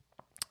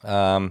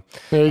 All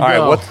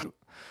right,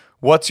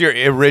 what's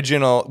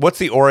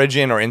the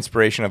origin or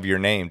inspiration of your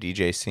name,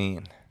 DJ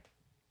Scene?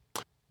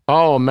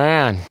 Oh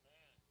man.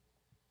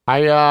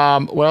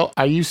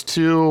 I used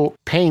to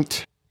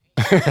paint.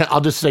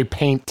 I'll just say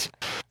paint.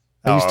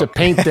 I used to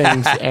paint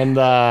things, and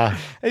I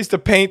used to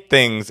paint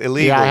things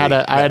illegally.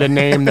 Yeah, I had a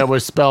name that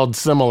was spelled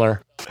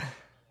similar,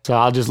 so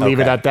I'll just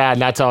leave it at that.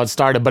 And that's how it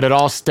started. But it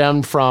all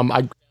stemmed from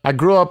I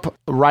grew up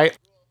right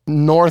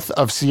north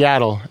of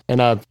Seattle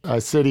in a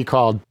city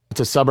it's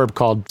a suburb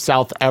called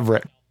South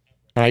Everett,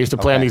 and I used to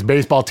play on these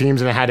baseball teams,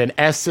 and it had an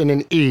S and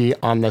an E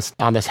on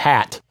this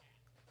hat.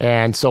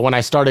 And so when I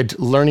started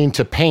learning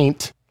to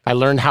paint, I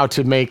learned how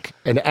to make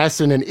an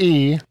S and an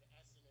E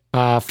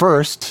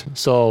first.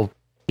 So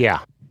yeah.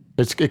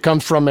 It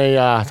comes from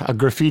a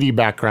graffiti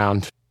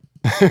background.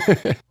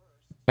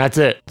 That's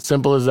it.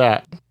 Simple as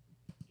that.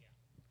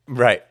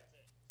 Right.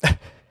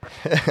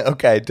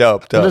 Okay,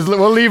 dope.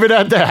 We'll leave it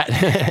at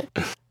that.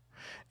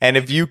 And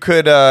if you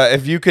could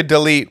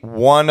delete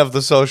one of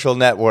the social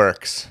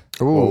networks,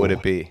 what would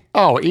it be?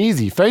 Oh,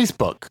 easy.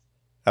 Facebook.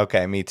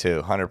 Okay, me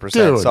too.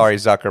 100%. Sorry,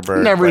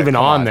 Zuckerberg. Never even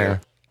on there.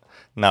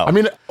 No. I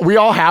mean, we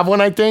all have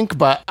one, I think,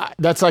 but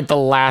that's like the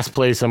last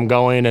place I'm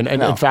going. And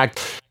in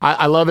fact,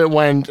 I love it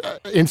when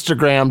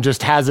Instagram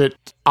just has it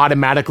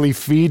automatically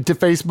feed to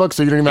Facebook,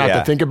 so you don't even have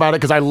to think about it,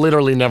 because I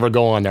literally never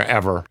go on there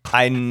ever.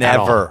 I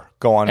never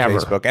go on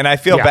Facebook. And I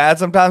feel bad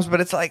sometimes,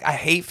 but it's like, I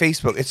hate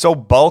Facebook. It's so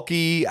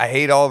bulky. I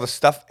hate all the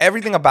stuff.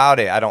 Everything about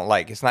it I don't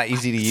like. It's not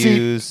easy to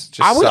use.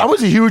 I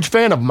was a huge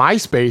fan of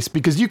MySpace,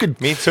 because you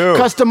could Me too.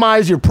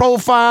 customize your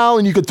profile,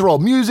 and you could throw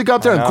music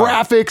up there and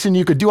graphics, and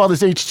you could do all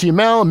this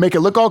HTML and make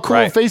it look all cool.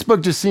 Right.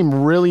 Facebook just seemed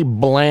really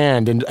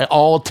bland and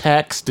all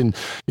text. And,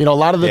 a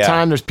lot of the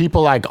time there's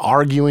people like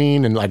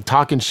arguing and like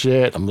talking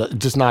shit. I'm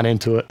just not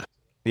into it.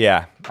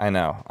 Yeah, I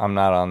know. I'm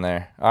not on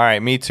there. All right,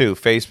 me too.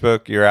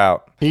 Facebook, you're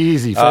out.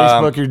 Easy.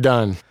 Facebook, you're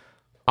done.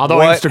 Although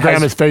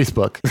Instagram is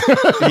Facebook.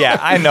 Yeah,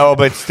 I know,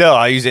 but still,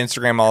 I use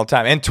Instagram all the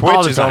time. And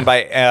Twitch is owned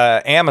by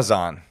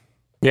Amazon.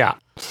 Yeah.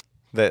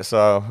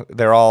 So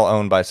they're all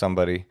owned by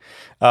somebody.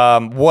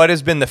 What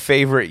has been the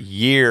favorite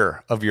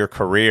year of your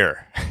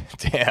career?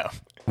 Damn.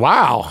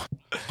 Wow.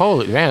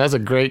 Holy man, that's a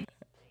great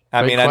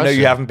question. I know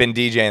you haven't been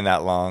DJing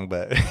that long,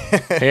 but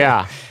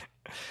yeah.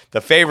 The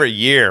favorite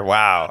year,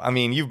 wow. I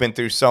mean, you've been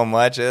through so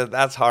much.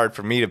 That's hard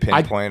for me to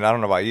pinpoint. I don't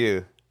know about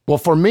you. Well,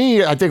 for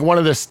me, I think one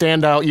of the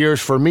standout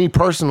years for me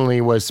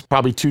personally was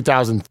probably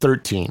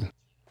 2013,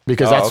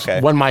 because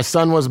that's when my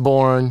son was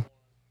born.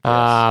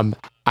 Yes.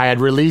 I had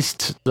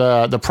released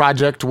the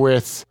project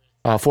with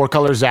 4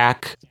 Color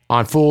Zach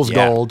on Fool's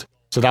Gold,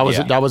 So that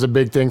was a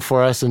big thing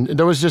for us. And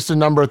there was just a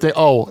number of things.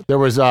 Oh, there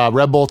was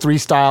Red Bull 3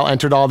 Style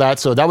entered all that.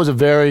 So that was a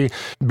very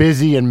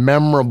busy and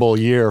memorable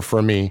year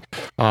for me,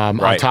 on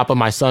top of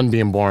my son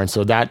being born.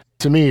 So that,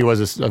 to me,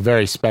 was a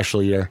very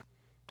special year.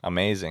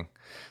 Amazing.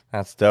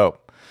 That's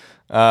dope.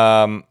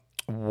 Oh,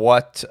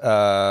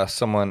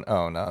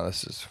 no,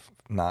 this is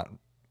not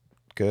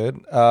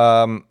good.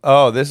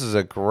 This is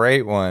a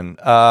great one.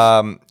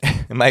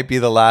 It might be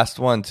the last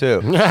one,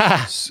 too.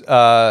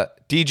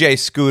 DJ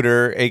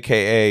Scooter,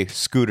 a.k.a.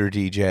 Scooter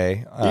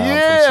DJ. From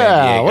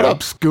San Diego. What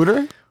up,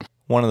 Scooter?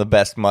 One of the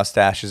best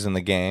mustaches in the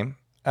game.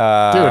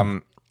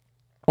 Dude,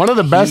 one of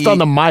the best on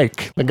the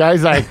mic. The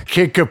guy's like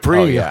Kid Capri.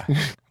 Oh, yeah.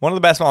 One of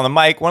the best on the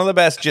mic. One of the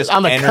best just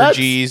on the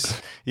energies.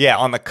 Cuts? Yeah,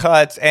 on the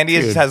cuts. And he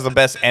just has the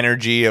best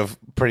energy of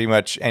pretty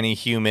much any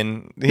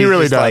human. He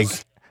really just does.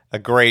 Like a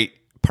great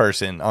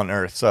person on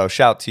earth. So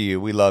shout to you.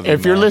 We love you.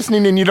 If you're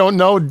listening and you don't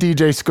know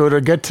DJ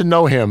Scooter, get to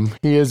know him.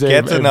 He is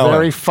a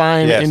very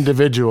fine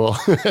individual.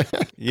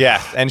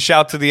 Yeah. And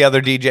shout to the other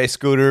DJ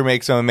Scooter,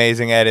 makes some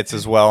amazing edits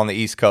as well on the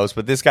East Coast.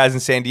 But this guy's in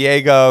San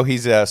Diego.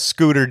 He's a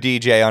Scooter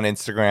DJ on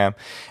Instagram.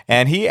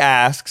 And he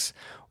asks,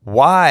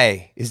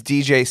 why is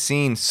DJ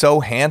Scene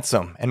so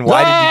handsome? And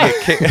why did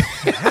you get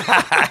kicked?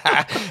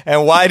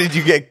 And why did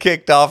you get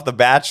kicked off The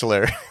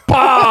Bachelor?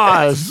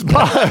 Pause.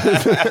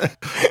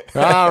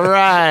 All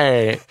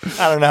right.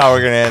 I don't know how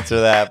we're gonna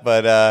answer that,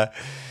 but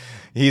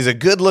he's a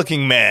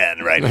good-looking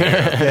man right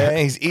here.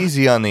 Okay? He's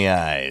easy on the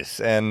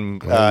eyes,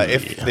 and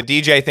if the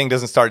DJ thing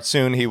doesn't start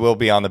soon, he will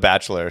be on The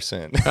Bachelor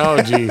soon. Oh,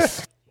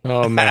 jeez.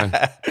 Oh, man.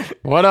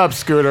 What up,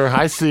 Scooter?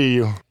 I see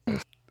you.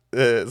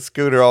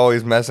 Scooter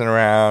always messing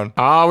around.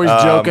 Always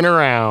joking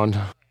around.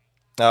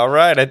 All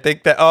right. I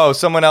think that,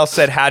 someone else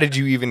said, how did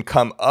you even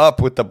come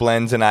up with the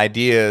blends and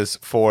ideas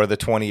for the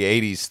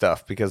 2080s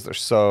stuff? Because they're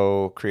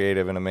so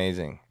creative and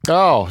amazing.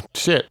 Oh,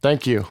 shit.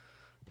 Thank you.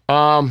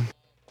 You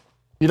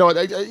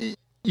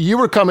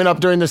were coming up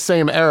during the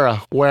same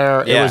era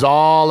where it was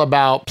all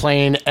about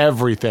playing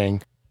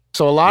everything.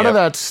 So a lot of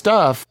that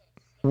stuff,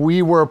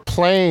 we were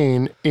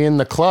playing in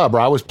the club,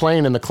 or I was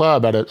playing in the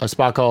club at a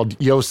spot called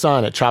Yo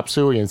Sun at Chop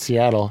Suey in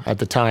Seattle at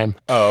the time.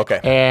 Oh, okay.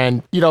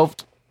 And,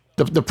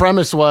 the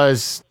premise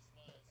was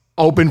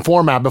open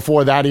format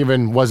before that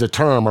even was a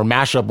term, or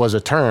mashup was a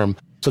term.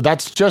 So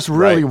that's just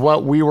really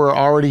what we were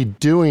already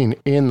doing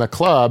in the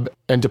club.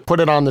 And to put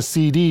it on the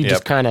CD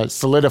just kind of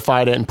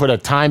solidified it and put a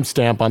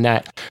timestamp on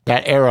that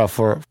era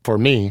for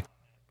me.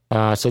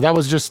 So that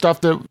was just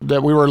stuff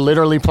that we were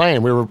literally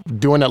playing. We were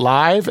doing it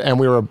live, and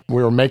we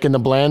were making the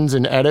blends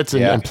and edits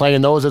and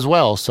playing those as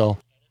well. So,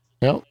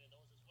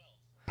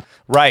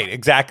 Right,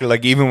 exactly.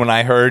 Like even when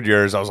I heard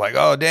yours, I was like,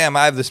 oh, damn,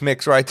 I have this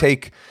mix where I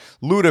take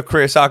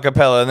Ludacris a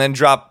cappella and then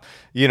drop,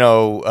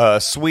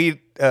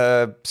 Sweet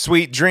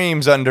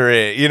Dreams under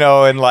it,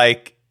 and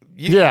like,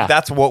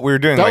 that's what we were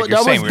doing. Like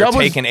you're saying, we were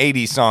taking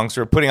 80s songs,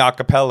 we were putting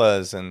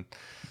acapellas and...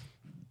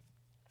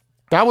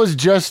 That was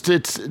just,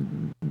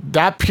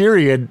 that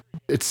period,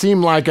 it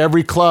seemed like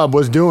every club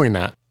was doing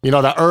that.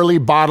 The early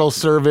bottle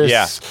service,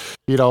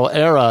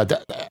 era.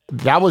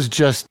 That was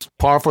just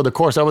par for the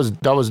course. That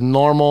was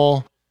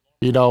normal,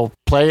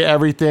 play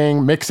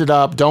everything, mix it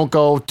up. Don't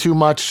go too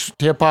much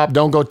hip hop.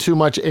 Don't go too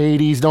much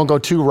 80s. Don't go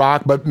too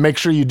rock, but make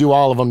sure you do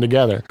all of them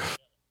together.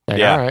 All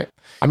right.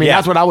 I mean,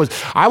 that's what I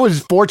was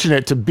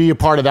fortunate to be a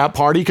part of that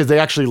party because they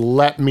actually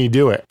let me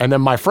do it. And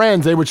then my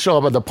friends, they would show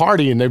up at the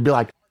party and they'd be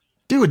like,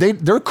 dude,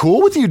 they're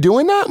cool with you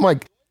doing that? I'm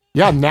like,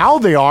 yeah, now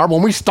they are.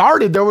 When we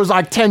started, there was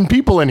like 10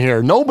 people in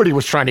here. Nobody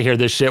was trying to hear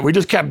this shit. We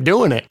just kept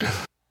doing it.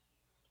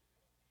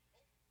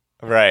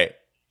 Right.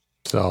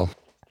 So.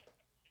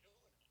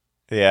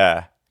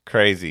 Yeah,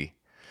 crazy.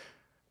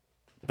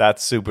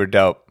 That's super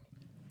dope.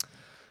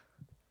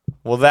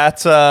 Well,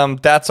 that's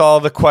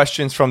all the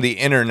questions from the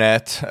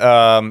internet.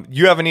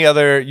 You have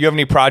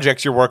any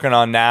projects you're working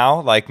on now?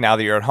 Like now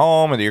that you're at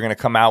home, or that you're going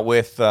to come out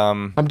with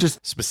I'm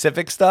just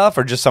specific stuff,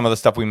 or just some of the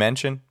stuff we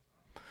mentioned?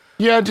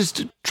 Yeah,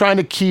 just trying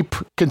to keep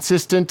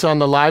consistent on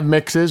the live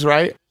mixes,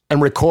 right?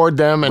 And record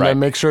them, and then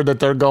make sure that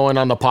they're going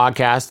on the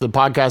podcast. The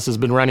podcast has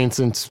been running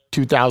since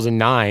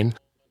 2009.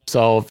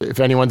 So if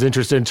anyone's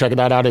interested in checking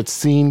that out, it's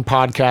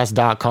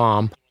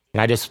scenepodcast.com.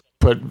 And I just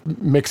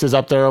put mixes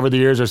up there over the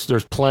years.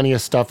 There's plenty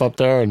of stuff up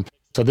there. And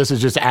so this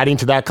is just adding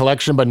to that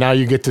collection, but now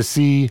you get to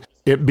see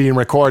it being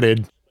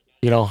recorded,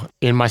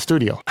 in my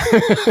studio.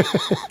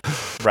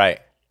 Right.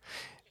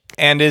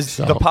 And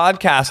the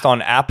podcast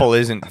on Apple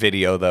isn't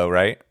video though,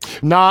 right?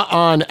 Not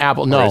on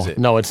Apple.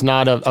 No, it's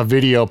not a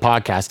video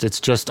podcast. It's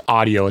just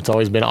audio. It's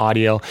always been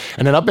audio.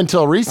 And then up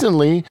until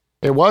recently,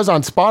 it was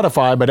on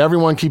Spotify, but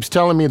everyone keeps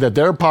telling me that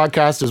their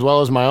podcast, as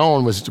well as my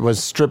own,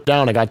 was stripped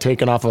down and got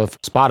taken off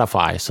of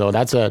Spotify. So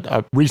that's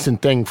a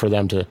recent thing for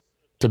them to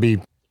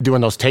be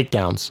doing those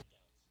takedowns.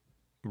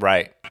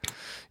 Right.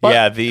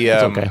 But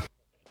it's okay.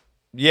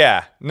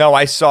 Yeah. No,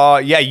 I saw.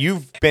 Yeah,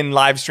 you've been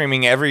live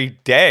streaming every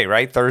day,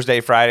 right?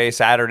 Thursday, Friday,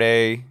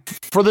 Saturday.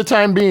 For the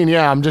time being,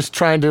 yeah. I'm just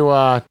trying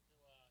to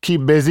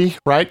keep busy,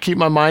 right? Keep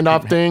my mind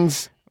off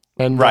things.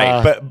 And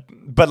right.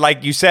 but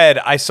like you said,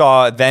 I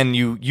saw then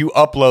you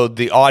upload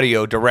the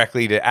audio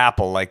directly to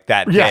Apple like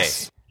that day.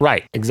 Yes,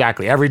 right,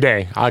 exactly. Every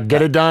day, I'll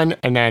get it done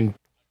and then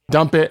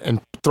dump it and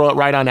throw it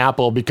right on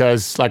Apple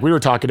because, like we were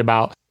talking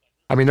about,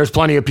 I mean, there's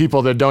plenty of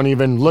people that don't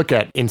even look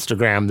at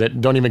Instagram, that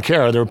don't even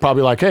care. They're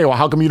probably like, hey, well,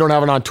 how come you don't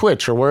have it on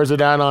Twitch, or where is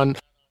it at on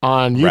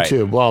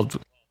YouTube? Right. Well,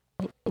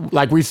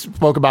 like we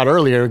spoke about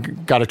earlier,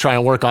 got to try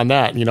and work on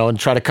that, you know, and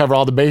try to cover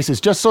all the bases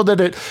just so that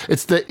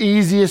it's the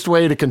easiest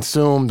way to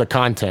consume the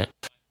content.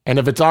 And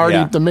if it's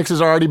already, the mix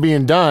is already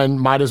being done,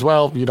 might as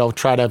well, you know,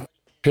 try to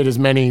hit as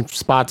many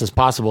spots as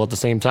possible at the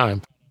same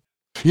time.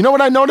 You know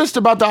what I noticed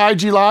about the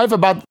IG Live?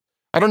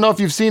 I don't know if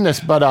you've seen this,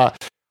 but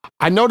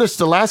I noticed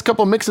the last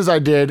couple mixes I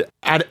did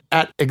at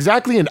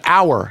exactly an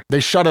hour, they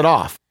shut it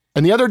off.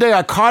 And the other day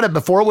I caught it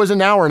before it was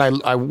an hour,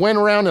 and I went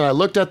around and I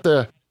looked at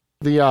the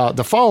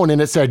phone,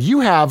 and it said, you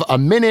have a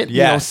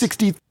minute,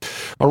 60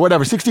 or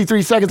whatever,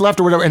 63 seconds left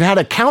or whatever, and had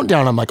a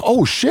countdown. I'm like,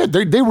 oh shit,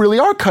 they really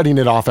are cutting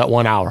it off at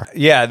 1 hour.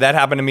 Yeah, that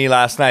happened to me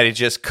last night. It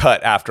just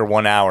cut after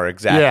 1 hour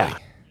exactly. Yeah.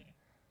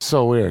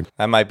 So weird.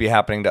 That might be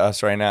happening to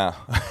us right now.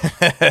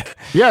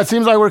 Yeah, it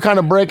seems like we're kind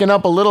of breaking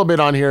up a little bit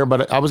on here,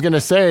 but I was going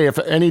to say, if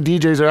any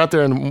DJs are out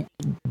there and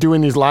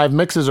doing these live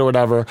mixes or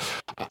whatever,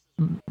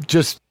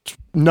 just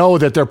know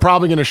that they're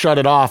probably going to shut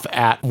it off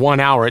at 1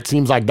 hour. It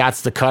seems like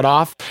that's the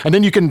cutoff. And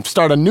then you can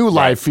start a new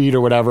live feed or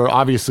whatever,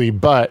 obviously,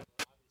 but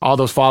all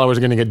those followers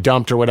are going to get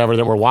dumped or whatever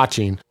that we're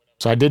watching.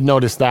 So I did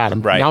notice that.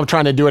 Now I'm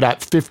trying to do it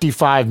at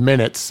 55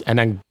 minutes and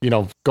then, you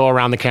know, go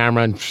around the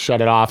camera and shut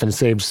it off and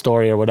save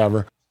story or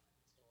whatever.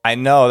 I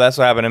know, that's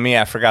what happened to me.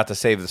 I forgot to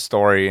save the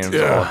story and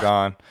it was all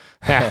gone.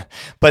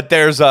 But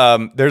there's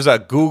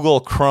a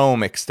Google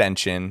Chrome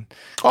extension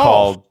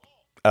called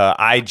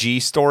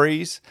IG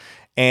Stories,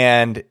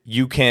 and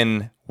you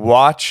can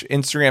watch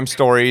Instagram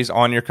stories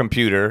on your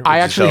computer. I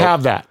actually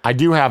have that. I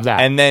do have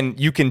that. And then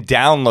you can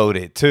download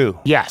it too.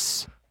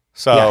 Yes.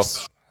 So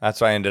that's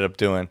what I ended up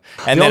doing.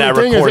 And then I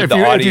recorded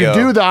the audio. If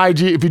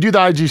you do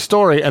the IG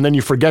story and then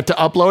you forget to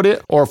upload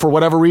it, or for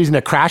whatever reason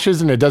it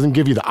crashes and it doesn't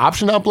give you the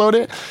option to upload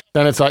it,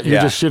 then it's like you're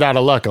just shit out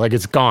of luck. Like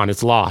it's gone,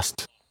 it's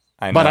lost.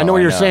 I know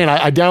what you're saying.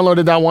 I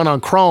downloaded that one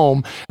on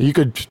Chrome. You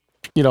could,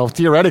 you know,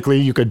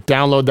 theoretically you could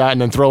download that and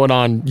then throw it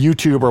on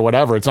YouTube or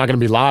whatever. It's not going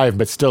to be live,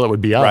 but still it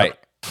would be up. Right.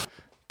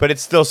 But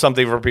it's still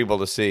something for people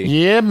to see.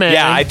 Yeah, man.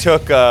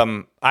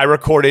 Yeah, I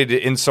recorded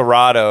it in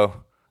Serato.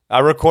 I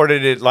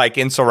recorded it like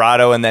in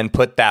Serato and then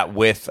put that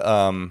with,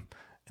 then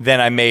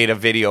I made a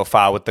video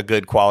file with the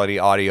good quality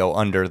audio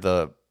under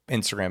the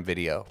Instagram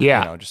video.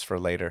 Yeah. You know, just for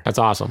later. That's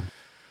awesome.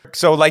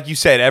 So like you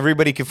said,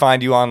 everybody can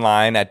find you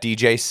online at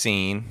DJ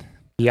Scene.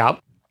 Yep.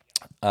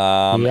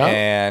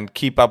 And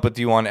keep up with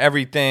you on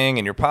everything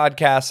and your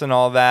podcasts and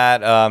all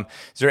that.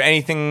 Is there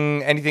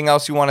anything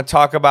else you want to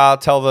talk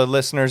about? Tell the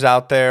listeners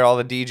out there, all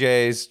the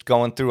DJs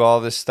going through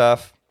all this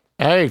stuff.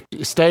 Hey,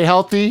 stay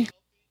healthy,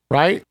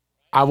 right?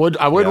 I would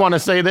want to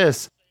say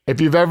this.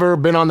 If you've ever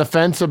been on the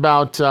fence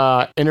about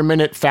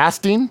intermittent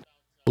fasting,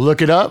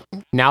 look it up.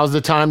 Now's the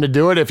time to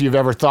do it. If you've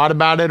ever thought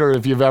about it, or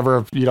if you've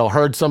ever, you know,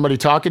 heard somebody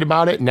talking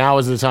about it, now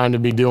is the time to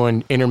be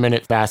doing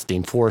intermittent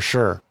fasting for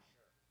sure.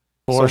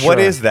 What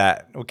is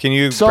that? Can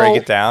you break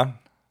it down?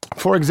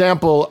 For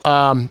example,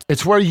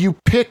 it's where you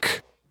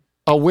pick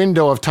a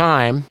window of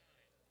time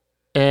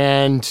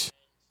and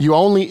you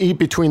only eat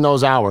between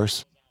those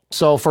hours.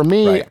 So for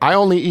me, I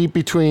only eat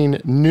between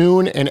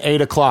noon and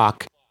 8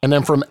 o'clock. And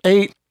then from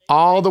 8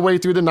 all the way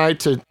through the night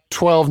to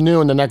 12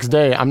 noon the next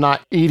day, I'm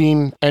not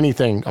eating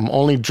anything. I'm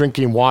only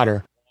drinking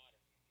water.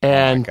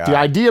 And the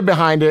idea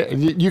behind it,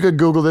 you could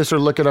Google this or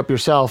look it up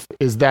yourself,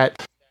 is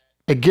that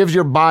it gives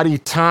your body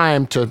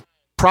time to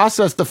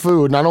process the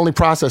food, not only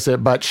process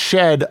it, but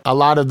shed a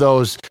lot of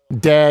those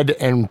dead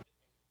and,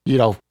 you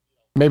know,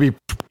 maybe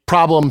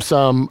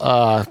troublesome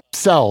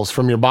cells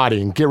from your body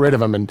and get rid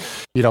of them and,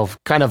 you know,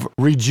 kind of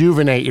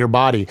rejuvenate your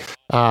body.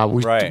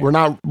 We're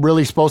not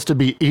really supposed to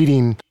be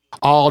eating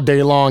all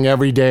day long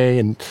every day,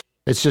 and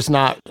it's just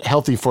not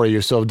healthy for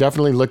you. So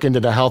definitely look into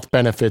the health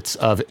benefits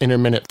of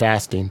intermittent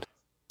fasting.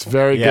 It's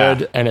very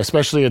good. And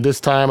especially at this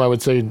time, I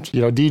would say,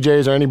 you know,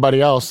 DJs or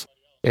anybody else,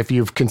 if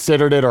you've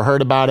considered it or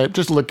heard about it,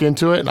 just look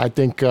into it. And I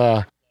think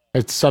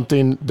it's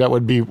something that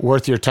would be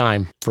worth your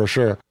time for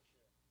sure.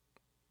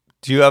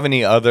 Do you have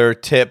any other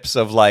tips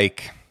of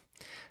like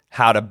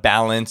how to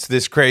balance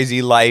this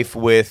crazy life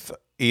with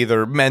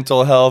either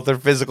mental health or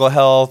physical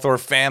health or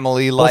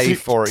family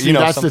life or, you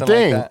know, that's something the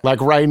thing. like that?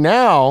 Like right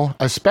now,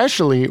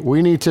 especially,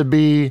 we need to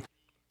be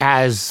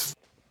as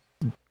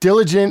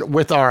diligent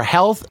with our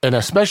health and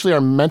especially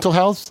our mental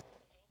health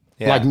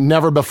like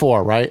never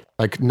before, right?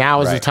 Like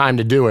now is the time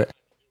to do it.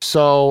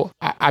 So,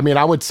 I mean,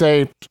 I would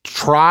say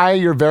try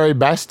your very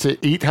best to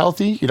eat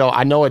healthy. You know,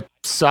 I know it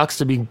sucks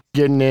to be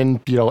getting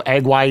in, you know,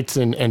 egg whites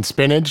and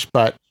spinach,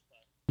 but,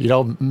 you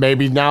know,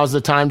 maybe now's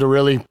the time to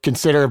really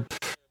consider,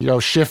 you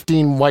know,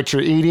 shifting what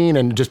you're eating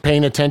and just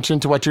paying attention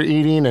to what you're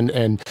eating.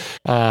 And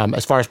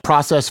as far as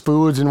processed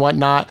foods and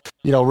whatnot,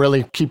 you know,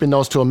 really keeping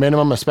those to a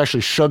minimum,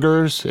 especially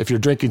sugars. If you're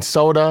drinking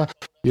soda,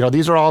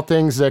 These are all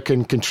things that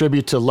can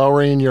contribute to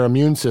lowering your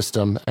immune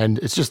system. And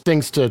it's just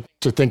things to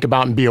think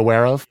about and be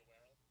aware of.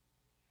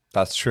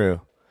 That's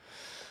true.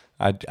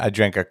 I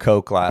drank a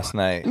Coke last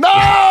night. No,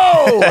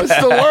 it's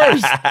the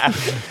worst.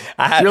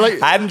 I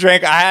hadn't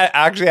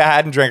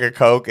drank a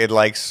Coke in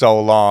like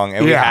so long,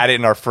 and we had it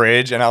in our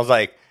fridge, and I was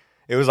like,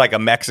 it was like a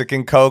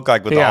Mexican Coke,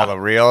 like with all the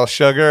real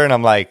sugar, and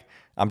I'm like,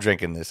 I'm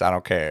drinking this. I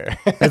don't care.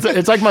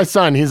 It's like my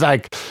son. He's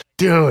like,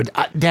 dude,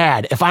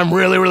 Dad, if I'm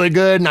really, really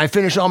good and I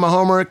finish all my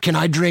homework, can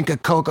I drink a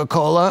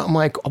Coca-Cola? I'm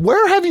like,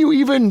 where have you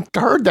even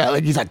heard that?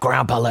 Like, he's like,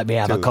 Grandpa, let me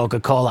have a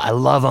Coca-Cola. I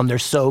love them. They're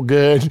so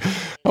good.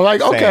 I'm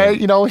like, okay,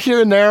 here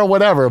and there,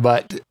 whatever.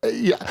 But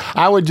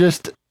I would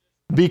just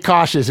be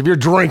cautious. If you're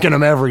drinking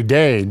them every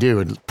day,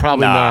 dude,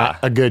 probably not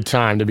a good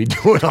time to be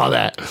doing all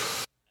that.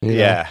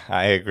 Yeah,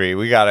 I agree.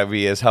 We got to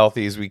be as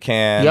healthy as we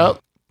can. Yep.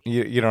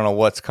 You don't know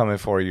what's coming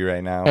for you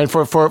right now. And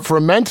for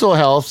mental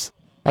health,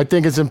 I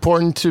think it's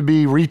important to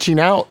be reaching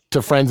out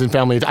to friends and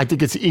family. I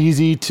think it's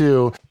easy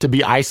to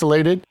be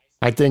isolated.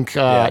 I think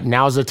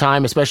now's the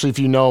time, especially if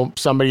you know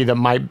somebody that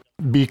might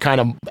be kind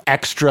of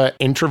extra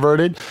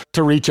introverted,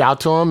 to reach out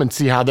to them and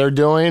see how they're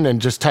doing and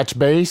just touch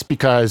base,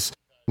 because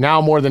now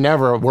more than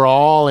ever, we're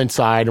all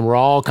inside and we're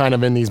all kind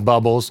of in these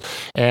bubbles.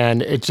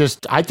 And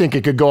I think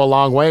it could go a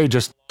long way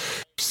just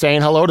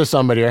saying hello to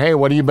somebody, or, hey,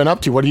 what have you been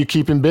up to? What are you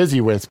keeping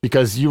busy with?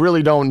 Because you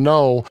really don't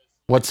know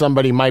what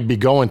somebody might be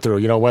going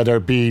through, whether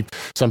it be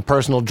some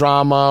personal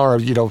drama or,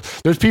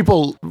 there's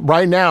people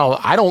right now,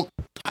 I don't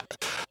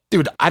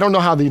know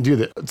how they do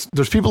that.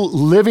 There's people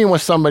living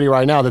with somebody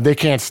right now that they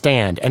can't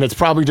stand. And it's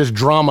probably just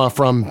drama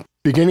from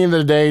beginning of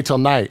the day till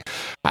night.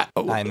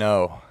 I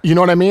know. You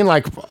know what I mean?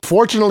 Like,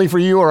 fortunately for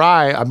you or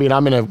I'm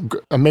in an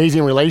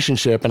amazing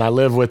relationship and I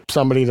live with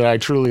somebody that I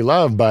truly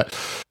love, but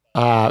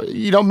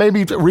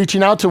maybe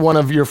reaching out to one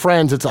of your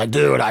friends, it's like,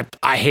 dude,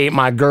 I hate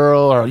my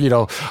girl, or,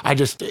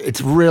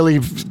 it's really,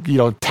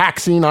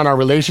 taxing on our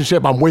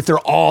relationship. I'm with her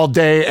all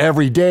day,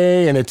 every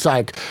day. And it's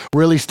like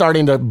really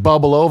starting to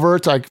bubble over.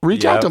 It's like,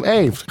 reach out to them.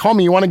 Hey, call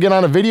me. You want to get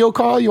on a video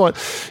call? You want,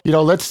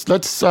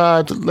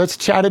 let's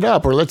chat it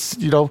up, or let's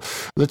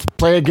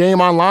play a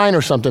game online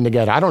or something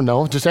together. I don't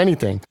know, just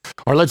anything.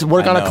 Or let's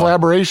work on a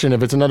collaboration.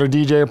 If it's another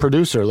DJ or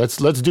producer, let's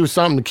do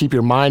something to keep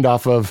your mind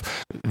off of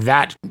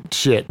that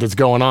shit that's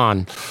going on.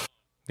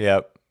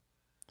 Yep.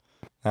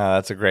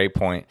 That's a great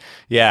point.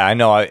 Yeah, I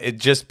know.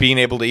 Just being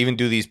able to even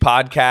do these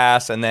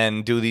podcasts and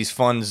then do these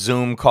fun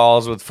Zoom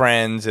calls with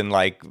friends and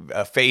like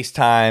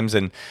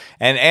FaceTimes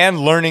and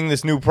learning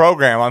this new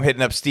program. I'm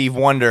hitting up Steve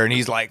Wonder and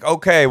he's like,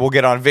 okay, we'll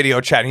get on video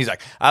chat. And he's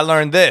like, I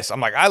learned this. I'm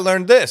like, I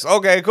learned this.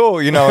 Okay, cool.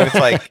 And it's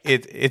like,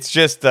 it's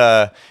just,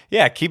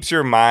 it keeps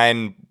your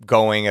mind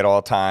going at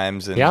all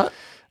times. And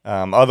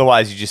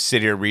otherwise you just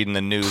sit here reading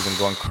the news and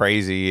going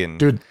crazy. And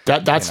dude,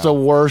 that's the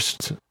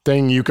worst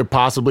thing you could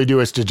possibly do,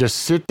 is to just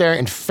sit there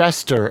and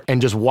fester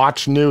and just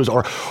watch news,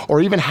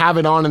 or even have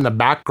it on in the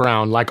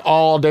background like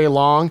all day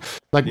long.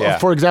 Like,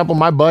 for example,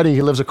 my buddy,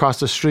 he lives across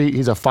the street,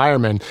 he's a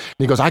fireman, and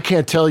he goes, I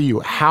can't tell you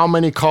how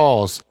many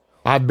calls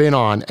I've been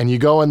on, and you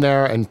go in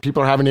there and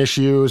people are having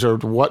issues or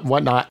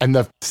whatnot, and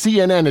the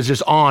CNN is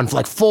just on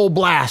like full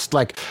blast.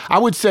 Like, I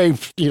would say,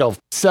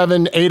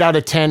 7, 8 out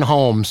of 10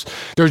 homes,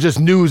 there's just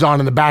news on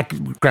in the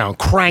background,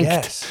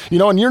 cranked,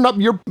 and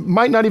you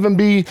might not even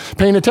be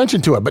paying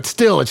attention to it, but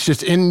still it's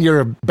just in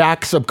your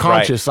back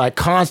subconscious, like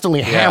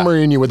constantly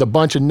hammering you with a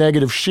bunch of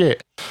negative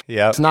shit.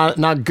 Yeah. It's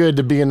not good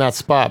to be in that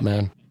spot,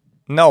 man.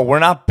 No, we're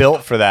not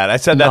built for that. I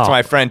said that to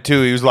my friend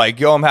too. He was like,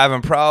 yo, I'm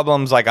having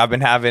problems. Like, I've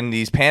been having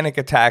these panic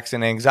attacks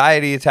and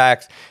anxiety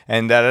attacks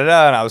and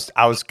da-da-da. And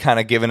I was kind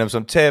of giving him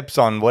some tips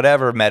on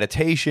whatever,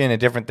 meditation and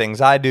different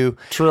things I do.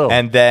 True.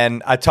 And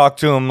then I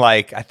talked to him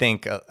like, I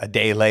think a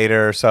day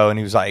later or so. And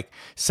he was like,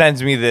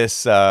 sends me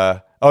this,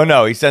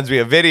 he sends me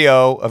a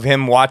video of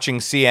him watching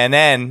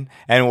CNN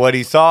and what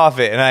he saw of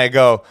it. And I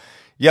go,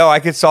 yo, I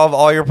could solve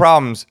all your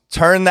problems.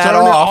 Turn that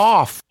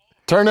off.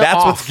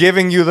 That's what's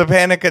giving you the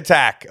panic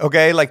attack,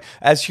 okay? Like,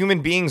 as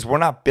human beings, we're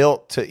not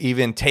built to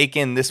even take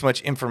in this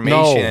much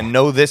information and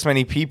know this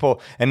many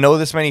people and know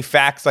this many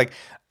facts. Like,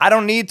 I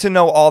don't need to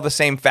know all the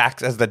same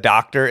facts as the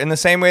doctor, in the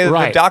same way that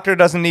the doctor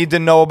doesn't need to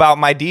know about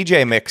my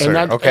DJ mixer,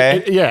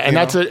 okay?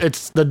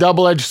 It's the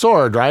double-edged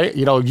sword, right?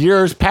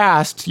 Years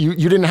past, you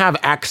didn't have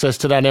access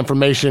to that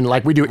information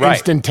like we do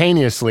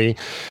instantaneously.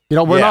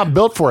 We're not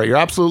built for it. You're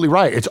absolutely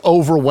right. It's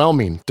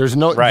overwhelming. There's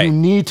you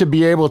need to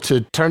be able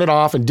to turn it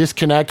off and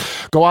disconnect,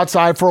 go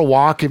outside for a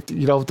walk. If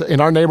in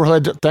our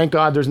neighborhood, thank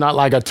God there's not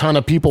like a ton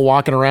of people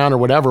walking around or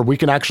whatever. We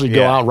can actually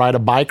go out, ride a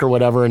bike or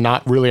whatever, and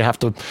not really have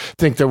to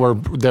think that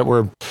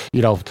we're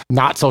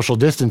not social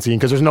distancing,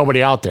 because there's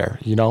nobody out there,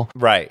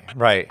 Right.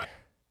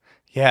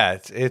 Yeah,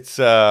 it's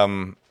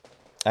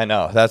I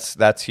know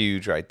that's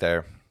huge right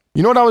there.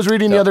 You know what I was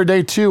reading the other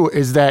day too,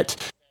 is that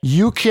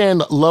you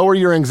can lower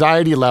your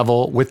anxiety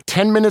level with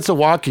 10 minutes of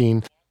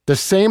walking, the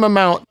same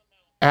amount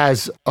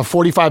as a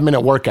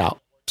 45-minute workout.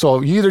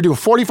 So you either do a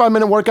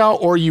 45-minute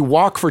workout or you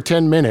walk for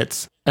 10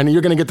 minutes and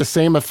you're going to get the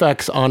same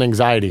effects on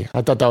anxiety.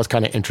 I thought that was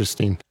kind of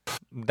interesting.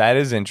 That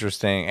is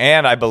interesting.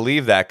 And I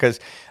believe that because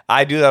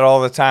I do that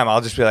all the time.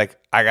 I'll just be like,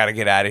 I got to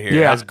get out of here.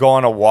 Yeah. I was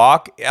going on a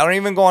walk. I don't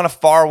even go on a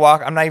far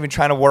walk. I'm not even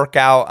trying to work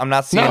out. I'm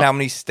not seeing how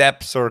many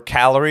steps or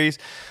calories.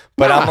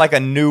 But I'm like a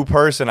new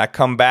person. I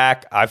come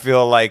back. I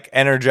feel like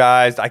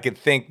energized. I can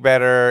think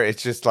better.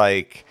 It's just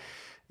like...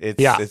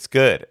 It's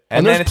good.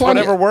 And then it's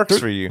whatever works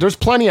for you. There's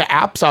plenty of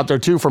apps out there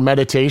too for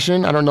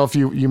meditation. I don't know if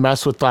you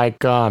mess with like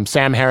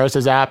Sam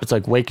Harris's app. It's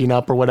like Waking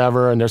Up or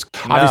whatever. And there's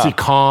obviously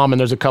Calm and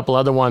there's a couple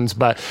other ones,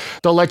 but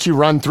they'll let you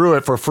run through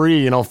it for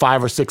free,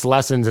 5 or 6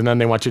 lessons. And then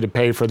they want you to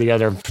pay for the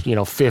other,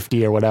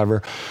 50 or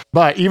whatever.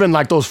 But even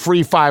like those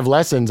free 5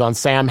 lessons on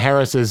Sam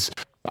Harris's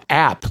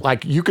app,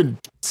 like you could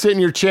sit in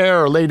your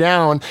chair or lay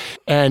down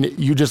and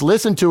you just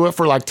listen to it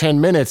for like 10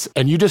 minutes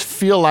and you just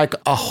feel like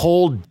a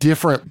whole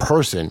different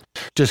person,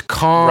 just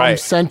calm,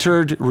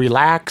 centered,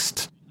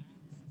 relaxed.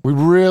 We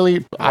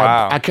really,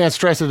 I can't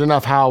stress it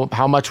enough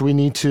how much we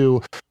need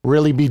to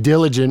really be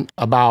diligent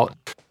about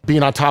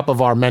being on top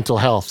of our mental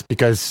health,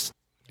 because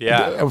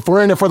if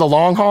we're in it for the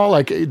long haul,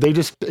 like they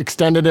just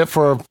extended it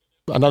for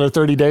another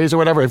 30 days or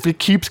whatever. If it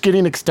keeps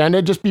getting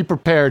extended, just be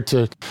prepared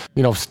to,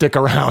 stick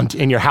around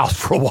in your house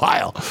for a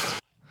while.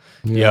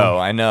 Yo,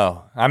 I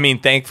know. I mean,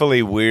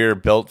 thankfully we're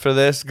built for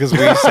this because we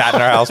sat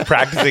in our house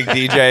practicing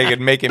DJing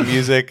and making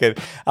music. And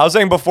I was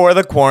saying before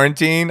the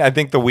quarantine, I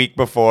think the week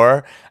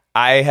before,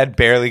 I had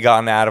barely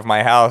gotten out of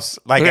my house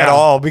at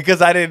all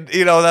because I didn't,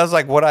 that was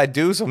like what I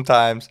do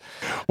sometimes.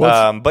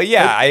 But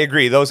yeah, I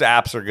agree. Those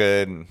apps are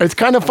good. It's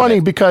kind of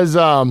funny because,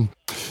 I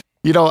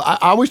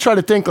always try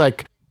to think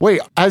like, wait,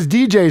 as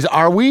DJs,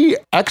 are we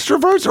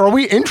extroverts or are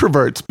we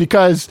introverts?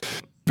 Because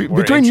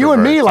between you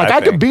and me, like I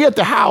could be at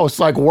the house,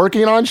 like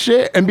working on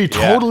shit and be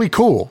totally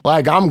cool.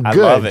 Like I'm good.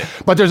 I love it.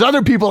 But there's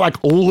other people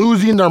like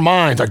losing their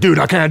minds. Like, dude,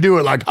 I can't do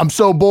it. Like I'm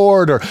so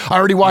bored, or I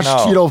already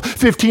watched,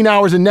 15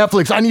 hours of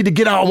Netflix. I need to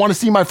get out. I want to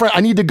see my friend.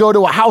 I need to go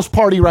to a house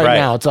party right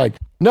now. It's like,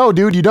 no,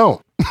 dude, you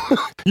don't.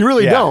 You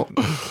really don't.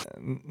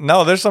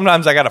 No, there's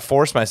sometimes I got to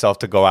force myself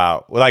to go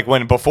out. Like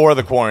before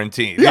the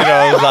quarantine, like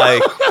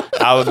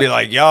I would be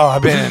like, yo,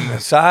 I've been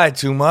inside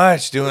too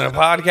much doing a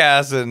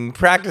podcast and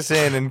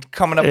practicing and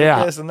coming up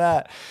with this and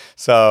that.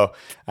 So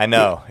I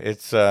know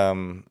it's, I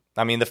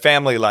mean, the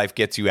family life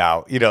gets you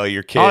out.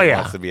 Your kid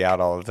wants to be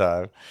out all the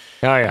time.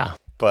 Oh, yeah.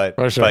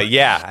 But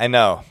yeah, I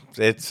know.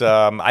 It's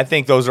I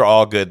think those are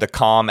all good. The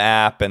Calm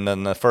app, and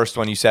then the first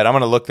one you said, I'm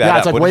going to look that up.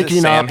 It's like what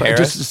Waking Sam Up.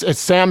 Harris? It's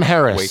Sam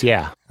Harris.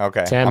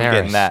 Okay. Sam I'm Harris.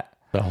 getting that.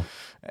 So.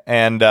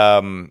 And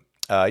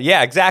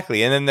yeah,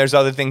 exactly. And then there's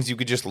other things you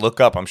could just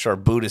look up. I'm sure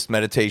Buddhist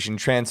meditation,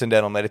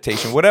 transcendental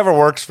meditation, whatever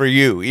works for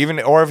you.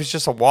 Or if it's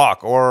just a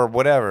walk or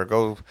whatever,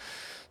 go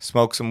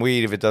smoke some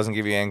weed if it doesn't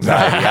give you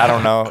anxiety. I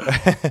don't know.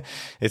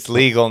 It's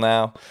legal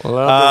now.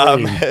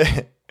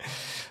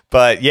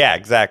 But yeah,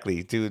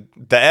 exactly, dude.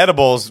 The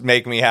edibles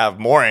make me have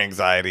more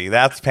anxiety.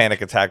 That's panic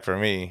attack for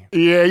me.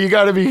 Yeah, you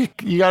gotta be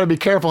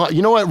careful.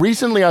 You know what?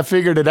 Recently, I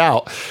figured it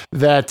out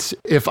that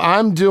if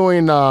I'm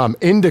doing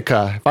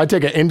indica, if I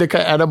take an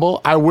indica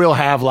edible, I will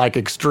have like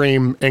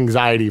extreme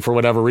anxiety for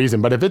whatever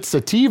reason. But if it's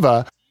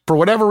sativa, for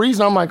whatever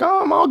reason, I'm like,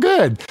 oh, I'm all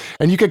good.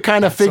 And you could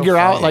kind of figure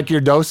out like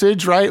your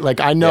dosage, right? Like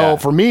I know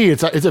for me,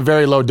 it's a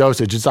very low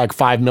dosage. It's like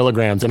 5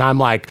 milligrams, and I'm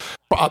like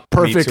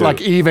perfect,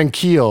 like even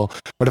keel.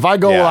 But if I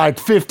go like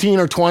 15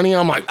 or 20,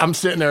 I'm like, I'm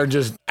sitting there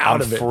just out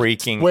of it.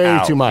 Freaking way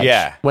out. too much.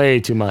 Yeah, way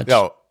too much.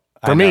 No,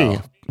 for me,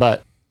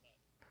 but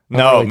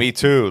no, really. Me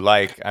too.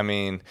 Like, I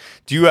mean,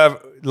 do you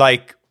have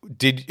like,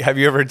 have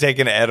you ever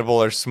taken an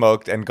edible or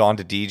smoked and gone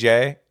to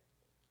DJ?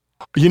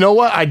 You know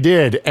what? I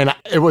did. And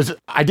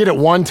I did it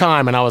one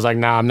time and I was like,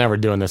 nah, I'm never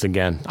doing this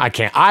again. I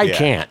can't.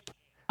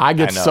 I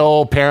get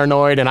so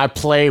paranoid and I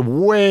play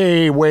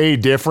way, way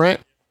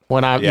different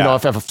when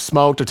if I've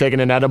smoked or taken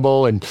an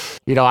edible. And,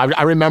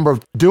 I remember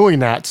doing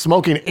that,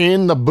 smoking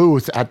in the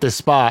booth at this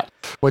spot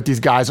with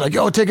these guys like,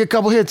 yo, take a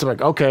couple hits. I'm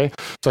like, okay.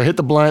 So I hit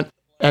the blunt.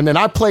 And then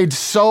I played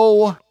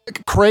so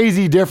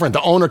crazy different.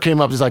 The owner came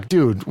up, he's like,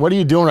 dude, what are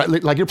you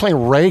doing? Like you're playing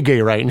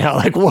reggae right now.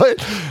 Like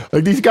what?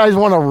 Like these guys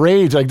want to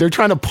rage. Like they're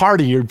trying to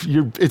party.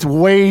 It's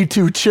way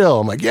too chill.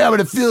 I'm like, yeah, but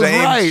it feels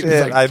right.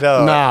 Like, I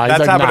know. Nah,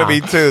 that's happened to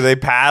me too. They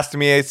passed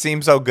me. It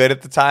seemed so good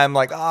at the time.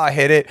 Like, I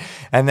hit it.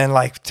 And then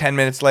like 10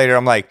 minutes later,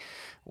 I'm like,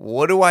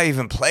 what do I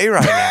even play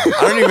right now?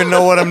 I don't even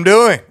know what I'm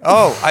doing.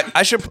 Oh,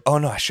 I should. Oh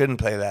no, I shouldn't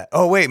play that.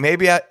 Oh wait,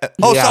 maybe I.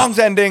 Song's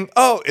ending.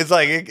 Oh, it's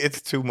like it's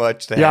too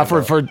much to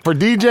handle. For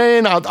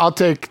DJing, I'll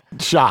take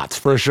shots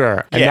for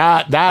sure, and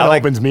that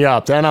opens me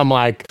up. Then I'm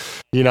like,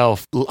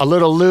 a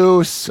little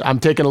loose. I'm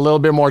taking a little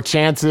bit more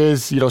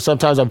chances.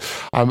 Sometimes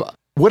I'm.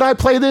 Would I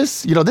play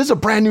this? This is a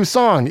brand new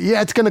song.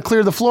 Yeah, it's gonna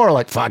clear the floor.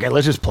 Like fuck it,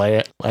 let's just play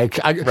it. Like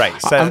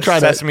I'm trying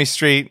Sesame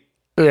Street.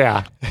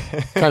 Yeah,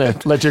 kind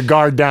of let your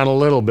guard down a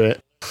little bit.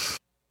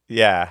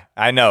 Yeah,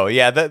 I know.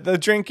 Yeah, the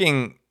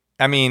drinking,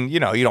 I mean, you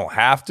don't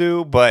have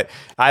to, but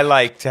I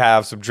like to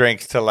have some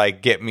drinks to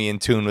like get me in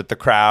tune with the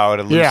crowd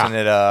and loosen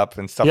it up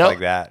and stuff like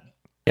that.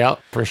 Yep,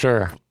 for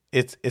sure.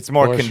 it's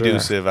more For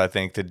conducive, I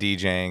think, to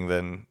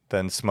DJing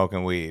than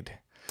smoking weed.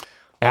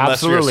 Unless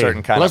Absolutely. you're a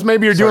certain kind Unless of,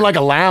 maybe you're doing like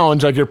a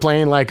lounge, like you're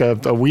playing like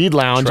a weed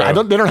lounge.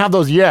 True. They don't have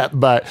those yet,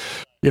 but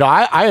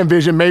I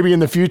envision maybe in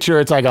the future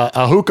it's like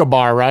a hookah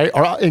bar, right?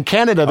 Or in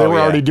Canada, they were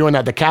already doing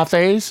that, the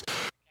cafes,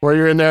 where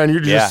you're in there and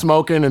you're just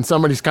smoking and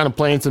somebody's kind of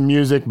playing some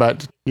music.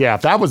 But yeah,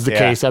 if that was the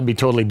case, that'd be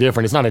totally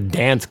different. It's not a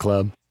dance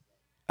club.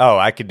 Oh,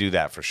 I could do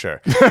that for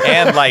sure.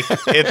 And like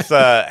it's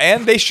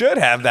and they should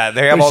have that.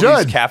 They have all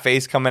these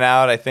cafes coming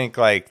out. I think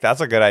like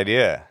that's a good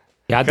idea.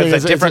 Yeah, because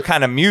it's a different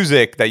kind of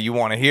music that you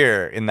want to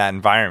hear in that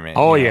environment.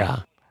 Oh yeah,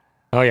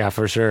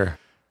 for sure.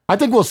 I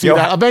think we'll see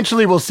that.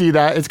 Eventually, we'll see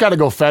that. It's got to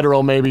go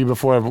federal maybe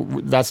before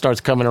that starts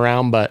coming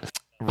around. But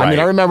I mean,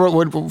 I remember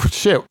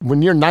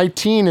when you're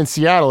 19 in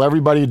Seattle,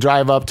 everybody would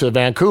drive up to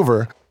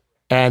Vancouver,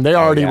 and they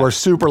already were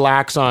super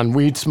lax on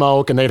weed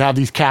smoke, and they'd have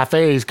these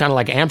cafes, kind of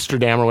like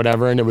Amsterdam or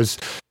whatever, and it was.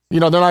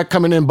 They're not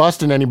coming in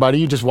busting anybody.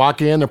 You just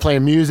walk in, they're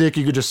playing music.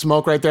 You could just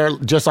smoke right there,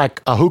 just like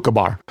a hookah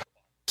bar.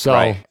 So,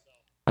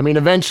 I mean,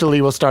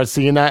 eventually we'll start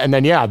seeing that. And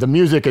then, the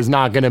music is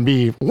not going to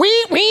be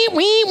wee.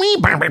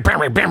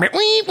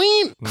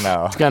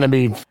 No. It's going to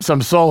be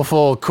some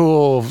soulful,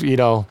 cool,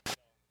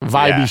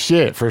 vibey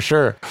shit for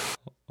sure.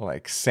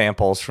 Like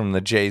samples from the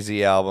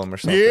Jay-Z album or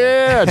something.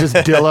 Yeah, just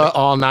Dilla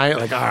all night.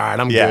 Like, all right,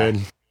 I'm good.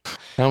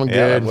 I'm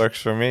good. That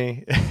works for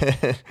me.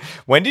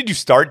 When did you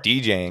start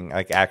DJing,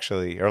 like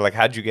actually, or like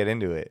how'd you get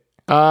into it?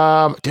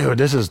 Dude,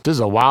 this is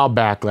a while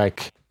back,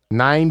 like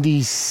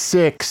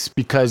 96,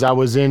 because I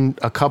was in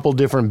a couple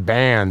different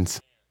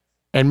bands.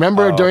 And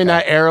remember during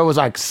that era, it was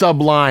like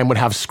Sublime would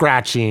have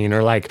scratching,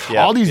 or like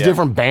all these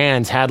different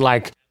bands had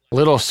like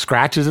little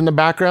scratches in the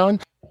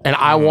background. And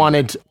I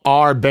wanted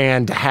our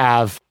band to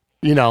have,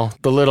 the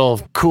little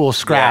cool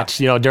scratch,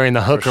 during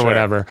the hook or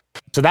whatever.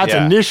 So that's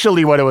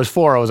initially what it was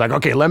for. I was like,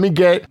 okay, let me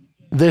get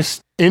this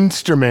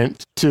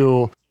instrument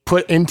to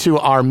put into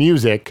our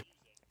music.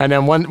 And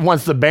then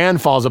once the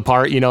band falls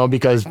apart,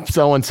 because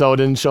so-and-so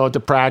didn't show up to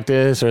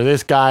practice, or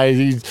this guy,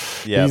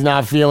 he's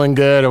not feeling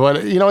good, or what,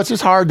 it's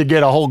just hard to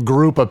get a whole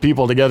group of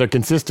people together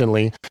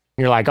consistently.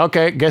 You're like,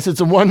 okay, guess it's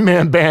a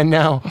one-man band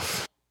now.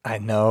 I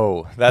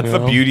know. That's the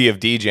beauty of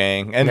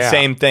DJing. And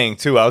same thing,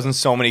 too. I was in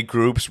so many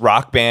groups,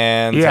 rock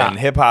bands and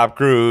hip-hop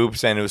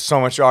groups, and it was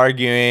so much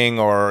arguing,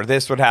 or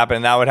this would happen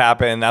and that would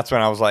happen. And that's when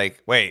I was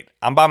like, wait,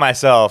 I'm by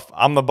myself.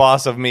 I'm the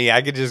boss of me.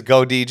 I could just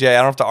go DJ. I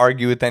don't have to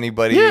argue with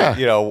anybody. Yeah.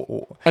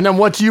 And then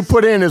what you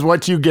put in is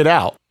what you get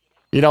out.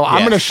 I'm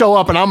going to show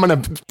up and I'm going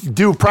to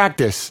do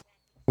practice.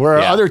 Where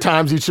other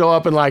times you show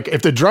up and like,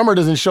 if the drummer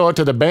doesn't show up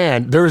to the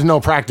band, there is no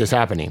practice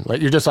happening.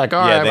 Like, you're just like,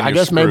 all right, I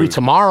guess screwed. Maybe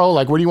tomorrow.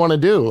 Like, what do you want to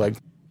do? Like,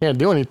 can't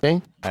do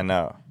anything. I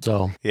know.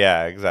 So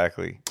yeah,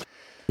 exactly.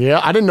 Yeah,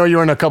 I didn't know you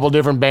were in a couple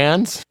different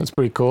bands. That's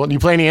pretty cool. Do you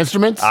play any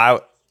instruments? I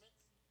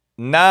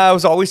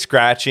was always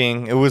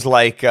scratching. It was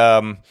like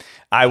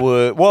I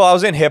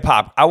was in hip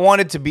hop. I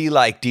wanted to be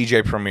like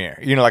DJ Premier.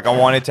 Like I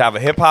wanted to have a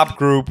hip hop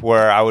group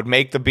where I would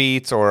make the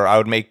beats, or I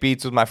would make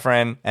beats with my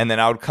friend, and then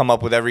I would come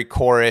up with every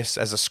chorus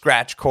as a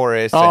scratch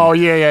chorus. Oh,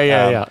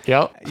 yeah.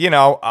 Yep.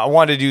 I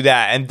wanted to do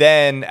that. And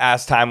then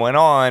as time went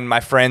on, my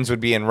friends would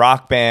be in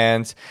rock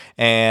bands,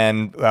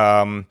 and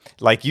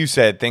like you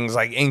said, things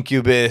like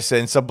Incubus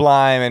and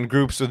Sublime and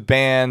groups with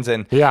bands.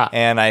 And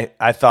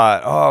I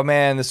thought, oh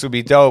man, this would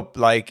be dope.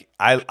 Like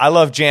I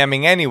love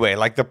jamming anyway.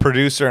 Like the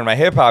producer in my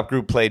hip hop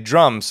group played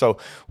drums, so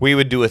we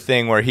would do a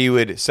thing where he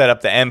would set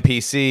up the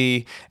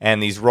MPC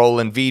and these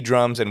Roland V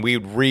drums, and we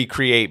would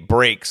recreate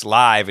breaks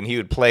live, and he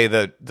would play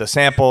the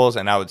samples,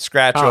 and I would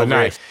scratch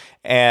over it.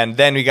 And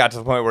then we got to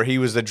the point where he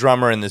was the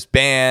drummer in this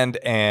band,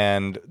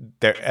 and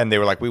they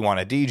were like, we want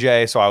a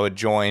DJ, so I would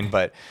join.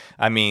 But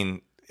I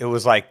mean, it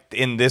was like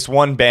in this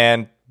one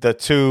band, the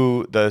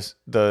two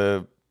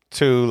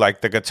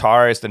like the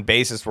guitarist and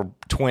bassist were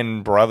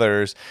twin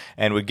brothers,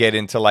 and would get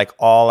into like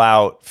all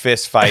out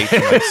fist fights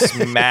and like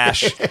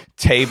smash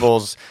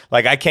tables.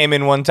 Like I came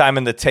in one time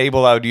and the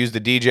table I would use to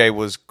DJ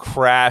was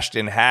crashed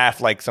in half,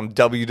 like some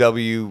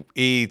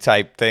WWE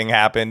type thing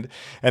happened,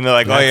 and they're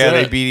like,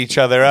 they beat each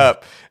other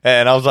up.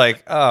 And I was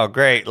like, oh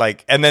great.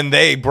 Like, and then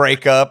they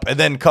break up and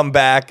then come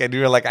back, and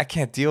you're like, I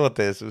can't deal with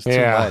this. It was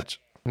too much.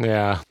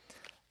 Yeah,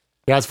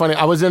 it's funny.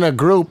 I was in a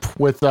group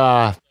with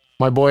my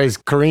boys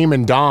Kareem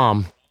and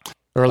Dom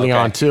early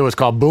on too. It's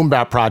called Boom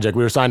Bap Project.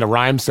 We were signed to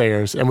Rhyme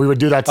Sayers, and we would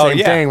do that same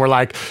thing where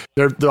like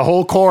the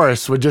whole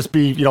chorus would just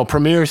be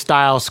Premier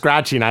style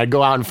scratching. I'd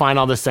go out and find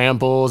all the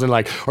samples and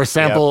or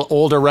sample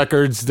older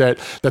records that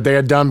they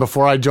had done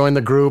before I joined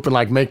the group, and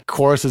like make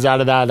choruses out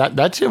of that.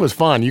 That shit was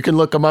fun. You can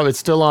look them up. It's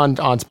still on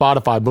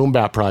Spotify. Boom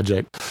Bap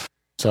Project.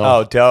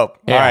 So dope.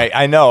 Yeah. All right,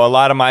 I know a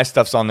lot of my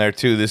stuff's on there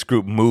too. This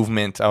group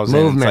Movement I was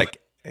in. It's like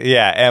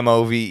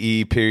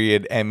MOVE.MEANT.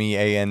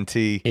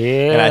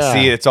 Yeah. And I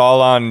see it's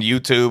all on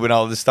YouTube and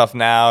all this stuff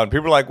now. And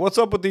people are like, what's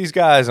up with these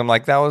guys? I'm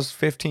like, that was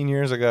 15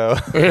 years ago.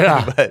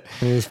 Yeah. But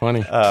it was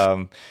funny.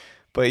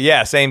 But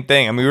yeah, same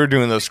thing. I mean, we were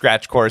doing those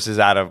scratch courses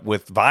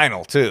with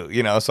vinyl too,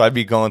 so I'd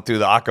be going through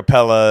the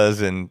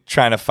acapellas and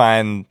trying to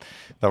find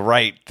the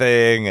right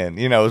thing. And,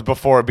 it was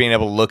before being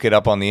able to look it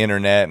up on the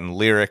internet and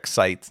lyric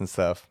sites and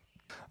stuff.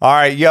 All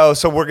right, yo,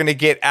 so we're going to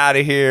get out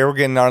of here. We're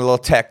getting our little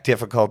tech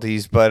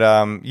difficulties. But,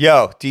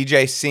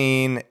 DJ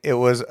Scene, it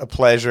was a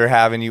pleasure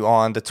having you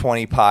on the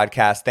 20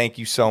 podcast. Thank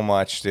you so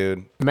much,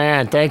 dude.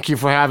 Man, thank you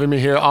for having me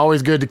here.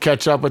 Always good to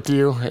catch up with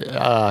you.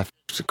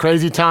 It's a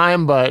crazy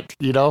time, but,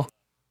 I'm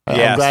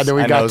glad that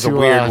we got to,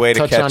 weird way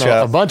to touch catch on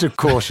up. a bunch of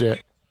cool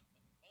shit.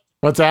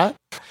 What's that?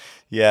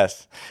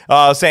 Yes.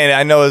 I was saying,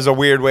 I know it was a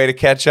weird way to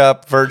catch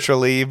up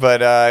virtually,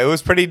 but it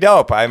was pretty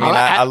dope. I mean,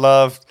 I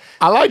loved...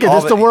 I like it.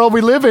 This is the world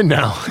we live in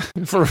now.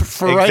 for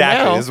exactly, right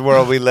now. This is the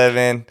world we live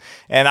in.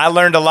 And I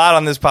learned a lot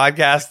on this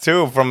podcast,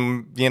 too,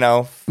 from,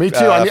 Me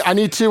too. I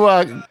need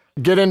to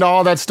get into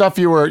all that stuff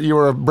you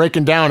were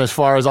breaking down as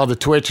far as all the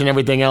Twitch and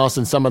everything else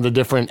and some of the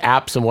different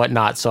apps and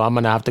whatnot. So I'm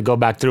going to have to go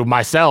back through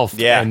myself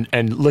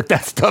and look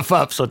that stuff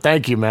up. So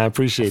thank you, man. I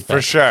appreciate that.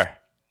 For sure.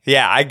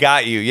 Yeah, I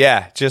got you.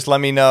 Yeah, just let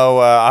me know.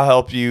 I'll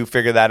help you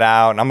figure that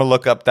out. And I'm going to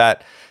look up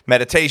that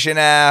meditation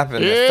app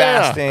and the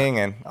fasting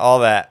and all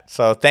that.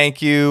 So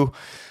thank you.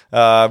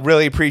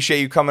 Really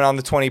appreciate you coming on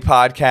the 20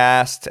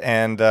 podcast.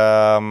 And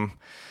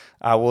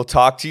I will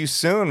talk to you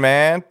soon,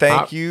 man.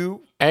 Thank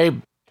you. Hey,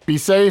 be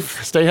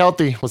safe. Stay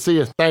healthy. We'll see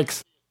you.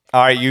 Thanks.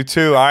 All right, you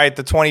too. All right,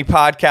 the 20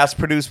 podcast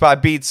produced by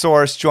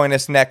Beatsource. Join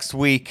us next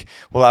week.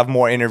 We'll have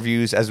more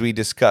interviews as we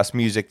discuss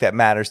music that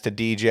matters to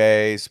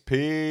DJs.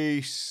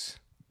 Peace.